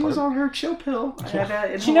too but far. she was on her chill pill.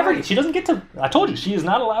 She doesn't get to. I told you, she is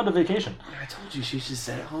not allowed to vacation. I told you she should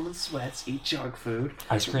sit at home in sweats, eat junk food,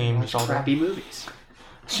 Ice cream, watch crappy movies.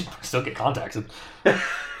 She still get contacts.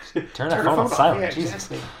 Turn that phone on off. silent. Yeah, Jesus.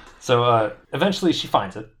 exactly. So eventually she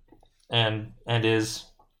finds it, and is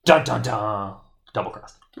dun dun dun double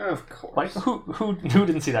crossed. Of course. Like who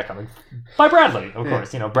didn't see that coming? By Bradley, of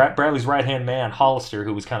course. Bradley's right hand man, Hollister,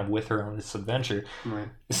 who was kind of with her on this adventure. Right.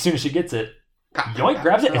 As soon as she gets it, yoink,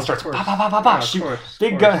 grabs it and starts course. pop pop pop pop pop. Of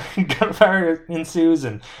Big gunfire ensues,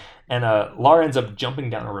 and Laura ends up jumping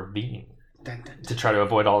down a ravine to try to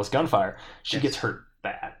avoid all this gunfire. She gets hurt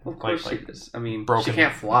bad. Of course she does. I mean, broken. she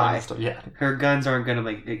can't fly. Yeah. Her guns aren't gonna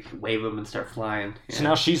like wave them and start flying. Yeah. So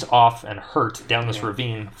now she's off and hurt down this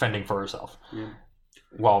ravine, fending for herself. Yeah.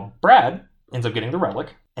 While Brad ends up getting the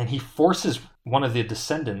relic, and he forces one of the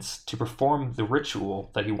descendants to perform the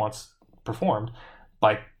ritual that he wants performed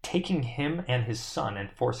by taking him and his son and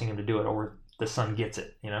forcing him to do it, or the son gets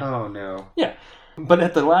it, Oh, no. Yeah. But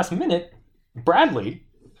at the last minute, Bradley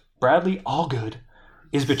Allgood,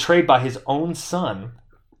 is betrayed by his own son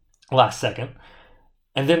last second,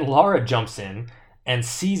 and then Laura jumps in and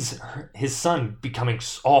sees his son becoming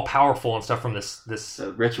all powerful and stuff from this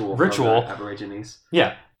ritual from the Aborigines.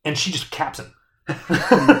 Yeah, and she just caps him.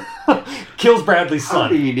 Kills Bradley's son.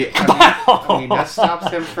 I mean, that stops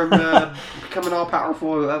him from becoming all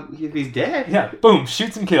powerful if he's dead. Yeah, boom,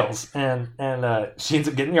 shoots and kills, and she ends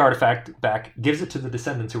up getting the artifact back, gives it to the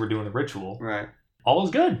descendants who were doing the ritual. Right. All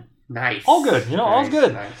is good. Nice. All good, all's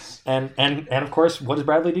good. Nice. And of course, what does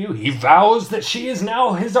Bradley do? He vows that she is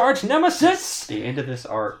now his arch nemesis. The end of this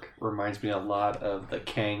arc reminds me a lot of the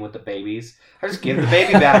Kang with the babies. I just give the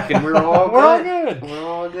baby back and we're all good. We're all good. We're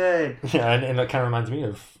all good. Yeah, and that kind of reminds me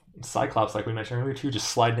of Cyclops, like we mentioned earlier too, just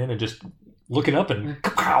sliding in and just looking up and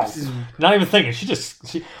pow, not even thinking.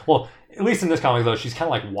 Well, at least in this comic though, she's kind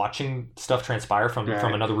of like watching stuff transpire from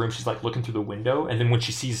another room. She's like looking through the window, and then when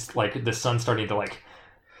she sees like the sun starting to like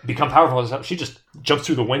become powerful, she just jumps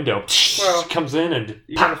through the window, comes in, and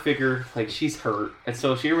you gotta figure like she's hurt, and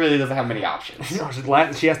so she really doesn't have many options.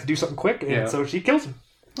 She has to do something quick, and so she kills him.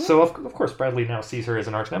 So of course Bradley now sees her as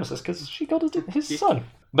an arch nemesis because she killed his son.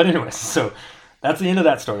 But anyways, so that's the end of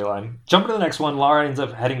that storyline. Jumping to the next one, Lara ends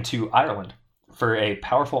up heading to Ireland for a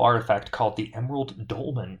powerful artifact called the Emerald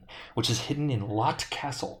Dolmen, which is hidden in Lot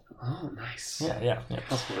Castle. Oh, nice. Yeah.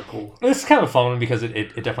 That's really cool. It's kind of fun because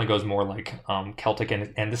it definitely goes more like Celtic,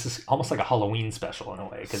 and this is almost like a Halloween special in a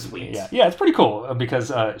way. Sweet. Yeah, it's pretty cool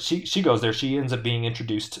because she goes there. She ends up being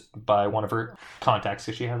introduced by one of her contacts,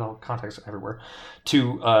 because she has all contacts everywhere,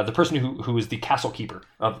 to the person who is the castle keeper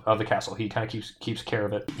of the castle. He kind of keeps care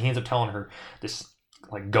of it. He ends up telling her this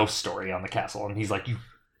like ghost story on the castle, and he's like, you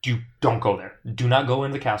don't go there. Do not go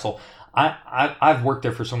in the castle. I've worked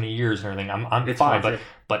there for so many years and everything. I'm fine, haunted.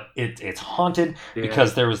 but it's haunted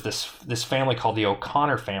because there was this family called the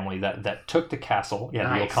O'Connor family that took the castle. Yeah,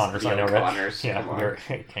 nice. The O'Connors. I know, right? Yeah,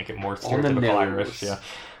 can't get more stereotypical Irish. Yeah,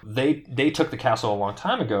 they took the castle a long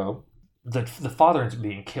time ago. The father ends up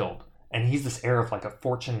being killed, and he's this heir of like a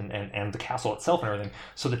fortune and the castle itself and everything.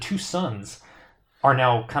 So the two sons are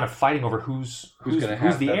now kind of fighting over who's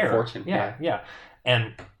the heir. Fortune. Yeah,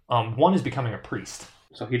 and one is becoming a priest.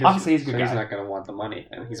 So he doesn't. Obviously, he's a good guy. He's not going to want the money,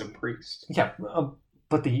 and he's a priest. Yeah,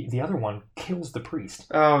 but the other one kills the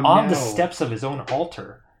priest on the steps of his own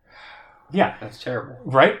altar. Yeah, that's terrible,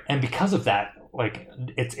 right? And because of that, like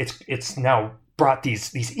it's now brought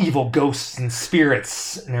these evil ghosts and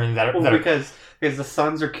spirits and everything because the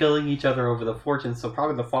sons are killing each other over the fortune. So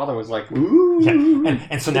probably the father was like, ooh, yeah,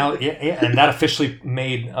 and so now and that officially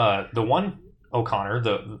made the one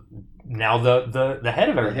O'Connor now the head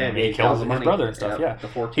of everything. He kills his brother and stuff. Yeah,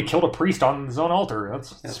 he killed a priest on his own altar.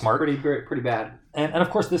 That's smart. Pretty bad. And of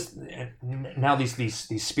course now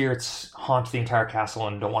these spirits haunt the entire castle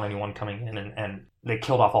and don't want anyone coming in, and they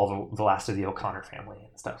killed off all the last of the O'Connor family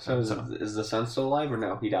and stuff. So is the son still alive or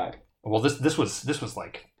no? He died. Well, this was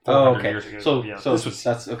like 400 years ago. So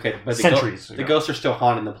that's okay. But centuries. The ghosts are still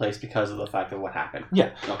haunting the place because of the fact of what happened.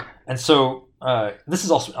 Yeah. Okay. And so this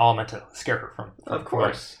is also all meant to scare her from of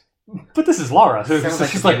course. But this is Lara. So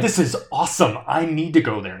she's like, this is awesome. I need to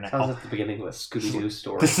go there now. Sounds like the beginning of a Scooby-Doo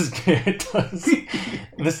story. It does.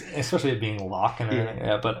 This, especially it being Locke and everything.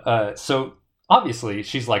 Yeah, but so obviously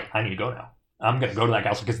she's like, I need to go now. I'm going to go to that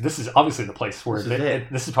castle because this is obviously the place where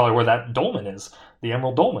this is probably where that dolmen is, the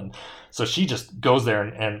Emerald Dolmen. So she just goes there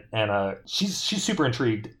and she's super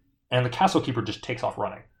intrigued, and the castle keeper just takes off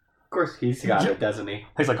running. Of course, he's got it, doesn't he?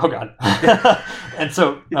 He's like, oh god. And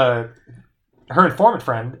so her informant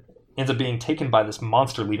friend ends up being taken by this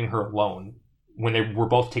monster, leaving her alone when they were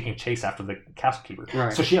both taking chase after the castle keeper.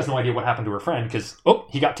 Right. So she has no idea what happened to her friend because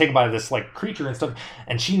he got taken by this like creature and stuff,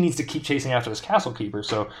 and she needs to keep chasing after this castle keeper.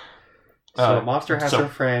 So the monster has her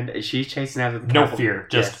friend, and she's chasing after the no fear,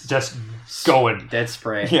 just going dead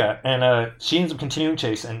spray. Yeah, and she ends up continuing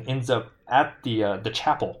chase and ends up at the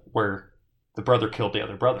chapel where the brother killed the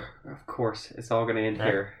other brother. Of course, it's all going to end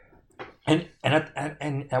here. And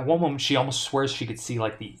at one moment she almost swears she could see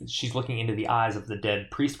she's looking into the eyes of the dead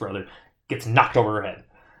priest brother, gets knocked over her head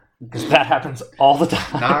because that happens all the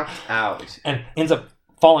time. Knocked out, and ends up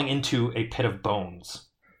falling into a pit of bones.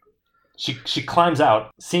 She climbs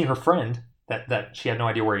out, seeing her friend that she had no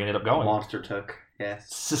idea where he ended up going. The monster took,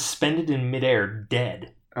 yes, suspended in midair,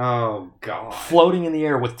 dead. Oh god, floating in the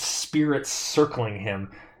air with spirits circling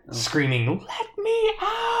him. Screaming, "Let me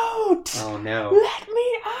out! Oh no! Let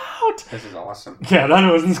me out!" This is awesome. Yeah,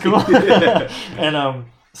 that wasn't cool. And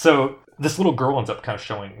so this little girl ends up kind of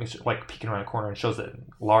showing, like peeking around the corner, and shows that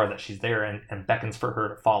Lara that she's there and beckons for her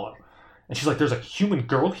to follow. And she's like, "There's a human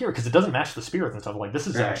girl here," because it doesn't match the spirits and stuff. Like this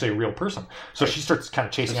is actually a real person. So she starts kind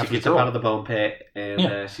of chasing after the girl. She gets up out of the bone pit,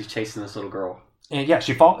 and she's chasing this little girl. And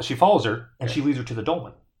she follows her, and she leads her to the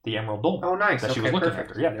dolmen. The Emerald Dolmen. Oh, nice. That she was looking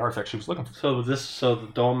after. Yeah, the artifact she was looking for. So the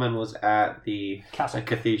dolmen was at the castle, the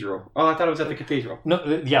cathedral. Oh, I thought it was at the cathedral. No,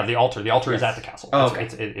 the altar. The altar is at the castle. Oh, okay.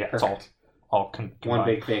 It's all combined. One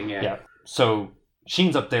big thing. Yeah. So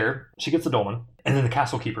Sheen's up there. She gets the dolmen, and then the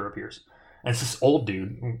castle keeper appears, and it's this old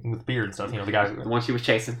dude with beard and stuff. The guy, the one she was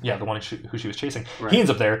chasing. Yeah, the one who she was chasing. Right. He ends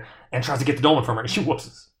up there and tries to get the dolmen from her, and she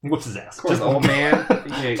whoops Whoops his ass. Of course, old man.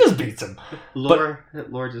 Yeah. Just beats him. Laura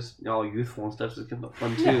just all youthful and stuff is kind of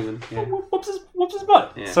fun too. Yeah. And, yeah. Whoops his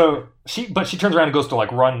butt. Yeah. So she turns around and goes to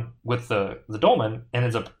like run with the dolman and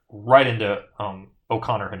ends up right into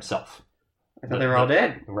O'Connor himself. I thought they were all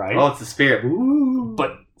dead. Right. Oh, it's the spirit. Ooh.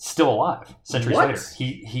 But still alive centuries What? later.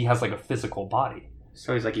 He has like a physical body.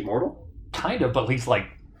 So he's like immortal? Kind of, but he's like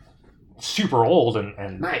super old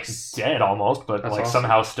and Nice. dead almost, but That's like awesome.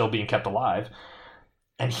 somehow still being kept alive.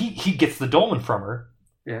 And he gets the dolman from her.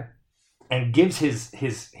 Yeah. And gives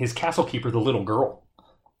his castle keeper the little girl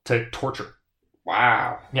to torture.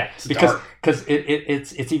 Wow. Yeah, It's because dark.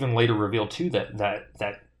 it's even later revealed too that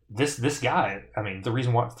this guy, I mean, the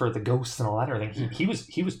reason why for the ghosts and all that and everything, he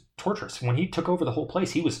was torturous. When he took over the whole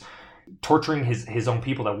place, he was torturing his own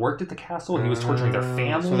people that worked at the castle. He was torturing their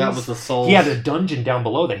families. So that was the souls. He had a dungeon down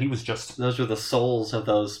below that he was just... Those were the souls of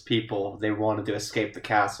those people. They wanted to escape the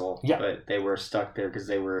castle, Yeah. but they were stuck there because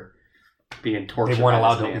they were being tortured. They weren't by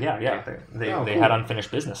allowed this to... man. Yeah. They Oh, they cool. had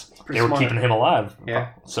unfinished business. Pretty They were smart. keeping him alive. Yeah.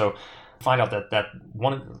 So find out that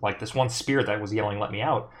one, like this one spirit that was yelling, "Let me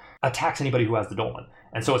out," attacks anybody who has the dolman.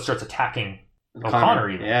 And so it starts attacking O'Connor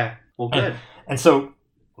even. Yeah. Well, good. And so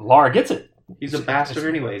Lara gets it. He's a bastard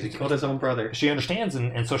anyways. He killed his own brother. She understands,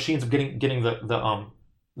 and so she ends up getting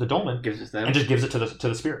the dolman Gives it them. and just gives it to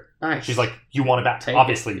the spirit. Nice. She's like, "You want it back? Take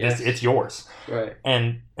Obviously, it, yes. it's yours." Right.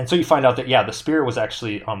 And so you find out that the spirit was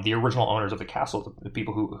actually the original owners of the castle, the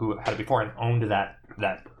people who had it before and owned that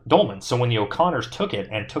dolman. So when the O'Connors took it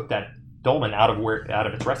and took that dolman out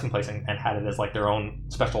of its resting place and had it as like their own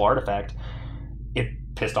special artifact, it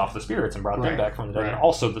pissed off the spirits and brought them Right. back from the dead. Right. And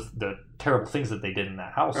also the terrible things that they did in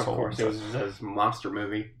that house. Of course, it was a monster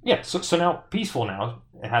movie. Yeah, so now peaceful now.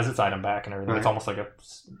 It has its item back and everything. Right. It's almost like a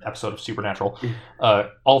episode of Supernatural. Yeah.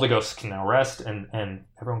 All the ghosts can now rest and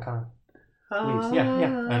everyone kind of leaves.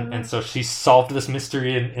 Yeah. Ah. And so she solved this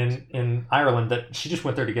mystery in Ireland that she just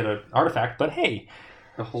went there to get an artifact. But hey,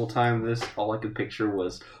 The whole time, all I could picture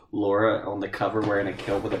was Laura on the cover wearing a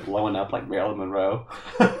kilt with it blowing up like Marilyn Monroe.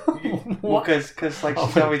 Well, because like Oh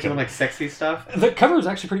she's my always God. doing like sexy stuff. The cover is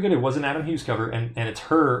actually pretty good. It was an Adam Hughes cover, and it's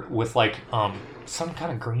her with like some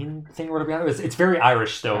kind of green thing or whatever. It's very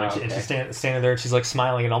Irish still, Oh, and okay. she's standing there and she's like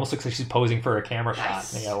smiling. It almost looks like she's posing for a camera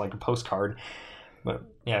Nice. shot, like a postcard. But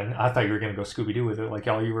yeah, I thought you were gonna go Scooby Doo with it. Like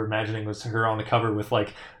all you were imagining was her on the cover with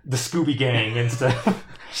like the Scooby Gang and stuff.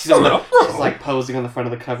 She's like posing on the front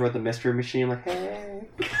of the cover of the Mystery Machine, like hey.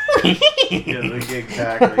 Yeah, like,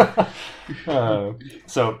 exactly.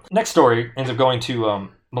 So next story ends up going to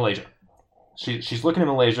Malaysia. She's looking in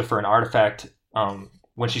Malaysia for an artifact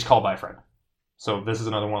when she's called by a friend. So this is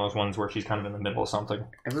another one of those ones where she's kind of in the middle of something.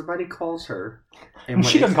 Everybody calls her,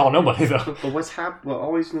 She doesn't call nobody though. But what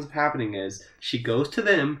always ends up happening is she goes to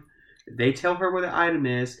them, they tell her where the item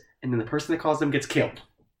is, and then the person that calls them gets killed.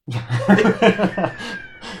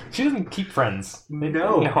 She doesn't keep friends.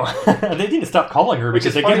 No. They need to stop calling her Which because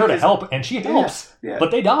is they get funny her to 'cause- help and she helps, Yeah.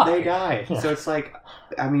 but they die. They die. Yeah. So it's like,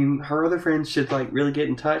 I mean, her other friends should like really get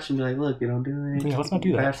in touch and be like, look, you don't do it. Yeah, let's not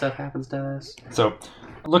do that. Bad stuff happens to us. So,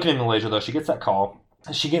 looking in Malaysia though, she gets that call.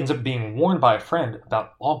 She ends up being warned by a friend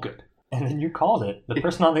about Allgood, and then you called it. The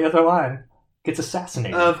person on the other line gets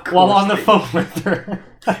assassinated Of course while on the they- phone with her.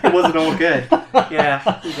 It wasn't all good.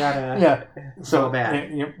 Yeah, you gotta. Yeah. So So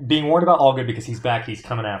bad. being warned about Allgood because he's back, he's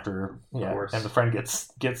coming after her. Yeah, course. and the friend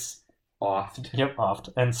gets Offed. offed,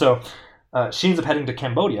 and so she ends up heading to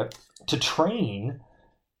Cambodia to train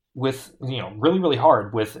with really really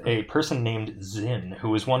hard with a person named Zin,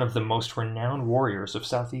 who is one of the most renowned warriors of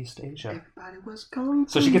Southeast Asia. Everybody was going.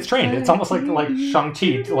 So she gets trained. It's almost like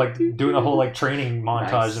Shang-Chi, like doing a whole like training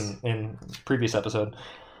montage Nice. in previous episode.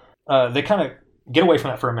 They kind of get away from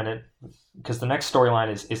that for a minute because the next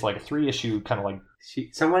storyline is like a 3-issue kind of like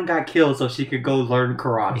Someone got killed so she could go learn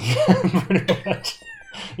karate. pretty much.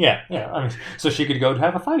 Yeah. I mean, so she could go to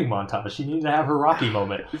have a fighting montage. She needed to have her Rocky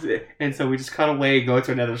moment. And so we just cut away and go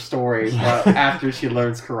to another story after she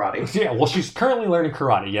learns karate. Yeah, well, she's currently learning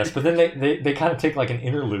karate, yes, but then they kind of take like an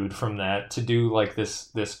interlude from that to do like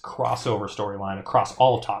this crossover storyline across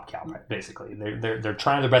all of Top Cow, basically. They're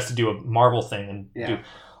trying their best to do a Marvel thing and do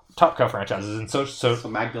Top Cow franchises, and so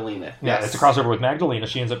Magdalena. yeah, Yes. it's a crossover with Magdalena.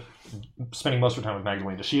 She ends up spending most of her time with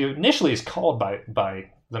Magdalena. She initially is called by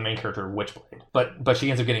the main character Witchblade, but she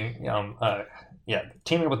ends up getting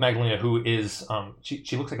teaming up with Magdalena, who is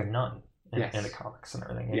she looks like a nun in the comics and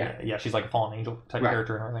everything. Yeah, she's like a fallen angel type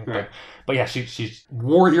character and everything. Right. But yeah, she's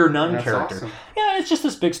warrior nun That's character. awesome. Yeah, it's just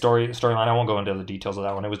this big storyline. I won't go into the details of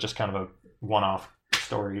that one. It was just kind of a one-off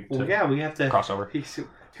story to Well, yeah, we have to crossover.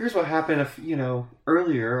 here's what happened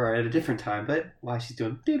earlier or at a different time, but why she's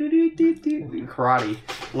doing karate,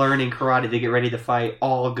 learning karate to get ready to fight,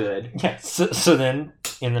 all good. Yeah. So then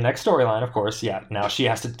in the next storyline, of course, now she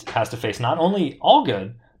has to face not only All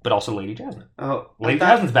Good, but also Lady Jasmine. Oh, Lady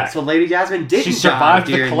Jasmine's back. So Lady Jasmine didn't She survived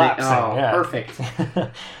die the collapse. perfect.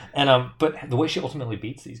 And but the way she ultimately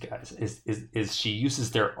beats these guys is she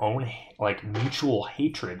uses their own like mutual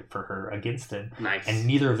hatred for her against them. Nice. And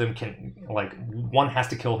neither of them can, like, one has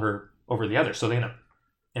to kill her over the other, so they end up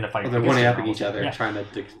in a fight. They're one up each other, trying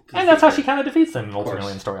to. And that's how she kind of defeats them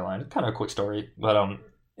ultimately in the storyline. Kind of a quick story, but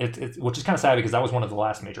it's which is kind of sad because that was one of the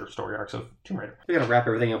last major story arcs of Tomb Raider. We got to wrap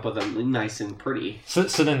everything up with them nice and pretty. So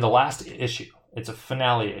then the last issue, it's a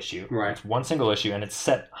finale issue. Right. It's one single issue, and it's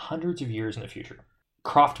set hundreds of years in the future.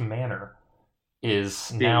 Croft Manor is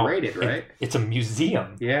being now raided, right? It's a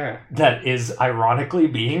museum. Yeah. That is ironically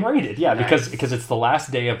being raided. Yeah, nice. because it's the last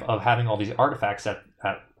day of having all these artifacts at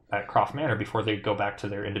Croft Manor before they go back to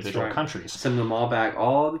their individual countries. Send them all back.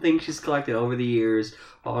 All the things she's collected over the years,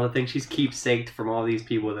 all the things she's keepsaked from all these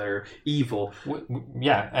people that are evil.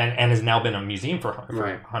 Yeah, and has now been a museum for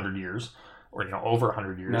 100 years. Or over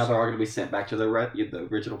 100 years. Now they're all going to be sent back to the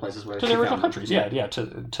original places where to their original countries. Yeah,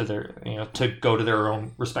 to their to go to their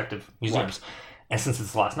own respective museums. Right. And since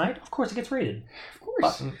it's the last night, of course it gets raided. Of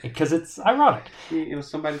course, because it's ironic.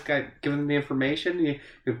 Somebody's given them the information.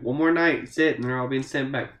 You one more night, that's it, and they're all being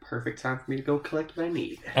sent back. Perfect time for me to go collect what I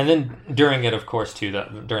need. And then during it, of course, too,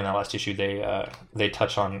 during that last issue, they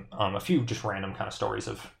touch on a few just random kind of stories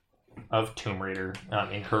of Tomb Raider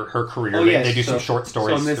in her career. Oh, they do some short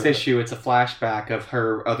stories. So in this issue, it's a flashback of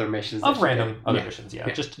her other missions. Of random other missions, yeah.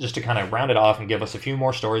 Just to kind of round it off and give us a few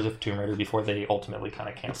more stories of Tomb Raider before they ultimately kind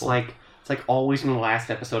of cancel. It's like always in the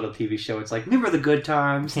last episode of the TV show, it's like, remember the good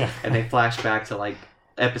times? Yeah. And they flash back to like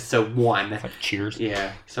episode 1. Like Cheers.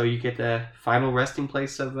 Yeah. So you get the final resting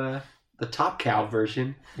place of the Top Cow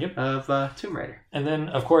version of Tomb Raider. And then,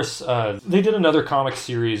 of course, they did another comic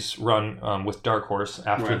series run with Dark Horse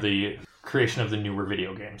after the creation of the newer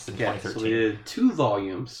video games in 2013. So they did 2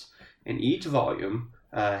 volumes, and each volume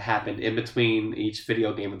happened in between each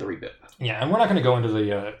video game of the reboot. Yeah, and we're not going to go into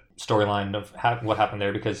the storyline of what happened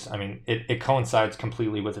there because, I mean, it coincides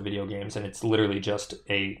completely with the video games, and it's literally just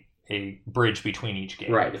a bridge between each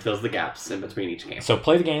game. Right, it fills the gaps in between each game. So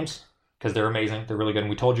play the games, because they're amazing. They're really good.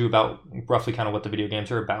 And we told you about roughly kind of what the video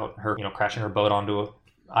games are about. Her, crashing her boat onto an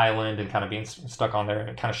island and kind of being stuck on there. And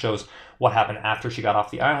it kind of shows what happened after she got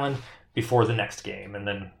off the island before the next game, and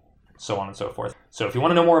then so on and so forth. So if you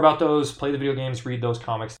want to know more about those, play the video games, read those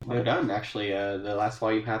comics. They're done, actually. The last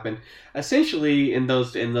volume happened. Essentially, in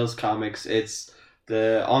those comics, it's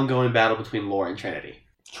the ongoing battle between Laura and Trinity.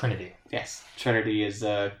 Trinity. Yes. Trinity is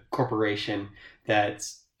a corporation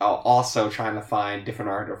that's also trying to find different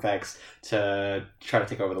artifacts to try to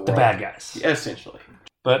take over the world. The bad guys. Essentially.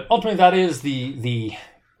 But ultimately, that is the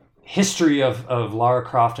history of Lara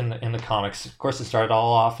Croft in the comics. Of course, it started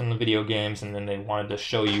all off in the video games, and then they wanted to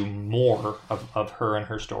show you more of her and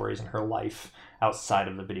her stories and her life outside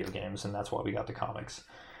of the video games, and that's why we got the comics.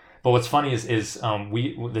 But what's funny is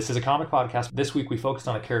this is a comic podcast. This week we focused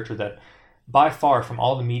on a character that, by far, from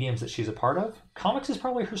all the mediums that she's a part of, comics is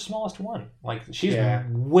probably her smallest one. Like, she's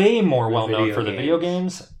way more well known for the video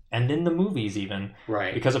games and in the movies even,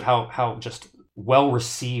 right? Because of how just well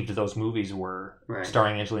received those movies were,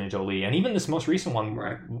 starring Angelina Jolie, and even this most recent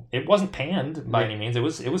one, it wasn't panned by any means. It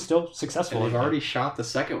was still successful. And they've already shot the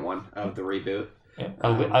second one of the reboot. Yeah.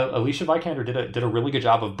 Alicia Vikander did a really good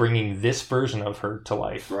job of bringing this version of her to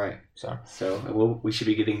life. Right. So we should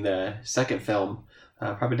be getting the second film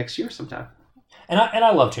probably next year sometime. And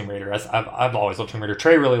I love Tomb Raider. I've always loved Tomb Raider.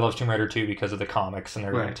 Trey really loves Tomb Raider too because of the comics and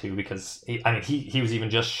everything too. Because he was even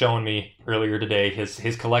just showing me earlier today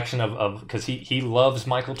his collection of because he loves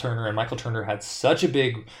Michael Turner, and Michael Turner had such a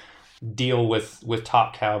big deal with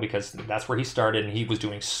Top Cow because that's where he started, and he was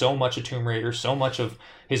doing so much of Tomb Raider, so much of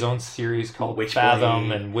his own series called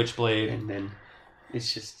Fathom and Witchblade, and then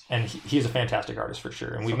it's just he's a fantastic artist for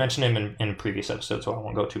sure. And we mentioned him in previous episodes, so I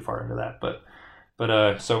won't go too far into that, But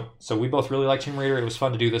so we both really liked Tomb Raider. It was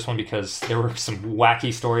fun to do this one because there were some wacky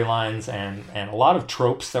storylines and a lot of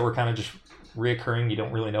tropes that were kind of just reoccurring. You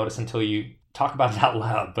don't really notice until you talk about it out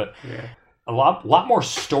loud. But a lot more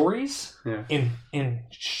stories in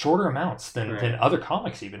shorter amounts than other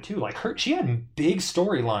comics even too. Like she had big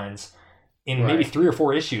storylines in maybe 3 or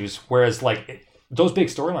 4 issues, whereas like those big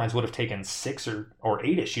storylines would have taken 6 or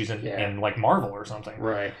 8 issues in like Marvel or something.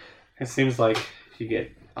 Right. It seems like you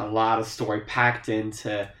get a lot of story packed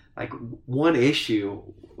into like one issue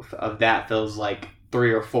of that feels like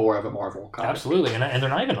 3 or 4 of a Marvel comic. Absolutely, and they're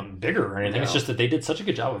not even bigger or anything. No. It's just that they did such a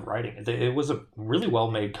good job of writing it. It was a really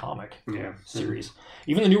well-made comic series.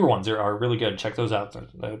 Even the newer ones are really good. Check those out.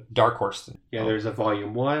 The Dark Horse. Yeah, there's a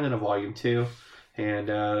Volume 1 and a Volume 2, and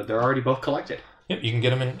they're already both collected. Yep, you can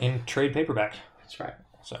get them in trade paperback. That's right.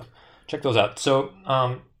 So check those out. So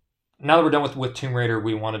now that we're done with Tomb Raider,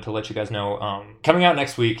 we wanted to let you guys know coming out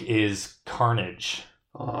next week is Carnage.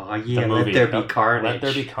 Oh, yeah, the movie. Let There Be Carnage. Let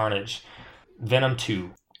There Be Carnage. Venom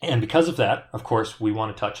 2. And because of that, of course, we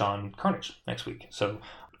want to touch on Carnage next week. So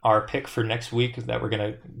our pick for next week that we're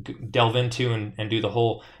going to delve into and do the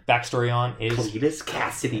whole backstory on is... Cletus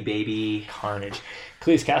Cassidy, baby. Carnage.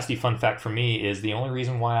 Cletus Cassidy, fun fact for me, is the only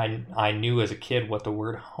reason why I knew as a kid what the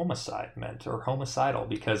word homicide meant, or homicidal,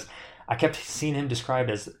 because I kept seeing him described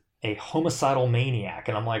as a homicidal maniac.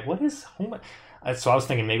 And I'm like, what is So I was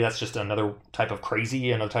thinking maybe that's just another type of crazy,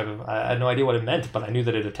 another type of... I had no idea what it meant, but I knew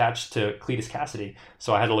that it attached to Cletus Cassidy.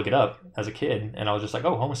 So I had to look it up as a kid, and I was just like,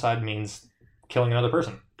 oh, homicide means killing another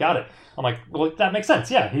person. Got it. I'm like, well, that makes sense.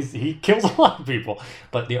 Yeah, he kills a lot of people.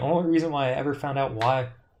 But the only reason why I ever found out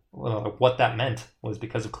what that meant was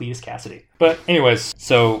because of Cletus Cassidy. But anyways,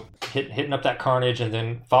 so hitting up that Carnage, and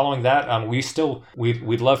then following that,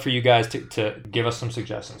 we'd love for you guys to give us some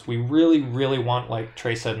suggestions. We really, really want, like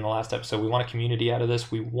Trey said in the last episode, we want a community out of this.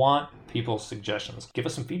 We want people's suggestions. Give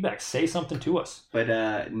us some feedback. Say something to us.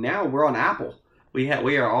 But now we're on Apple. We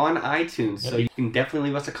are on iTunes, so you can definitely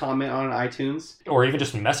leave us a comment on iTunes. Or even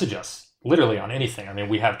just message us, literally on anything. I mean,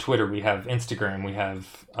 we have Twitter, we have Instagram, we have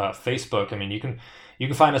Facebook. I mean, you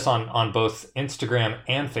can find us on both Instagram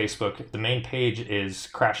and Facebook. The main page is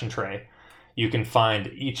Crash and Trey. You can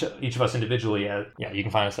find each of us individually you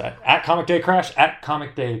can find us at Comic Day Crash, at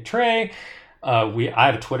Comic Day Trey. I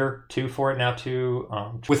have a Twitter too for it now too.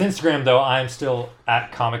 With Instagram though, I'm still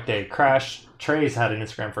at Comic Day Crash. Trey's had an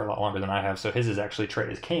Instagram for a lot longer than I have, so his is actually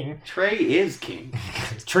Trey is King. Trey is King.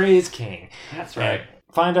 Trey is King. That's right.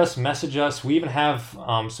 Find us, message us. We even have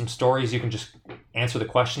some stories. You can just answer the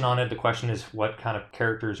question on it. The question is what kind of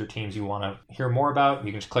characters or teams you want to hear more about.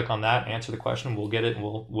 You can just click on that, answer the question. We'll get it.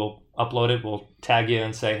 We'll upload it. We'll tag you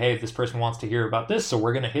and say, hey, this person wants to hear about this, so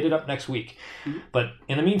we're going to hit it up next week. Mm-hmm. But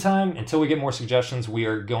in the meantime, until we get more suggestions, we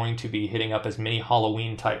are going to be hitting up as many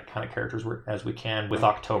Halloween-type kind of characters as we can with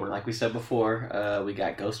October. Like we said before, we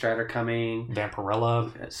got Ghost Rider coming.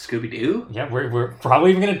 Vampirella. Scooby-Doo. Yeah, we're probably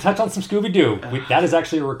even going to touch on some Scooby-Doo. That is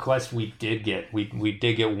actually a request we did get. We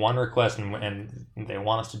did get one request, and they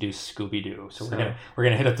want us to do Scooby-Doo. So we're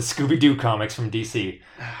gonna hit up the Scooby-Doo comics from DC.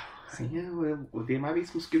 Yeah, there might be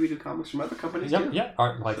some Scooby-Doo comics from other companies too. Yeah.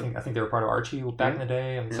 I think they were part of Archie back in the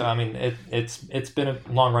day, and so I mean it's been a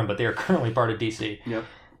long run, but they are currently part of DC. Yep.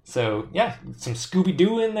 So yeah, some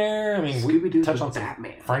Scooby-Doo in there. I mean, we touch on some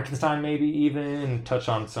Batman. Frankenstein, maybe even touch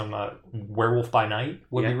on some Werewolf by Night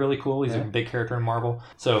would be really cool. He's a big character in Marvel.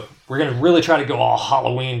 So we're gonna really try to go all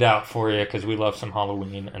Halloweened out for you because we love some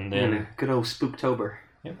Halloween, and then good old Spooktober.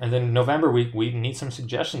 Yeah, and then November we need some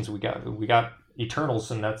suggestions. We got Eternals,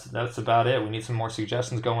 and that's about it. We need some more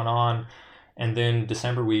suggestions going on. And then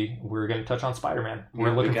December we're going to touch on Spider-Man.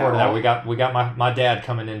 We're looking forward to that. We got my dad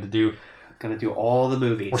coming in to do. Going to do all the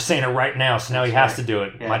movies. We're saying it right now, so now he has to do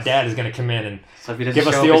it. Yes. My dad is going to come in and give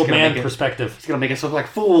us the old man perspective. He's going to make us look like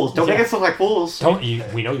fools. Don't make us look like fools.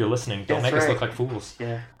 We know you're listening. Don't make us look like fools.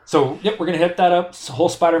 Yeah. So, we're going to hit that up. Whole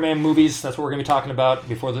Spider-Man movies. That's what we're going to be talking about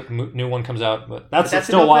before the new one comes out. But that's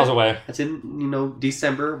still a while away. That's in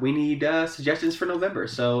December. We need suggestions for November.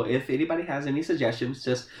 So if anybody has any suggestions,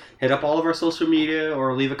 just hit up all of our social media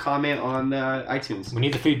or leave a comment on iTunes. We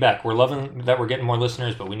need the feedback. We're loving that we're getting more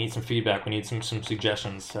listeners, but we need some feedback. We need some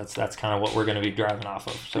suggestions. That's kind of what we're going to be driving off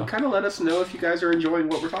of. So kind of let us know if you guys are enjoying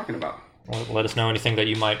what we're talking about. Let us know anything that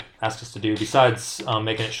you might ask us to do besides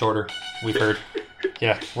making it shorter. We've heard.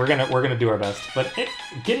 Yeah, we're gonna do our best. But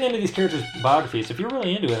getting into these characters' biographies, if you're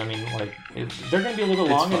really into it, I mean, they're gonna be a little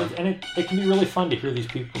bit long, and it can be really fun to hear these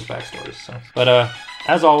people's backstories. So, but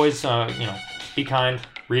as always, be kind.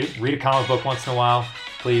 Read a comic book once in a while,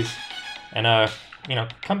 please, and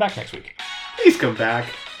come back next week. Please come back.